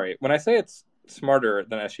 sorry. When I say it's smarter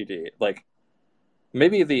than SGD, like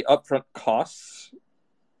maybe the upfront costs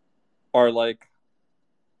are like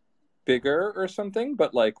bigger or something,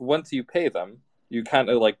 but like once you pay them, you kind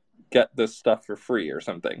of like get this stuff for free or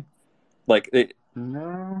something. Like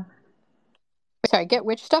No. Sorry, get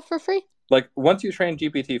which stuff for free? Like once you train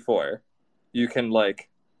GPT-4, you can like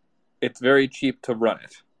it's very cheap to run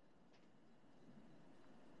it.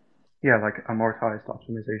 Yeah, like amortized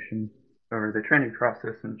optimization over the training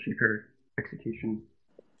process and cheaper execution.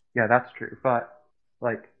 Yeah, that's true. But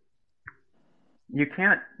like you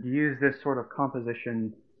can't use this sort of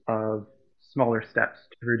composition of smaller steps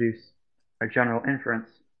to produce a general inference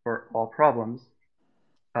for all problems.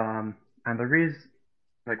 And the reason,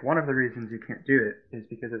 like one of the reasons you can't do it is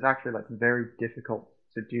because it's actually like very difficult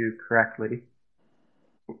to do correctly,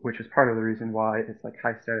 which is part of the reason why it's like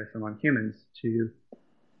high status among humans to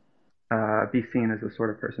be seen as the sort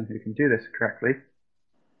of person who can do this correctly.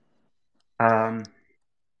 I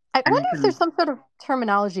wonder if there's some sort of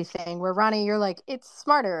terminology thing where Ronny, you're like, it's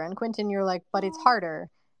smarter, and Quintin, you're like, but it's harder.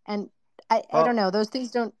 And I don't know. Those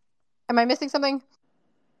things don't. Am I missing something?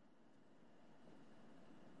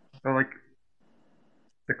 Well, like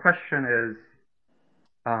the question is,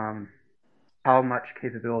 how much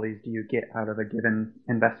capabilities do you get out of a given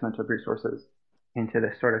investment of resources into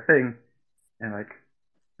this sort of thing? And like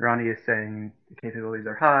Ronny is saying the capabilities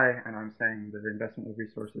are high, and I'm saying that the investment of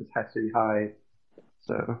resources has to be high.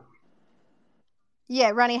 So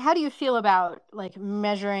yeah, Ronny, how do you feel about like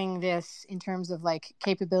measuring this in terms of like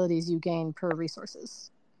capabilities you gain per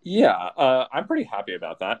resources? Yeah, I'm pretty happy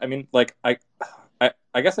about that. I mean, like I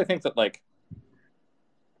guess I think that like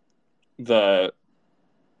there's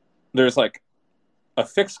like a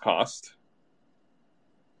fixed cost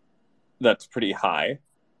that's pretty high,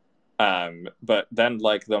 but then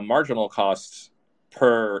like the marginal costs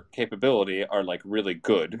per capability are like really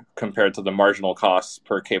good compared to the marginal costs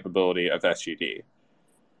per capability of SGD.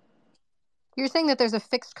 You're saying that there's a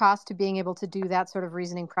fixed cost to being able to do that sort of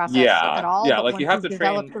reasoning process at all? Yeah, but like once you have to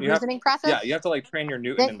develop train the reasoning process? Yeah, you have to like train your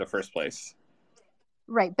Newton in the first place.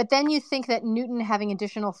 Right, but then you think that Newton having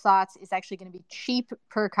additional thoughts is actually going to be cheap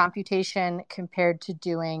per computation compared to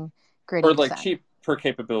doing gradient Or like descent. cheap per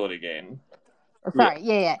capability gain. Sorry,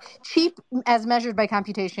 yeah. Cheap as measured by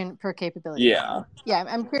computation per capability. Yeah. Yeah,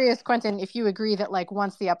 I'm curious, Quintin, if you agree that like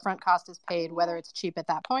once the upfront cost is paid, whether it's cheap at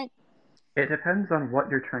that point? it depends on what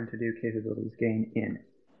you're trying to do capabilities gain in.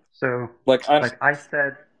 So Like I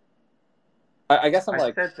said, I guess I'm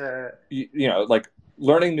like, said that you know, like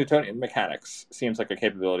learning Newtonian mechanics seems like a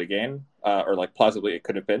capability gain, or like plausibly it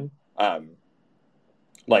could have been.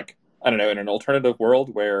 Like, I don't know, in an alternative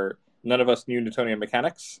world where none of us knew Newtonian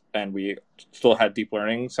mechanics and we still had deep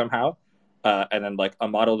learning somehow, and then like a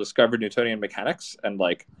model discovered Newtonian mechanics and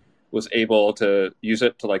like was able to use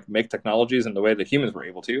it to like make technologies in the way that humans were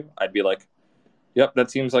able to, I'd be like, yep, that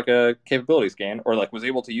seems like a capabilities gain, or like was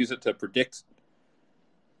able to use it to predict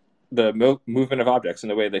the movement of objects in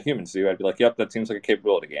the way that humans do. I'd be like, yep, that seems like a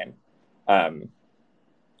capability gain.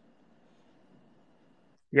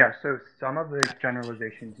 Yeah, so some of the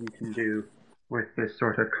generalizations you can do with this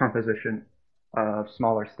sort of composition of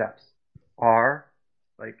smaller steps are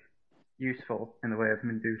like useful in the way of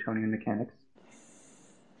Newtonian mechanics.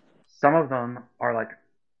 some of them are like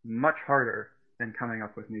much harder than coming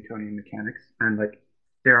up with Newtonian mechanics, and like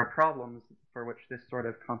there are problems for which this sort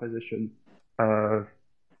of composition of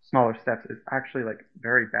smaller steps is actually like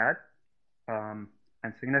very bad, and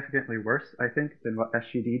significantly worse, I think, than what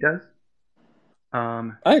SGD does.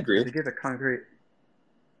 I agree. To give a concrete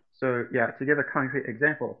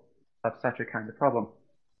example of such a kind of problem,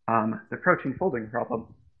 the protein folding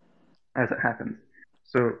problem, as it happens.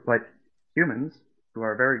 So, like humans, who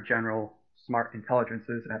are very general, smart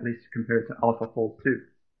intelligences, at least compared to AlphaFold 2,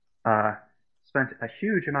 spent a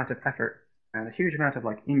huge amount of effort and a huge amount of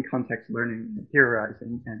like in-context learning and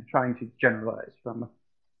theorizing and trying to generalize from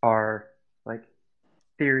our like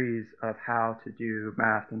theories of how to do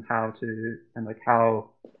math and how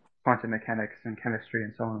quantum mechanics and chemistry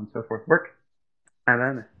and so on and so forth work. And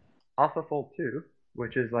then AlphaFold 2,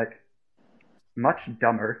 which is like much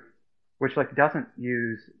dumber, which like doesn't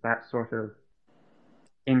use that sort of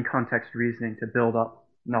in-context reasoning to build up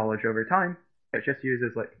knowledge over time. It just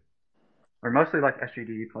uses like, or mostly like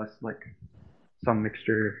SGD plus like some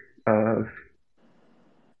mixture of,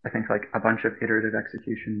 I think, like a bunch of iterative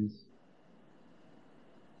executions.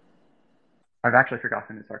 I've actually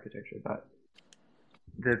forgotten its architecture, but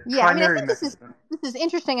the primary I think this is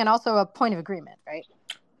interesting and also a point of agreement, right?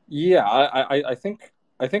 Yeah, I think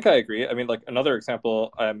I agree. I mean, like another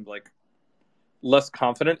example, I'm like less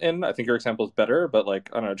confident in. I think your example is better, but like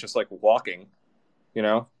I don't know, just like walking. You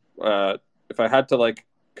know, if I had to like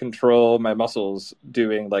control my muscles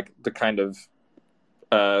doing like the kind of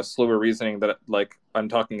slower reasoning that like I'm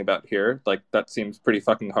talking about here, like that seems pretty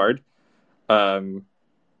fucking hard.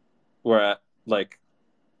 Where like,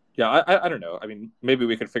 yeah, I don't know. I mean, maybe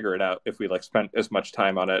we could figure it out if we like spent as much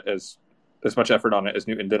time on it as much effort on it as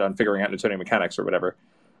Newton did on figuring out Newtonian mechanics or whatever.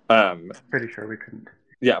 Pretty sure we couldn't.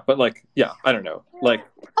 Yeah, but like, yeah, I don't know. Like,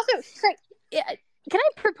 also, sorry, can I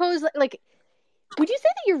propose like? Would you say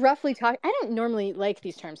that you're roughly talking? I don't normally like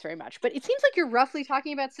these terms very much, but it seems like you're roughly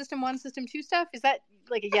talking about System 1, System 2 stuff. Is that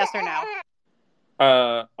like a yes or no?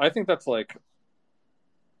 I think that's like,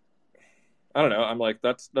 I don't know. I'm like,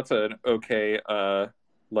 that's an okay,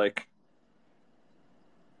 like.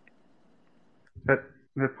 But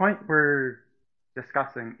the point we're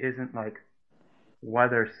discussing isn't like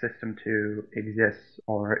whether System 2 exists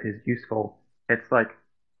or is useful. It's like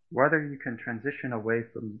whether you can transition away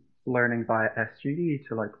from learning via SGD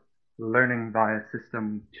to like learning via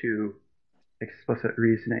System 2 explicit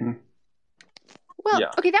reasoning. Well,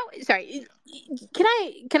 yeah. Okay, sorry. Can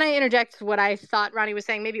I interject what I thought Ronny was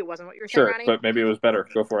saying? Maybe it wasn't what you were saying, Ronny. Sure, but maybe it was better.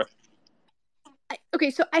 Go for it.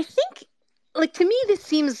 Okay, so I think, like, to me, this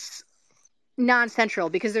seems non-central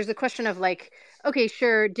because there's a question of like, okay,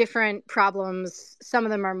 sure, different problems. Some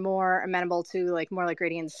of them are more amenable to like more like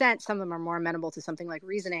gradient descent. Some of them are more amenable to something like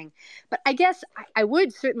reasoning. But I guess I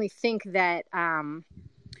would certainly think that I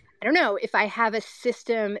don't know, if I have a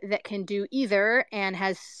system that can do either and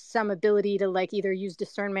has some ability to like either use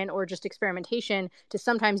discernment or just experimentation to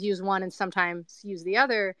sometimes use one and sometimes use the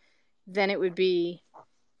other, then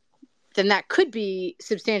that could be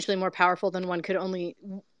substantially more powerful than one could only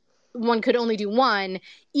do one,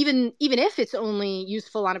 even if it's only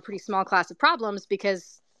useful on a pretty small class of problems,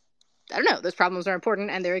 because I don't know, those problems are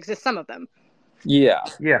important and there exist some of them. Yeah.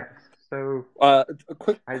 Yeah. So a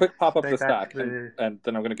quick pop up the stack, and then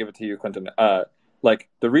I'm going to give it to you, Quintin. Like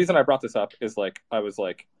the reason I brought this up is like I was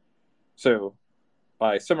like, so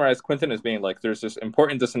I summarized Quintin as being like, there's this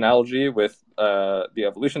important disanalogy with the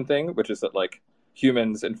evolution thing, which is that like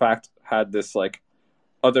humans in fact had this like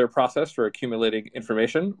other process for accumulating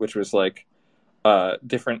information, which was like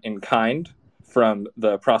different in kind from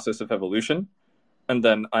the process of evolution. And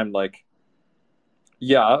then I'm like,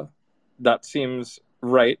 yeah, that seems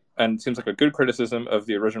right and seems like a good criticism of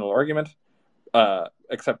the original argument,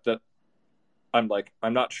 except that I'm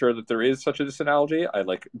not sure that there is such a disanalogy. I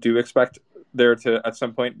like do expect there to at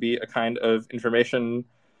some point be a kind of information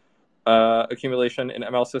accumulation in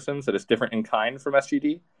ML systems that is different in kind from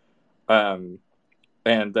SGD. And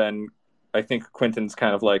then I think Quintin's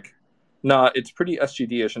kind of like, nah, it's pretty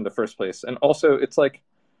SGD-ish in the first place. And also it's like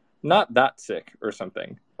not that sick or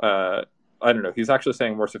something. I don't know. He's actually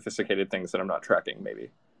saying more sophisticated things that I'm not tracking, maybe.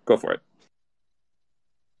 Go for it.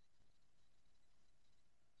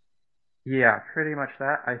 Yeah, pretty much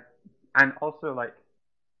that. And also like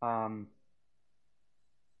I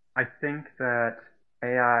think that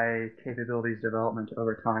AI capabilities development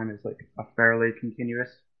over time is like a fairly continuous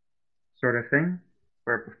sort of thing,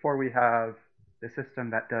 where before we have the system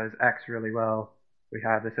that does X really well, we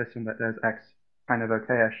have the system that does X kind of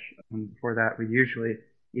okay-ish, and before that we usually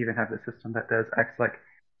even have the system that does X like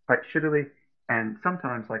quite shittily, and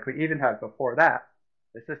sometimes like we even have before that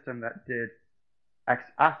the system that did X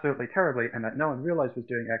absolutely terribly and that no one realized was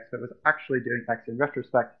doing X, but was actually doing X in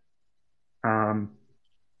retrospect.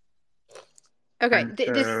 Okay,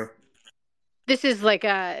 so, this is like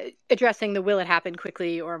addressing the will it happen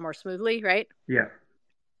quickly or more smoothly, right? Yeah.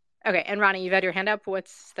 Okay, and Ronny, you've had your hand up.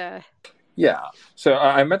 What's the... Yeah. So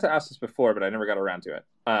I meant to ask this before, but I never got around to it.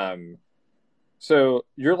 So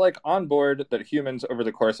you're like on board that humans over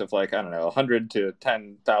the course of like, I don't know, 100 to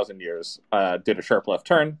 10,000 years did a sharp left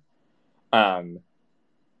turn.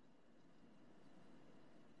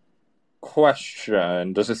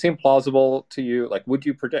 Question, does it seem plausible to you? Like, would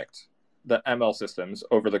you predict that ML systems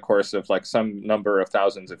over the course of like some number of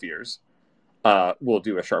thousands of years will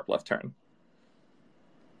do a sharp left turn?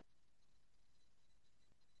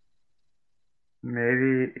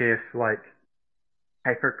 Maybe if like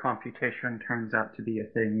hypercomputation turns out to be a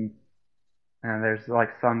thing, and there's like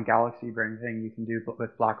some galaxy brain thing you can do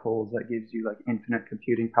with black holes that gives you like infinite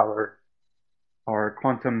computing power, or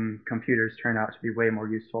quantum computers turn out to be way more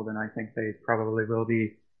useful than I think they probably will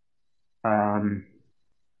be.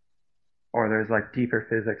 Or there's like deeper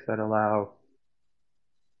physics that allow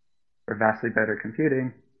for vastly better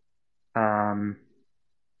computing.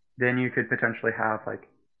 Then you could potentially have like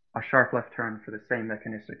a sharp left turn for the same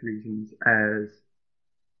mechanistic reasons as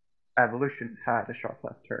evolution had a sharp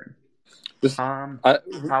left turn.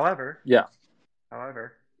 However,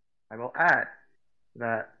 I will add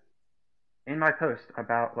that in my post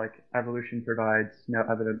about like evolution provides no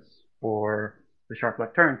evidence for the sharp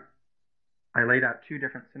left turn, I laid out two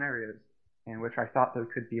different scenarios in which I thought there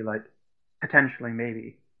could be like potentially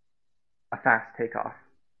maybe a fast takeoff,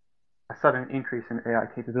 a sudden increase in AI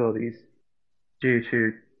capabilities due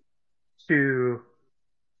to two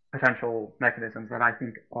potential mechanisms that I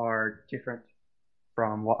think are different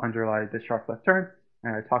from what underlies the sharp left turn.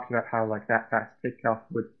 And I talked about how like that fast takeoff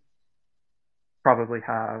would probably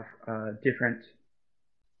have different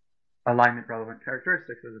alignment relevant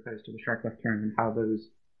characteristics as opposed to the sharp left turn, and how those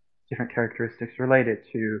different characteristics related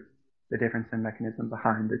to the difference in mechanism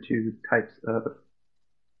behind the two types of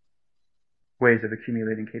ways of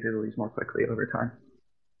accumulating capabilities more quickly over time.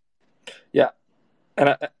 Yeah.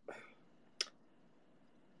 And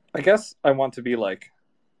I guess I want to be like,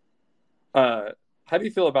 how do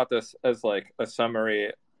you feel about this as like a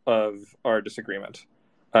summary of our disagreement?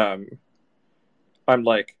 I'm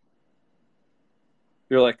like,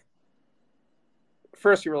 you're like,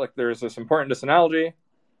 first you were like, there's this important disanalogy,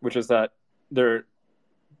 which is that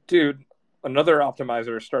another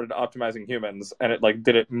optimizer started optimizing humans and it like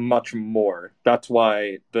did it much more. That's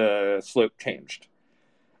why the slope changed.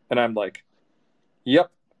 And I'm like,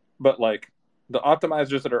 yep, but like the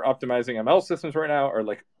optimizers that are optimizing ML systems right now are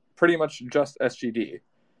like pretty much just SGD.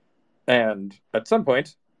 And at some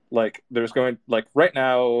point, like there's going like right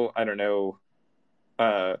now, I don't know,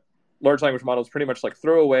 large language models pretty much like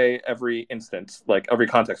throw away every instance, like every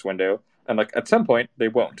context window, and like at some point they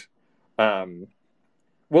won't.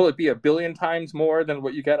 Will it be 1 billion times more than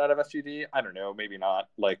what you get out of SGD? I don't know, maybe not.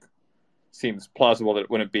 Like, seems plausible that it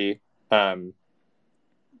wouldn't be.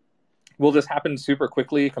 Will this happen super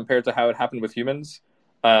quickly compared to how it happened with humans?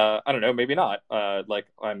 I don't know, maybe not. Like,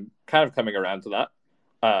 I'm kind of coming around to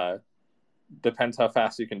that. Depends how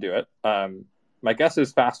fast you can do it. My guess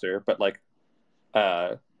is faster, but like,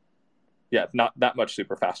 yeah, not that much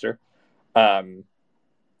super faster. And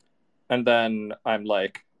then I'm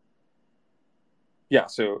like, yeah,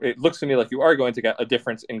 so it looks to me like you are going to get a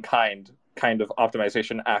difference in kind of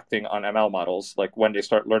optimization acting on ML models, like when they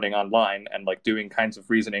start learning online and like doing kinds of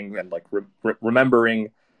reasoning and like remembering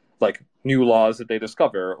like new laws that they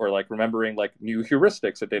discover, or like remembering like new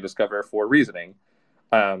heuristics that they discover for reasoning.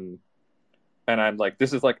 And I'm like,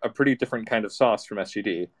 this is like a pretty different kind of sauce from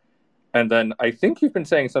SGD. And then I think you've been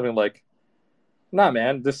saying something like, nah,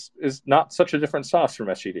 man, this is not such a different sauce from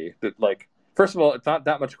SGD. That like, first of all, it's not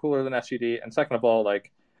that much cooler than SGD, and second of all,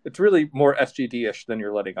 like, it's really more SGD-ish than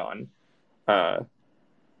you're letting on.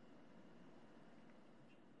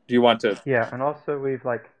 Do you want to? Yeah, and also we've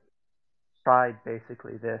like tried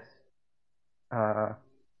basically this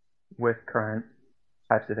with current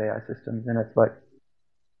types of AI systems, and it's like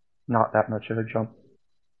not that much of a jump.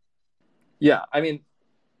 Yeah, I mean,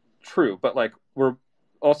 true, but like we're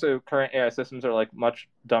also current AI systems are like much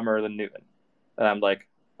dumber than Newton, and I'm like,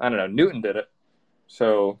 I don't know, Newton did it,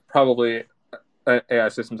 so probably AI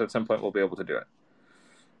systems at some point will be able to do it.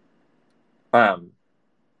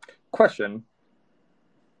 Question,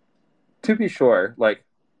 to be sure, like,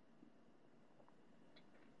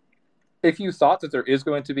 if you thought that there is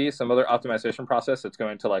going to be some other optimization process that's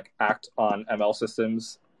going to like act on ML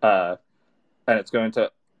systems, and it's going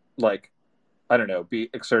to like, I don't know, be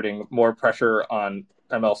exerting more pressure on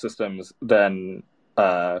ML systems than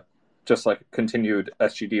just like continued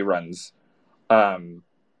SGD runs.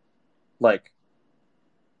 Like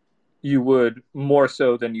you would more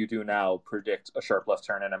so than you do now predict a sharp left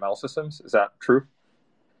turn in ML systems. Is that true?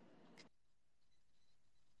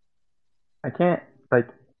 I can't, like,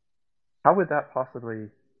 how would that possibly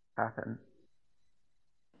happen?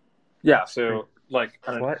 Yeah, so like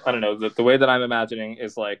I don't know. The way that I'm imagining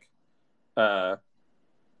is like you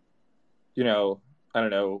know, I don't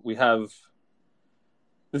know, we have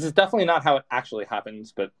this is definitely not how it actually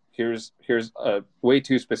happens, but here's a way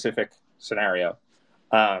too specific scenario.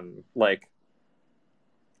 Like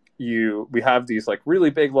we have these like really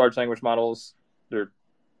big large language models. They're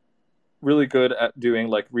really good at doing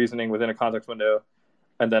like reasoning within a context window,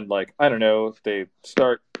 and then like I don't know, they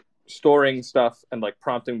start storing stuff and like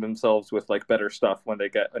prompting themselves with like better stuff when they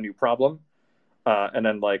get a new problem, and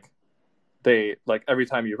then like they like every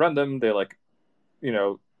time you run them, they like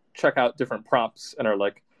check out different prompts and are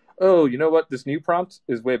like, oh, you know what, this new prompt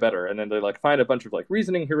is way better, and then they like find a bunch of like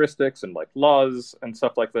reasoning heuristics and like laws and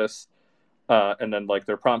stuff like this, and then like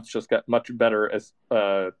their prompts just get much better as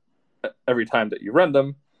every time that you run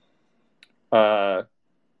them,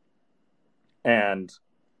 and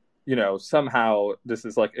somehow this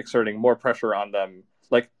is like exerting more pressure on them.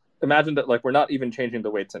 Like imagine that like we're not even changing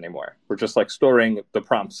the weights anymore, we're just like storing the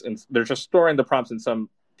prompts, and they're just storing the prompts in some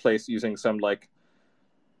place using some like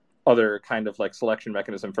other kind of like selection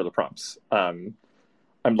mechanism for the prompts. I'm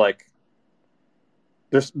like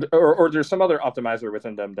there's some other optimizer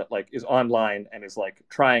within them that like is online and is like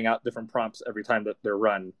trying out different prompts every time that they're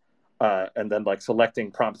run, and then like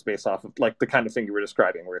selecting prompts based off of like the kind of thing you were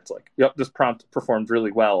describing, where it's like, yep, this prompt performed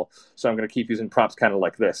really well, so I'm going to keep using prompts kind of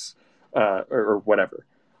like this, or whatever.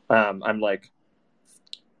 I'm like,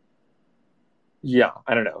 yeah,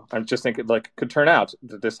 I don't know. I'm just thinking like could turn out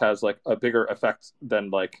that this has like a bigger effect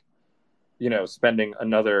than like spending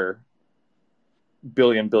another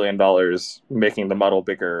billion dollars making the model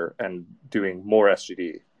bigger and doing more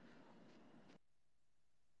SGD.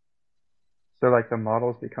 So like the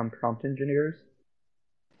models become prompt engineers?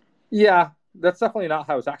 Yeah, that's definitely not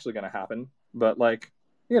how it's actually going to happen, but like,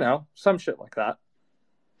 some shit like that.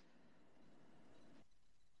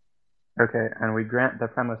 Okay, and we grant the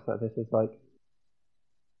premise that this is like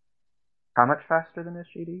how much faster than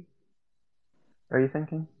SGD? Are you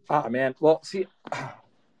thinking? Ah, man. Well, see,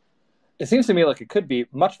 it seems to me like it could be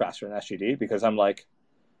much faster than SGD because I'm like,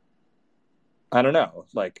 I don't know,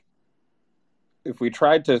 like if we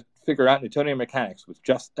tried to figure out Newtonian mechanics with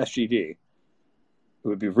just SGD, it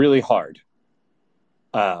would be really hard.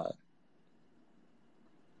 I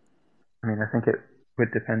mean, I think it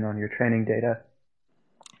would depend on your training data.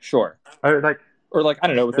 Sure. Or like I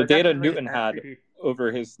don't know, with the data definitely Newton had SGD.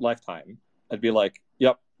 over his lifetime, I'd be like,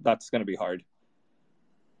 yep, that's going to be hard.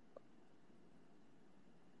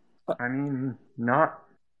 I mean, not.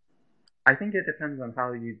 I think it depends on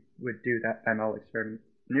how you would do that ML experiment.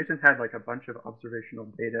 Newton had like a bunch of observational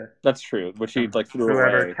data. That's true, which he like threw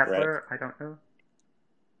whoever away. Kepler, right? I don't know.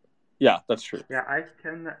 Yeah, that's true. Yeah, I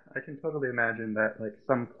can totally imagine that like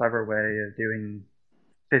some clever way of doing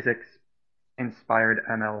physics inspired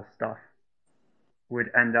ML stuff would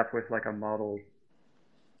end up with like a model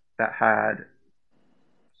that had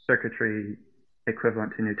circuitry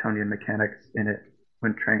equivalent to Newtonian mechanics in it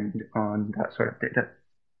when trained on that sort of data.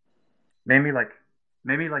 Maybe like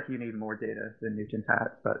you need more data than Newton had,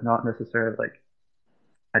 but not necessarily like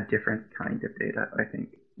a different kind of data, I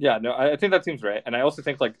think. Yeah, no, I think that seems right. And I also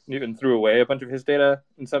think like Newton threw away a bunch of his data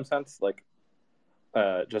in some sense, like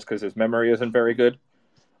just because his memory isn't very good.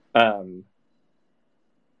 But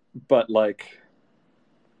like,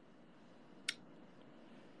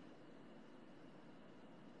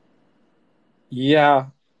 yeah,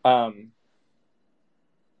 I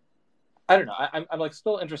don't know. I'm like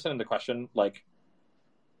still interested in the question, like,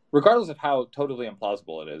 regardless of how totally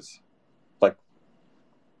implausible it is, like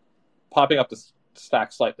popping up the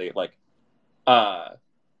stack slightly, like,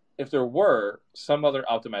 if there were some other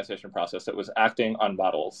optimization process that was acting on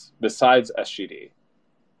models besides SGD,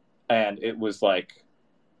 and it was like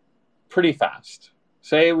pretty fast,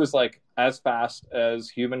 say it was like as fast as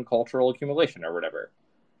human cultural accumulation or whatever,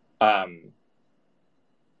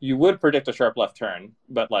 you would predict a sharp left turn,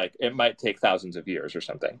 but like it might take thousands of years or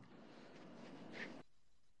something.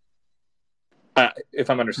 If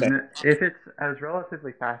I'm understanding. If it's as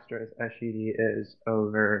relatively faster as SGD is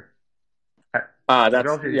over, that's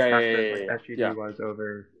relatively yeah, faster yeah, as yeah, like SGD yeah. was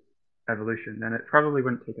over evolution, then it probably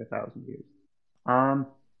wouldn't take 1,000 years.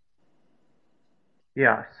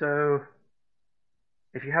 Yeah, so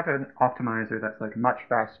if you have an optimizer that's like much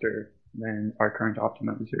faster than our current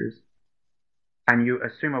optimizers, and you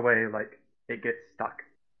assume away like it gets stuck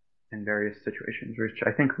in various situations, which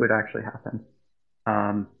I think would actually happen.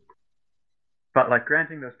 But like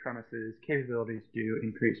granting those premises, capabilities do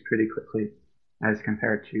increase pretty quickly as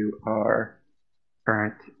compared to our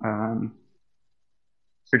current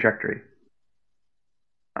trajectory.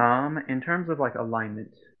 In terms of like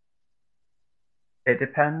alignment, it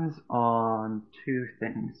depends on two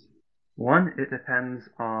things. One, it depends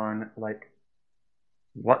on like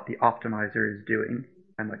what the optimizer is doing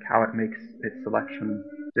and like how it makes its selection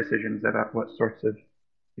decisions about what sorts of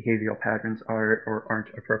behavioral patterns are or aren't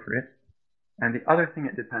appropriate. And the other thing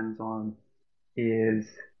it depends on is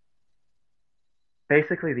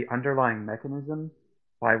basically the underlying mechanism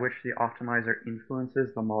by which the optimizer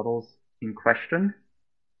influences the models in question,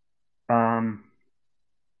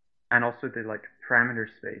 and also the like parameter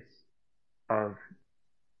space of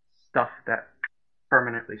stuff that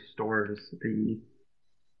permanently stores the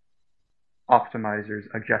optimizer's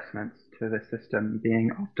adjustments to the system being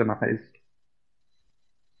optimized.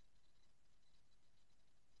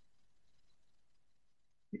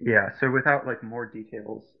 Yeah, so without like more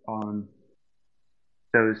details on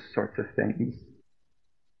those sorts of things,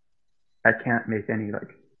 I can't make any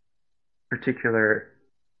like particular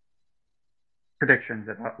predictions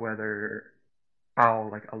about whether how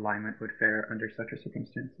like alignment would fare under such a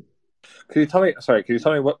circumstance. Could you tell me? Sorry, could you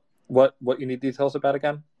tell me what you need details about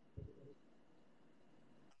again?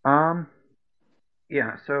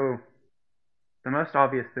 Yeah. So the most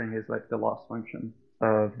obvious thing is like the loss function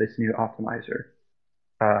of this new optimizer,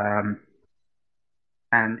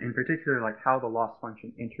 and in particular like how the loss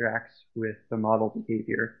function interacts with the model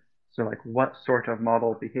behavior. So like what sort of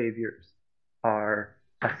model behaviors are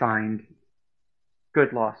assigned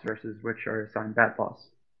good loss versus which are assigned bad loss.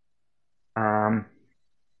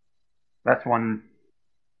 That's one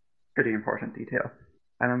pretty important detail.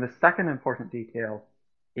 And then the second important detail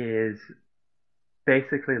is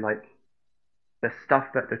basically like the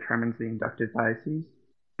stuff that determines the inductive biases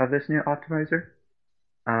of this new optimizer,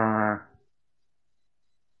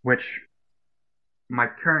 which my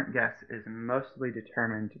current guess is mostly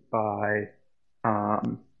determined by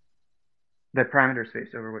the parameter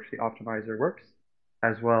space over which the optimizer works,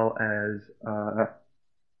 as well as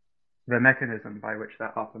the mechanism by which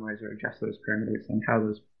that optimizer adjusts those parameters and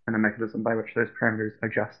the mechanism by which those parameters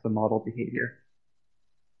adjust the model behavior.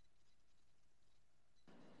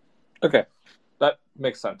 Okay, that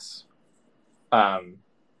makes sense. I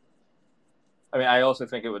mean, I also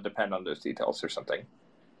think it would depend on those details or something.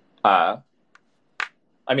 I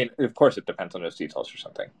mean, of course, it depends on those details or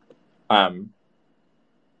something.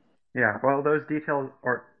 Yeah, well, those details,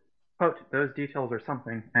 or quote, those details or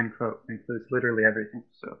something, end quote, includes literally everything.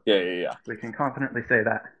 So yeah. We can confidently say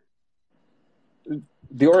that.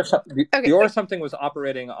 The or something was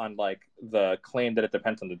operating on like the claim that it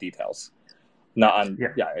depends on the details, not on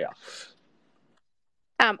yeah.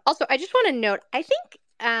 Also, I just want to note, I think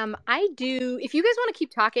I do. If you guys want to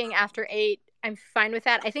keep talking after 8, I'm fine with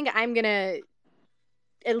that. I think I'm gonna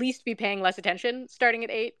at least be paying less attention starting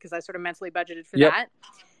at 8 because I sort of mentally budgeted for that.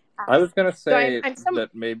 I was gonna say that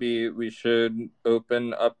maybe we should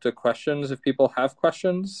open up to questions if people have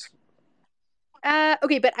questions.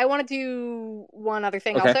 Okay, but I want to do one other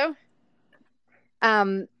thing also.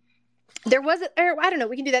 There was, or I don't know,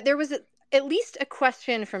 we can do that. There was at least a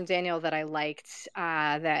question from Daniel that I liked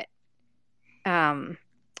that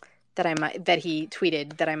he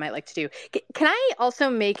tweeted that I might like to do. Can I also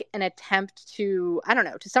make an attempt to, I don't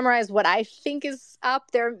know, to summarize what I think is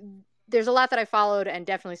up there? There's a lot that I followed and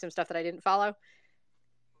definitely some stuff that I didn't follow.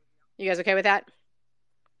 You guys okay with that?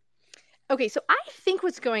 Okay, so I think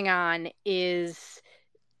what's going on is,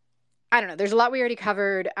 I don't know, there's a lot we already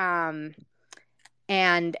covered. And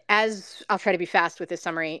as I'll try to be fast with this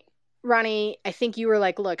summary, Ronny, I think you were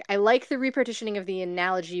like, look, I like the repartitioning of the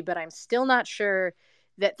analogy, but I'm still not sure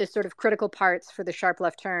that the sort of critical parts for the sharp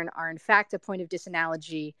left turn are in fact a point of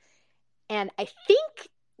disanalogy. And I think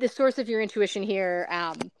the source of your intuition here,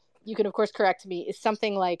 you can of course correct me, is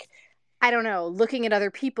something like, I don't know, looking at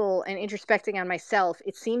other people and introspecting on myself.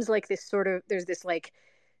 It seems like there's this like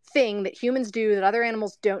thing that humans do that other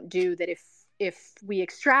animals don't do, that if we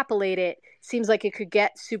extrapolate it, seems like it could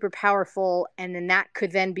get super powerful, and then that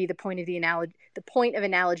could then be the point of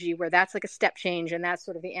analogy, where that's like a step change, and that's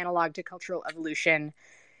sort of the analog to cultural evolution.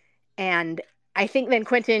 And I think then,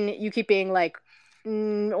 Quintin, you keep being like,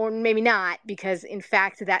 or maybe not, because in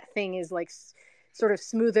fact that thing is like sort of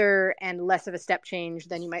smoother and less of a step change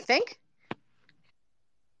than you might think.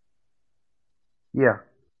 Yeah,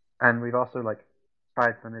 and we've also like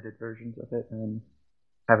tried limited versions of it and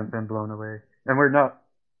haven't been blown away. And we're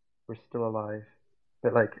still alive.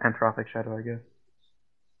 bit like Anthropic Shadow, I guess.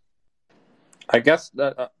 I guess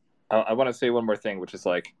that I want to say one more thing, which is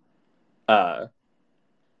like,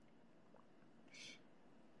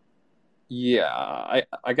 yeah,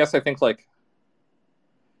 I guess I think like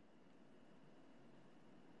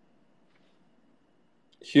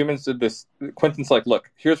humans did this. Quintin's like, look,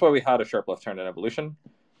 here's why we had a sharp left turn in evolution.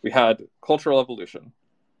 We had cultural evolution,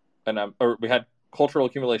 or we had cultural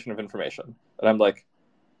accumulation of information. And I'm like,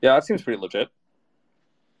 yeah, that seems pretty legit.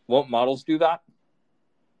 Won't models do that?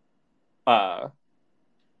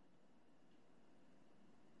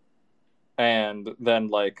 And then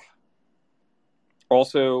like,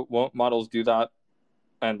 also, won't models do that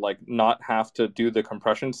and like not have to do the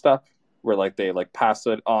compression step where like they like pass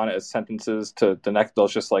it on as sentences to the next? They'll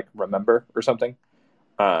just like remember or something.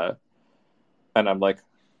 And I'm like,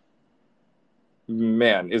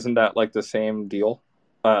 man, isn't that like the same deal?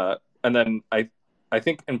 And then I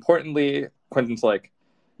think importantly, Quintin's like,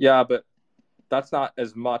 yeah, but that's not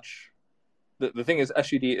as much. The thing is,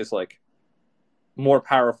 SGD is like more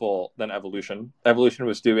powerful than evolution. Evolution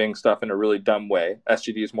was doing stuff in a really dumb way.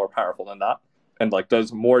 SGD is more powerful than that, and like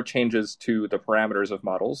does more changes to the parameters of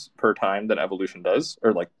models per time than evolution does,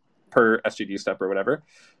 or like per SGD step or whatever.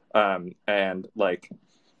 And like,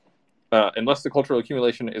 unless the cultural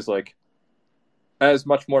accumulation is like as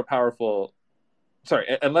much more powerful,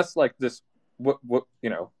 sorry, unless like this, what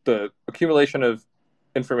the accumulation of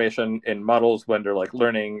information in models when they're like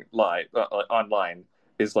learning live online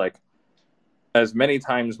is like as many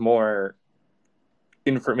times more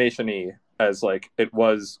information-y as like it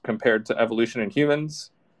was compared to evolution in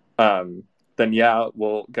humans, then yeah,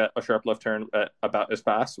 we'll get a sharp left turn about as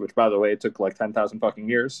fast, which by the way took like 10,000 fucking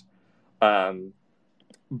years.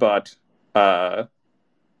 But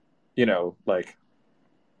like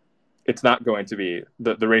it's not going to be,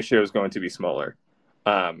 the ratio is going to be smaller,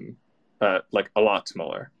 like a lot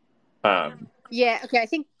smaller. Yeah, okay. I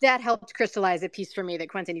think that helped crystallize a piece for me that,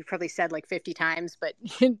 Quintin, you've probably said like 50 times, but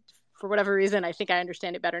for whatever reason, I think I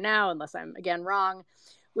understand it better now, unless I'm, again, wrong,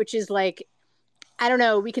 which is like, I don't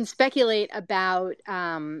know, we can speculate about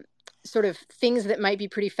sort of things that might be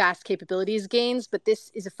pretty fast capabilities gains, but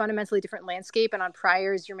this is a fundamentally different landscape. And on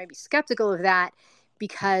priors, you're maybe skeptical of that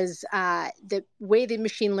because the way the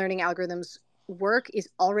machine learning algorithms work is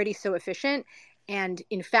already so efficient. And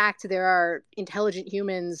in fact, there are intelligent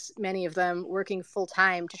humans, many of them working full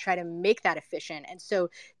time to try to make that efficient. And so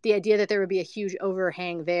the idea that there would be a huge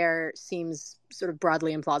overhang there seems sort of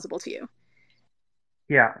broadly implausible to you.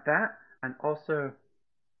 Yeah, that, and also,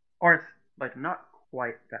 or it's like not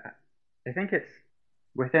quite that. I think it's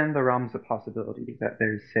within the realms of possibility that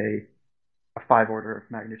there's, say, a 5 order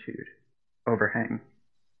of magnitude overhang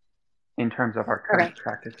in terms of our current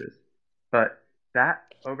practices. But that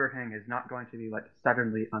overhang is not going to be like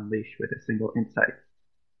suddenly unleashed with a single insight.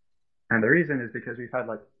 And the reason is because we've had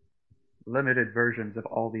like limited versions of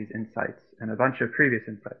all these insights and a bunch of previous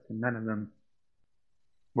insights, and none of them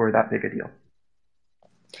were that big a deal.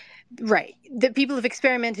 Right. The people have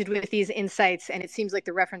experimented with these insights, and it seems like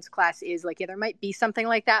the reference class is like, yeah, there might be something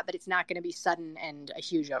like that, but it's not going to be sudden and a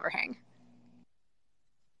huge overhang.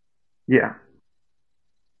 Yeah.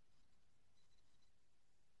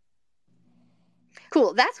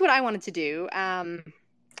 Cool. That's what I wanted to do. I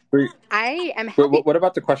am happy. What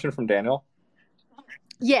about the question from Daniel?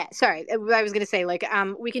 Yeah, sorry. I was going to say, like,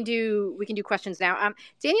 we can do questions now.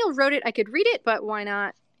 Daniel wrote it. I could read it, but why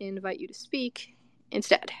not invite you to speak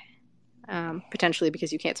instead? Potentially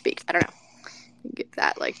because you can't speak. I don't know. Give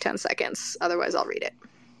that like 10 seconds. Otherwise, I'll read it.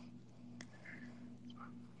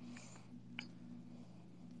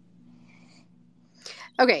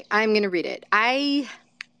 Okay, I'm going to read it. I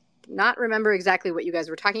not remember exactly what you guys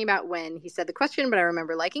were talking about when he said the question, but I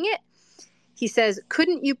remember liking it. He says,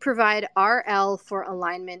 couldn't you provide RL for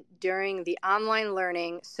alignment during the online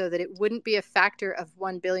learning so that it wouldn't be a factor of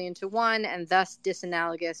 1 billion to 1 and thus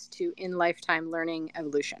disanalogous to in-lifetime learning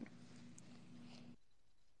evolution?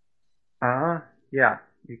 Yeah,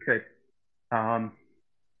 you could. And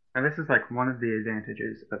this is like one of the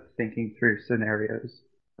advantages of thinking through scenarios,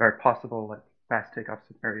 or possible like fast takeoff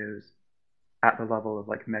scenarios at the level of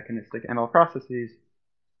like mechanistic ML processes.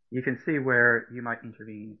 You can see where you might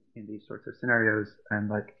intervene in these sorts of scenarios and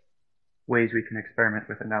like ways we can experiment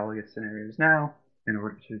with analogous scenarios now in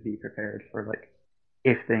order to be prepared for like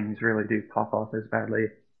if things really do pop off as badly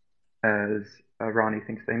as Ronny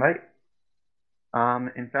thinks they might.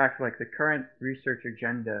 In fact, like the current research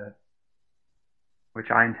agenda,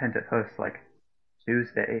 which I intend to post like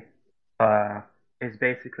Tuesday, is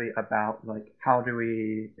basically about like how do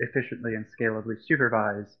we efficiently and scalably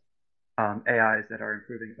supervise AIs that are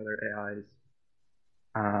improving other AIs.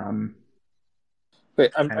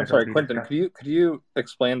 Wait, I'm as sorry, we Quintin. discussed. Could you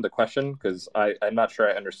explain the question? Because I'm not sure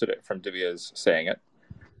I understood it from Divya's saying it.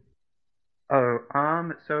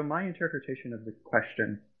 So my interpretation of the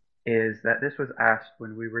question is that this was asked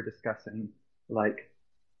when we were discussing like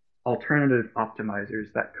alternative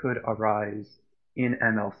optimizers that could arise in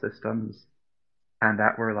ML systems and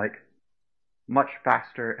that were like much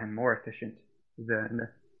faster and more efficient than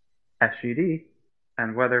SGD,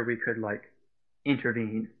 and whether we could like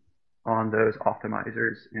intervene on those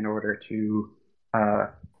optimizers in order to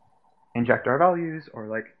inject our values or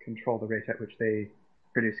like control the rate at which they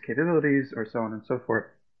produce capabilities or so on and so forth,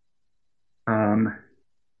 and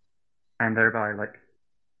thereby like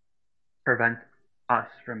prevent us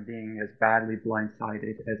from being as badly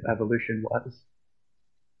blindsided as evolution was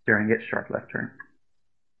during its sharp left turn.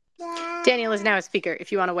 Daniel is now a speaker.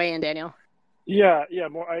 If you want to weigh in, Daniel. Yeah.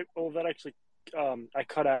 More. That actually, I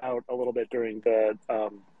cut out a little bit during the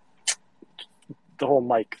whole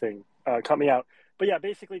mic thing. Cut me out. But yeah,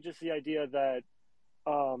 basically just the idea that,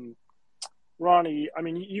 Ronny, I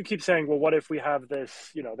mean, you keep saying, well, what if we have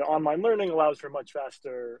this? You know, the online learning allows for much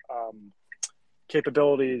faster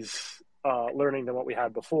capabilities learning than what we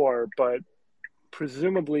had before, but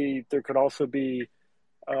presumably there could also be,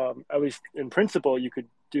 at least in principle, you could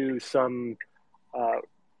do some,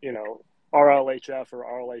 RLHF or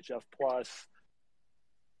RLHF plus.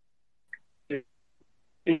 You're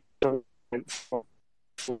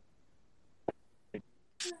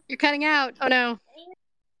cutting out. Oh no.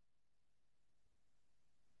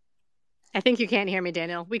 I think you can't hear me,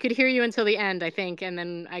 Daniel. We could hear you until the end, I think, and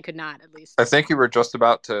then I could not, at least. I think you were just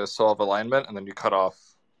about to solve alignment, and then you cut off.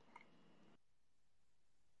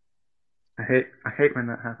 I hate when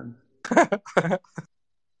that happens.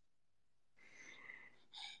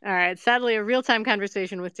 All right. Sadly, a real-time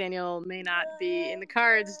conversation with Daniel may not be in the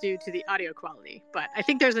cards due to the audio quality, but I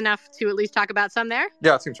think there's enough to at least talk about some there.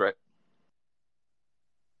 Yeah, it seems right.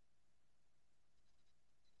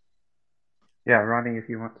 Yeah, Ronny, if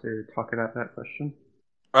you want to talk about that question.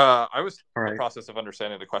 I was in Right. the process of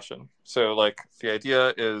understanding the question. So, like, the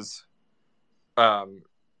idea is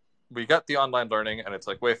we get the online learning, and it's,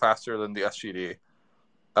 like, way faster than the SGD.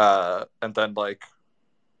 And then, like,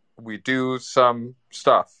 we do some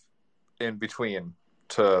stuff in between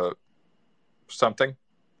to something.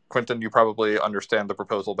 Quintin, you probably understand the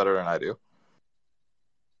proposal better than I do.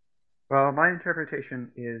 Well, my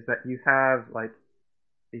interpretation is that you have like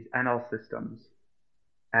these NL systems,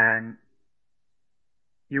 and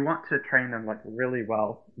you want to train them like really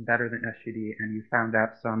well, better than SGD, and you found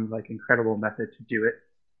out some like incredible method to do it,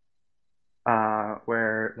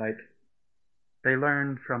 where like they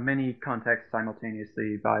learn from many contexts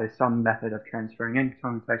simultaneously by some method of transferring in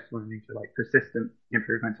context learning to like persistent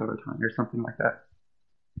improvements over time or something like that.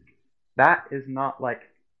 That is not like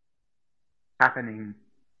happening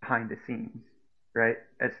behind the scenes, right?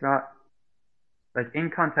 It's not like in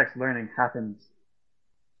context learning happens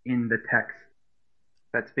in the text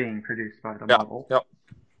that's being produced by the model. Yep.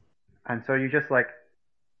 And so you just like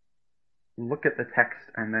look at the text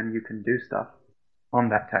and then you can do stuff on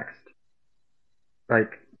that text.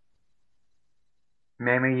 Like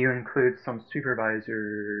maybe you include some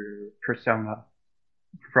supervisor persona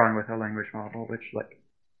run with a language model which like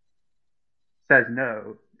says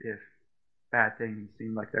no if bad things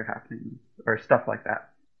seem like they're happening or stuff like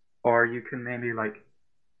that. Or you can maybe like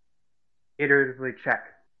iteratively check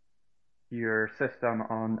your system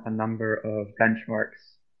on a number of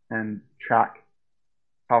benchmarks and track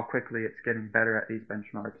how quickly it's getting better at these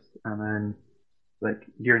benchmarks, and then like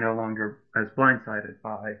you're no longer as blindsided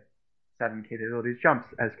by 7 capabilities jumps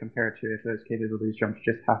as compared to if those capabilities jumps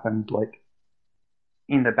just happened like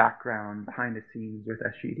in the background behind the scenes with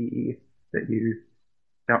SGDE that you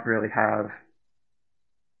don't really have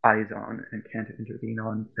eyes on and can't intervene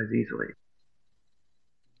on as easily.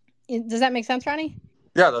 Does that make sense, Ronny?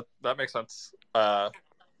 Yeah, that makes sense. Okay,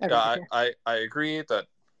 yeah, sure. I agree that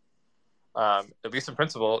at least in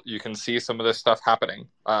principle, you can see some of this stuff happening.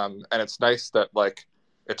 And it's nice that like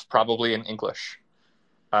it's probably in English.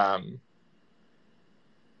 Yeah,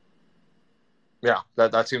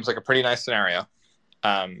 that seems like a pretty nice scenario.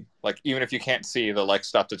 Like even if you can't see the like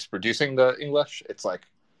stuff that's producing the English, it's like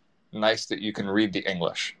nice that you can read the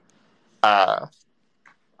English. Yeah.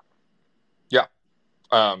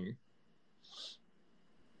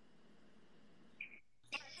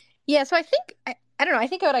 Yeah, so I think I don't know. I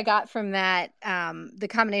think what I got from that, the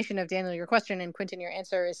combination of Daniel, your question, and Quintin, your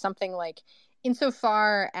answer, is something like,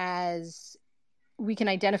 insofar as we can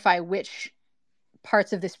identify which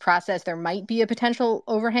parts of this process there might be a potential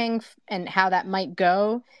overhang and how that might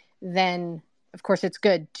go, then of course, it's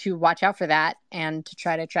good to watch out for that and to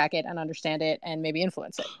try to track it and understand it and maybe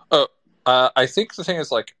influence it. Oh, I think the thing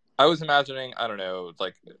is, like, I was imagining, I don't know,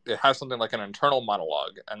 like, it has something like an internal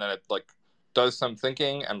monologue, and then it, like, does some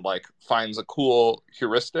thinking and, like, finds a cool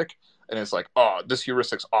heuristic, and it's like, oh, this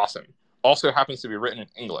heuristic's awesome. Also happens to be written in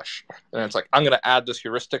English. And it's like, I'm going to add this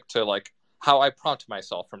heuristic to, like, how I prompt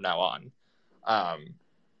myself from now on. And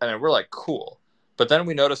then we're like, cool. But then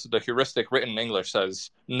we notice that the heuristic written in English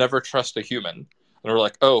says, never trust a human. And we're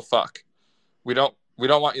like, oh, fuck. We don't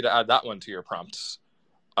want you to add that one to your prompts.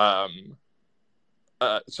 So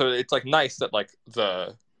it's, like, nice that, like,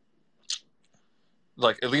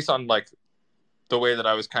 at least on, like, the way that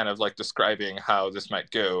I was kind of, like, describing how this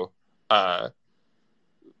might go,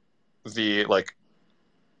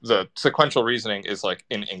 the sequential reasoning is, like,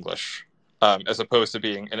 in English, as opposed to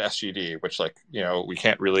being in SGD, which, like, you know, we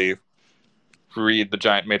can't really read the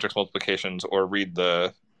giant matrix multiplications or read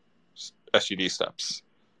the SGD steps.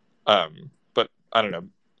 But I don't know.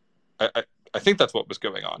 I think that's what was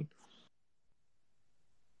going on.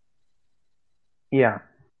 Yeah,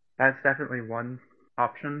 that's definitely one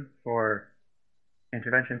option for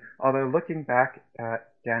intervention. Although looking back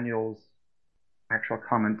at Daniel's actual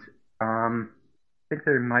comment, I think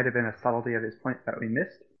there might have been a subtlety of his point that we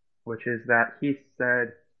missed, which is that he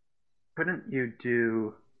said, couldn't you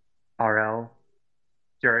do RL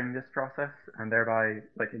during this process and thereby,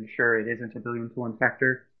 like, ensure it isn't a billion to one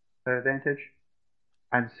factor advantage?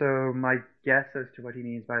 And so my guess as to what he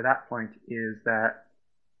means by that point is that,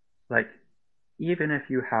 like, even if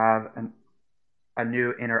you have a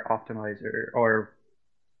new inner optimizer or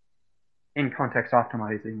in context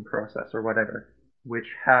optimizing process or whatever, which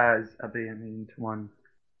has a billion to one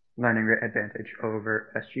learning rate advantage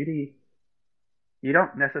over SGD, you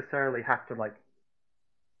don't necessarily have to, like,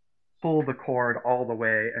 pull the cord all the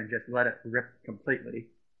way and just let it rip completely.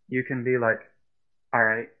 You can be like, all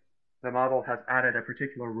right, the model has added a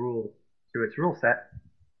particular rule to its rule set,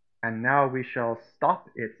 and now we shall stop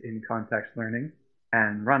its in-context learning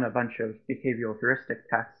and run a bunch of behavioral heuristic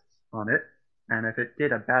tests on it. And if it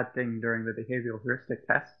did a bad thing during the behavioral heuristic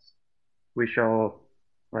tests, we shall,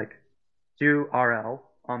 like, do RL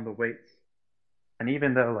on the weights. And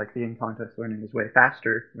even though, like, the in-context learning is way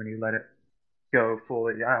faster when you let it go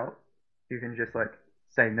fully out, you can just, like,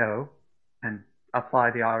 say no and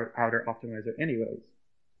apply the outer optimizer anyways,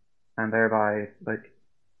 and thereby, like,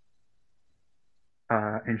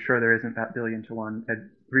 ensure there isn't that billion to one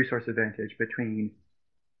resource advantage between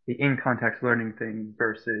the in-context learning thing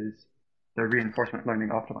versus the reinforcement learning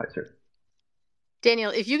optimizer.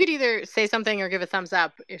 Daniel, if you could either say something or give a thumbs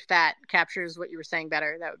up if that captures what you were saying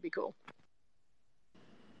better, that would be cool.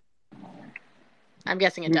 I'm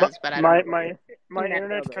guessing it does, but I don't know. My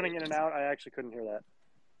internet's cutting in and out. I actually couldn't hear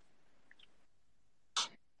that.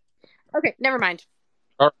 Okay, never mind.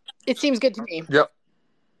 It seems good to me. Yep.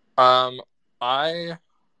 I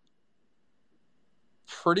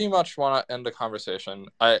pretty much want to end the conversation.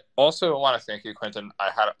 I also want to thank you, Quintin.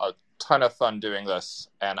 I had a ton of fun doing this,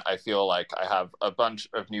 and I feel like I have a bunch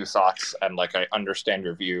of new thoughts, and, like, I understand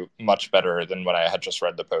your view much better than when I had just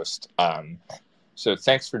read the post. So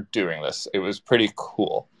thanks for doing this. It was pretty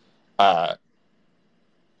cool. Yeah,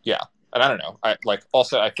 and I don't know. I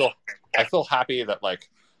feel happy that,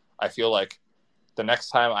 like, I feel like the next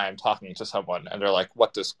time I am talking to someone and they're like,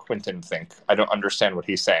 what does Quintin think? I don't understand what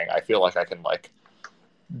he's saying. I feel like I can, like,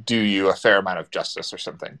 do you a fair amount of justice or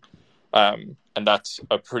something. And that's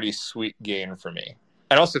a pretty sweet gain for me.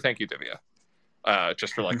 And also thank you, Divya,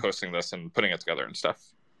 just for, like, hosting this and putting it together and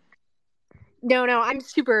stuff. No, I'm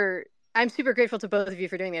super grateful to both of you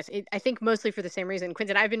for doing this. I think mostly for the same reason.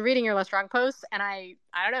 Quintin, I've been reading your Less Wrong posts, and I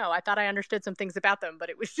don't know, I thought I understood some things about them, but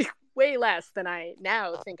it was way less than I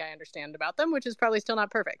now think I understand about them, which is probably still not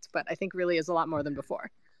perfect, but I think really is a lot more than before.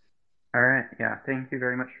 All right, yeah, thank you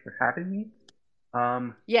very much for having me.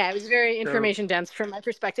 Yeah, it was very information dense from my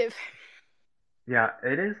perspective. Yeah,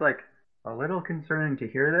 it is, like, a little concerning to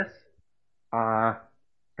hear this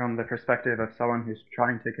from the perspective of someone who's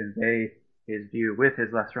trying to convey his view with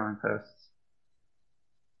his Less Wrong posts.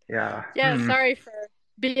 Yeah. Yeah, sorry for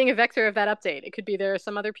being a vector of that update. It could be there are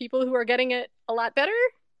some other people who are getting it a lot better.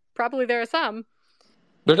 Probably there are some.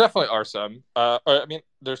 There definitely are some. I mean,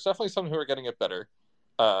 there's definitely some who are getting it better.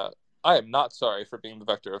 I am not sorry for being the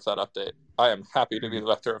vector of that update. I am happy to be the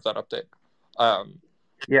vector of that update.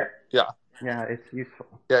 Yeah. Yeah. Yeah, it's useful.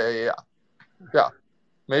 Yeah.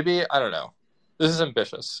 Maybe, I don't know. This is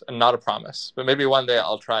ambitious and not a promise, but maybe one day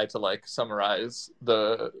I'll try to, like, summarize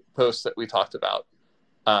the post that we talked about,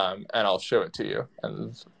 and I'll show it to you,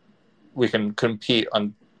 and we can compete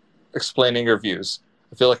on explaining your views.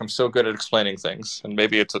 I feel like I'm so good at explaining things, and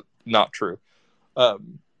maybe it's not true. But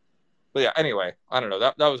yeah, anyway, I don't know.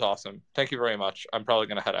 That was awesome. Thank you very much. I'm probably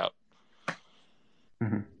gonna head out.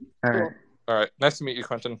 Mm-hmm. All right. All right. Nice to meet you,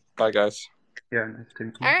 Quintin. Bye, guys. Yeah, nice to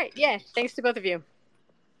meet you. All right. Yeah. Thanks to both of you.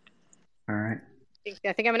 All right. I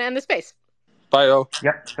think I'm going to end the space. Bye, oh.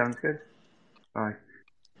 Yep, sounds good. Bye.